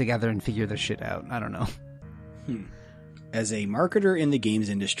collectively get together and figure this shit out. I don't know. As a marketer in the games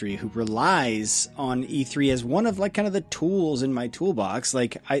industry who relies on E3 as one of like kind of the tools in my toolbox,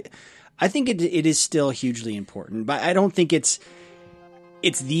 like I think it is still hugely important, but I don't think it's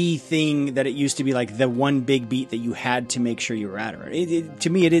the thing that it used to be, like the one big beat that you had to make sure you were at. To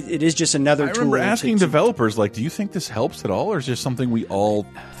me, it is just another tool. I remember asking developers, like, do you think this helps at all, or is this something we all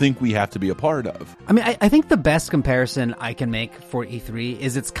think we have to be a part of? I mean, I think the best comparison I can make for E3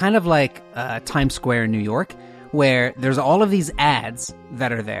 is it's kind of like Times Square in New York, where there's all of these ads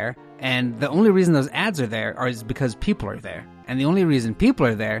that are there, and the only reason those ads are there is because people are there. And the only reason people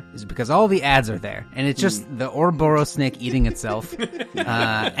are there is because all the ads are there. And it's just the Ouroboros snake eating itself.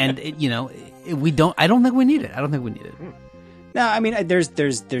 And, I don't think we need it. No, I mean,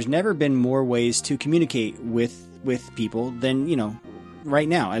 there's never been more ways to communicate with people than, right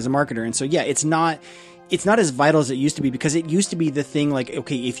now as a marketer. And so, yeah, it's not as vital as it used to be, because it used to be the thing like,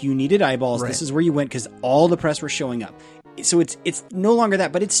 okay, if you needed eyeballs, this is where you went because all the press were showing up. So it's no longer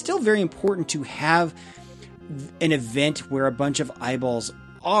that, but it's still very important to have an event where a bunch of eyeballs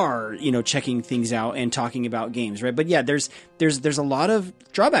are, checking things out and talking about games, right? But yeah, there's a lot of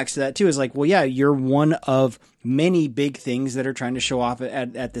drawbacks to that too. Is like, well, yeah, you're one of many big things that are trying to show off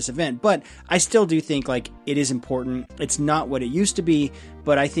at this event. But I still do think like it is important. It's not what it used to be,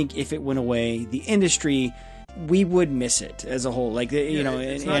 but I think if it went away, the industry, we would miss it as a whole. Like,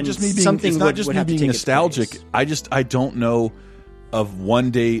 it's not just me being nostalgic. I don't know of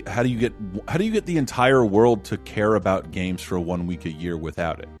one day, how do you get the entire world to care about games for 1 week a year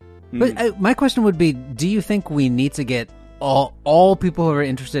without it? But my question would be, do you think we need to get all people who are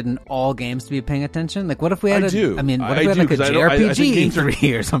interested in all games to be paying attention? Like, what if we had what if we had like a JRPG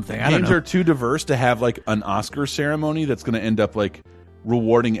E3 or something? I don't know. Games are too diverse to have like an Oscar ceremony that's going to end up like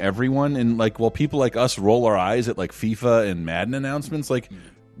rewarding everyone, and like, while people like us roll our eyes at like FIFA and Madden announcements, like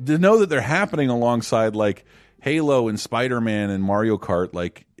to know that they're happening alongside like Halo and Spider-Man and Mario Kart,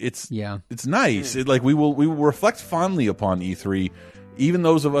 like it's nice. We will reflect fondly upon E3, even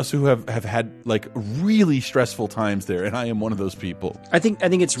those of us who have had like really stressful times there, and I am one of those people. I think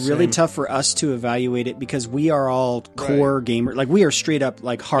it's really tough for us to evaluate it because we are all core gamers. Like, we are straight up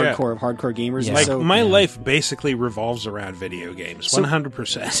like hardcore of hardcore gamers. Yeah. Like, my life basically revolves around video games,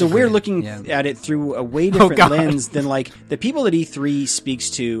 100%. So we're looking at it through a way different lens than like the people that E3 speaks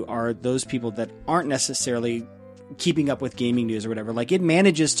to are those people that aren't necessarily keeping up with gaming news or whatever. Like, it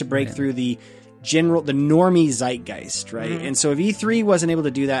manages to break through the normie zeitgeist, right? And so if E3 wasn't able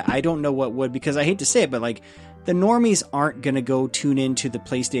to do that, I don't know what would, because I hate to say it, but like, the normies aren't going to go tune into the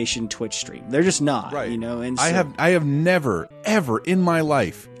PlayStation Twitch stream. They're just not, And so, I have never ever in my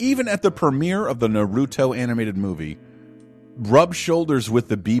life, even at the premiere of the Naruto animated movie, rubbed shoulders with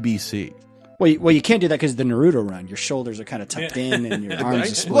the BBC. Well, you can't do that because the Naruto run. Your shoulders are kind of tucked in, and your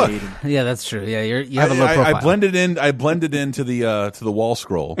arms are splayed. Yeah, that's true. Yeah, you have a low profile. I blended into the wall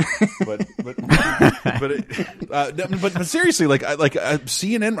scroll, but seriously, like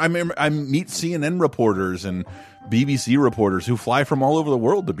CNN. I meet CNN reporters and BBC reporters who fly from all over the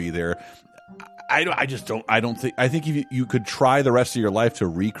world to be there. I think if you could try the rest of your life to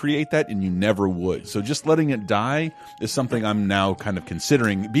recreate that, and you never would. So just letting it die is something I'm now kind of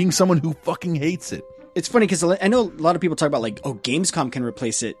considering, being someone who fucking hates it. It's funny because I know a lot of people talk about like, oh, Gamescom can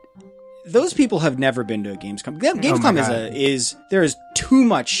replace it. Those people have never been to a Gamescom. Gamescom is there is too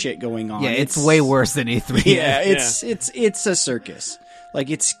much shit going on. Yeah, it's way worse than E3. Yeah, it's a circus. Like,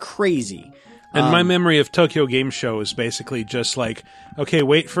 it's crazy. And my memory of Tokyo Game Show is basically just like, okay,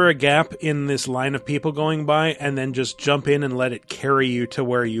 wait for a gap in this line of people going by, and then just jump in and let it carry you to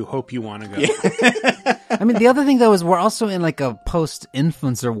where you hope you want to go. Yeah. I mean, the other thing, though, is we're also in like a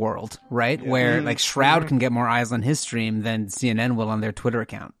post-influencer world, right? Yeah. Where like Shroud can get more eyes on his stream than CNN will on their Twitter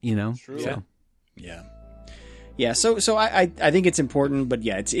account, True. So. Yeah. Yeah, so I think it's important, but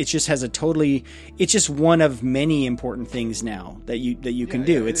yeah, it just has it's just one of many important things now that you can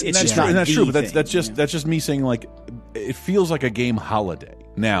do. It's just not that's true, but that's thing, that's just me saying, like, it feels like a game holiday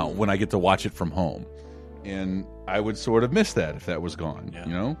now when I get to watch it from home, and I would sort of miss that if that was gone.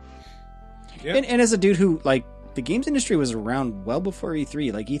 Yeah. And as a dude who like, the games industry was around well before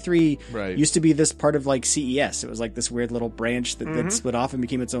E3. Like, E3 used to be this part of like CES. It was like this weird little branch that split off and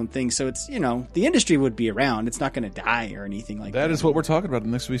became its own thing. So it's, the industry would be around. It's not going to die or anything like that. That is what we're talking about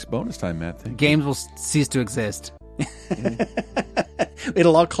in next week's bonus time, Matt. Thank you. Games will cease to exist.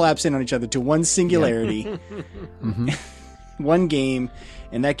 It'll all collapse in on each other to one singularity. One game,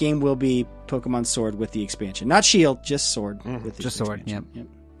 and that game will be Pokemon Sword with the expansion. Not Shield, just Sword. With the just Sword, yep.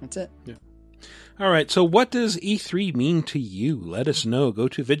 That's it. Yeah. All right, so what does E3 mean to you? Let us know. Go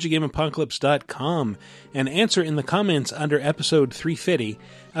to VidjagameApocalypse.com and answer in the comments under episode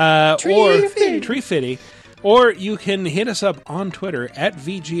 350. Or you can hit us up on Twitter at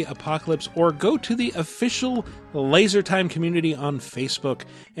VGApocalypse, or go to the official LaserTime community on Facebook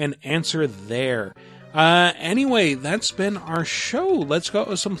and answer there. Anyway, that's been our show. Let's go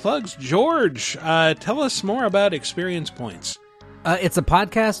with some plugs. George, tell us more about Experience Points. It's a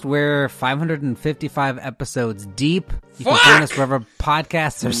podcast. We're 555 episodes deep. You can find us wherever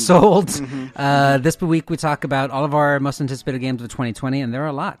podcasts are sold. This week we talk about all of our most anticipated games of 2020, and there are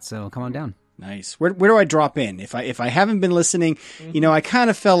a lot, so come on down. Nice. Where do I drop in? If I haven't been listening, I kind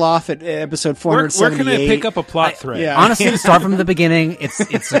of fell off at episode 478. Where can I pick up a plot thread? Yeah. Honestly, start from the beginning.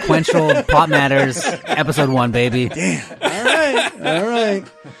 It's sequential. Plot matters. Episode 1, baby. Damn. All right.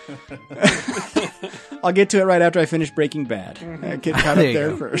 I'll get to it right after I finish Breaking Bad. Get caught up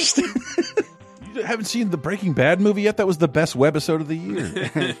there first. You haven't seen the Breaking Bad movie yet? That was the best webisode of the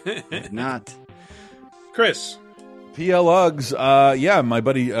year. Not. Chris. PL Uggs. Yeah, my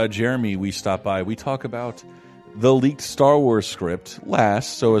buddy Jeremy, we stopped by. We talk about the leaked Star Wars script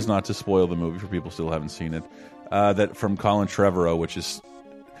last, so as not to spoil the movie for people who still haven't seen it. That from Colin Trevorrow, which is...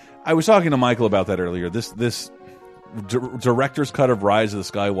 I was talking to Michael about that earlier. This director's cut of Rise of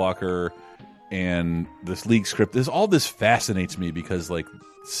the Skywalker and this leaked script, all this fascinates me because like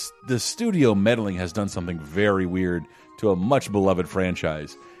the studio meddling has done something very weird to a much beloved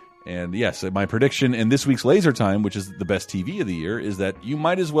franchise. And yes, my prediction in this week's Laser Time, which is the best TV of the year, is that you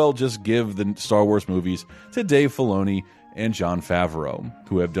might as well just give the Star Wars movies to Dave Filoni and Jon Favreau,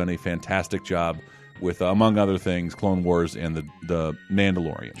 who have done a fantastic job with, among other things, Clone Wars and the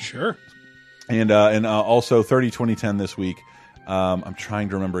Mandalorian. Sure. And also 30-20-10 this week. I'm trying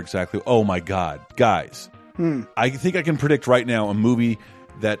to remember exactly. Oh my God, guys! I think I can predict right now a movie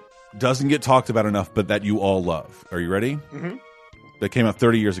that doesn't get talked about enough, but that you all love. Are you ready? Mm-hmm. That came out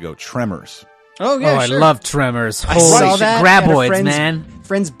 30 years ago. Tremors. Oh yeah, sure. I love Tremors. I saw that graboids, man.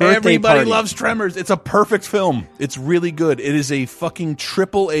 Friend's birthday Everybody party. loves Tremors. It's a perfect film. It's really good. It is a fucking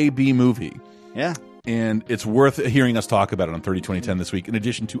triple A B movie. Yeah. And it's worth hearing us talk about it on 30-20-10 this week, in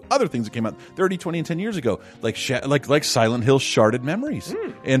addition to other things that came out 30, 20, and 10 years ago, like Silent Hill Sharded Memories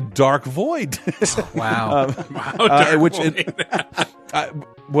and Dark Void. Wow. Dark Void.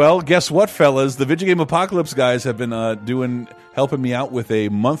 Well, guess what, fellas? The Vidjagame Apocalypse guys have been helping me out with a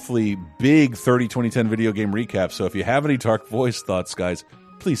monthly big 30-20-10 video game recap. So if you have any Dark Void thoughts, guys,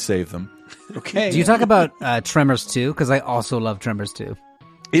 please save them. Okay. Do you talk about Tremors 2? Because I also love Tremors 2.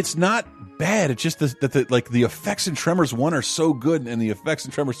 It's not bad. It's just that the effects in Tremors 1 are so good, and the effects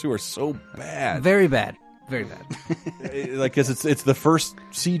in Tremors 2 are so bad. Very bad. Very bad. Because it's the first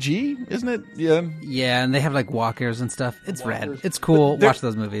CG, isn't it? Yeah. Yeah, and they have like walkers and stuff. It's rad. It's cool. Watch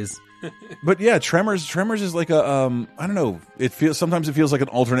those movies. But yeah, Tremors is like a I don't know. Sometimes it feels like an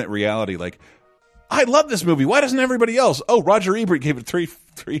alternate reality. Like, I love this movie. Why doesn't everybody else? Oh, Roger Ebert gave it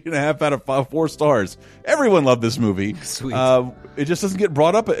 3.5 out of 4 stars. Everyone loved this movie. Sweet. It just doesn't get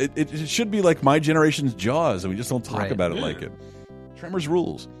brought up. It should be like my generation's Jaws, and we just don't talk about it like it. Tremors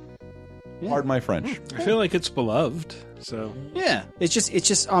rules. Yeah. Pardon my French. I feel like it's beloved. So yeah, it's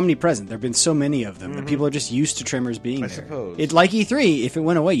just omnipresent. There have been so many of them that people are just used to Tremors being there. I suppose. It's like E3. If it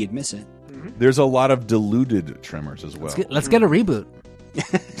went away, you'd miss it. There's a lot of diluted Tremors as well. Let's get a reboot.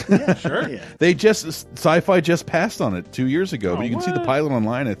 Yeah, sure. Yeah. Sci-Fi just passed on it 2 years ago, but you can see the pilot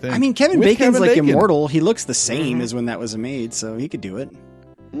online, I think. I mean, Kevin Bacon's immortal. He looks the same as when that was made, so he could do it.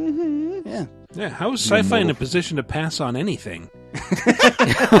 Mm-hmm. Yeah. Yeah, how is Sci-Fi in a position to pass on anything?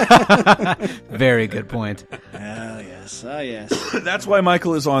 Very good point. Oh, yes. Oh, yes. That's why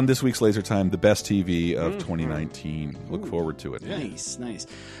Michael is on this week's Laser Time, the best TV of 2019. Look forward to it. Nice, nice.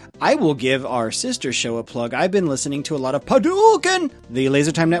 I will give our sister show a plug. I've been listening to a lot of Hadouken, the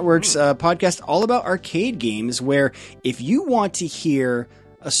Laser Time Network's podcast all about arcade games, where if you want to hear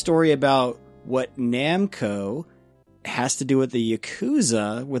a story about what Namco has to do with the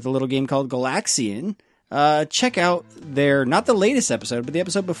Yakuza with a little game called Galaxian, check out not the latest episode, but the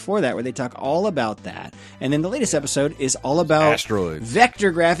episode before that, where they talk all about that. And then the latest episode is all about asteroids,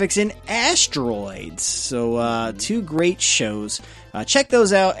 vector graphics, and asteroids. So 2 great shows. Check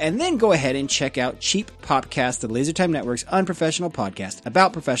those out, and then go ahead and check out Cheap Popcast, the Laser Time Network's unprofessional podcast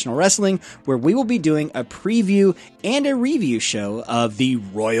about professional wrestling, where we will be doing a preview and a review show of the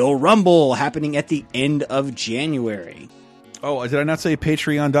Royal Rumble happening at the end of January. Oh, did I not say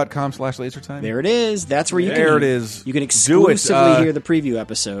patreon.com/lasertime? There it is. That's where you There it is. You can exclusively hear the preview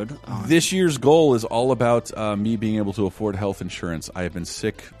episode. This year's goal is all about me being able to afford health insurance. I have been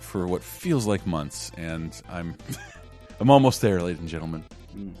sick for what feels like months, and I'm almost there, ladies and gentlemen.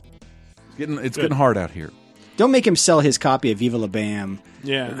 It's getting hard out here. Don't make him sell his copy of Viva La Bam.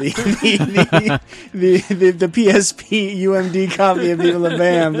 Yeah. The PSP UMD copy of Viva La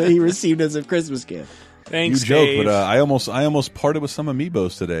Bam that he received as a Christmas gift. Thanks, you joke, Dave. but I almost parted with some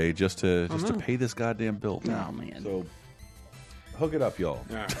amiibos today just to pay this goddamn bill. Oh man! So hook it up, y'all.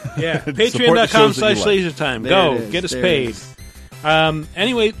 Yeah, Patreon.com/LaserTime. Go get us paid.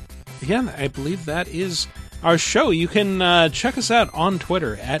 Anyway, yeah, I believe that is our show. You can check us out on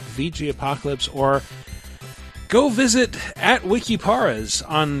Twitter at VG Apocalypse, or Go visit at Wikiparas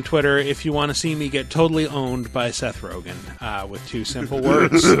on Twitter if you want to see me get totally owned by Seth Rogen with 2 simple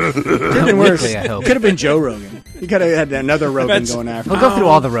words. Could have been worse. Could have been Joe Rogan. You could have had another Rogan going after. We'll go through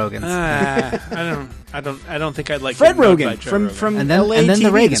all the Rogans. I don't think I'd like Fred getting owned by Rogan Joe from Rogan. from And then- LA and then the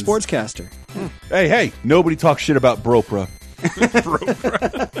TV, the Reagans. sportscaster. Hey, nobody talks shit about Bropra.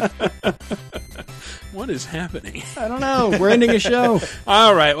 What is happening? I don't know. We're ending a show.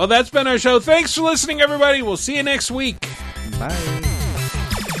 All right. Well, that's been our show. Thanks for listening, everybody. We'll see you next week. Bye.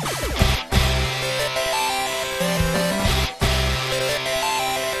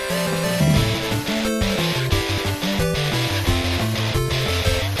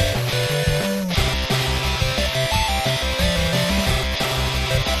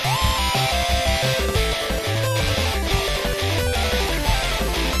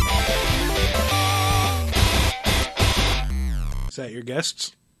 Is that your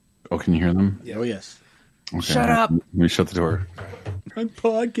guests? Oh, can you hear them? Yeah. Oh, yes. Okay. Shut up. Let me shut the door. I'm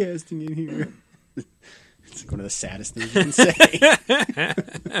podcasting in here. It's like one of the saddest things you can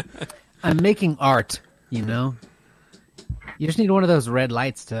say. I'm making art, you know? You just need one of those red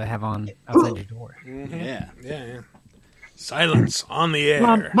lights to have on outside your door. Mm-hmm. Yeah. Silence on the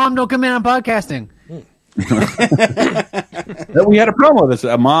air. Mom, don't come in. I'm podcasting. We had a problem with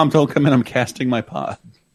this. Mom, don't come in. I'm casting my pod.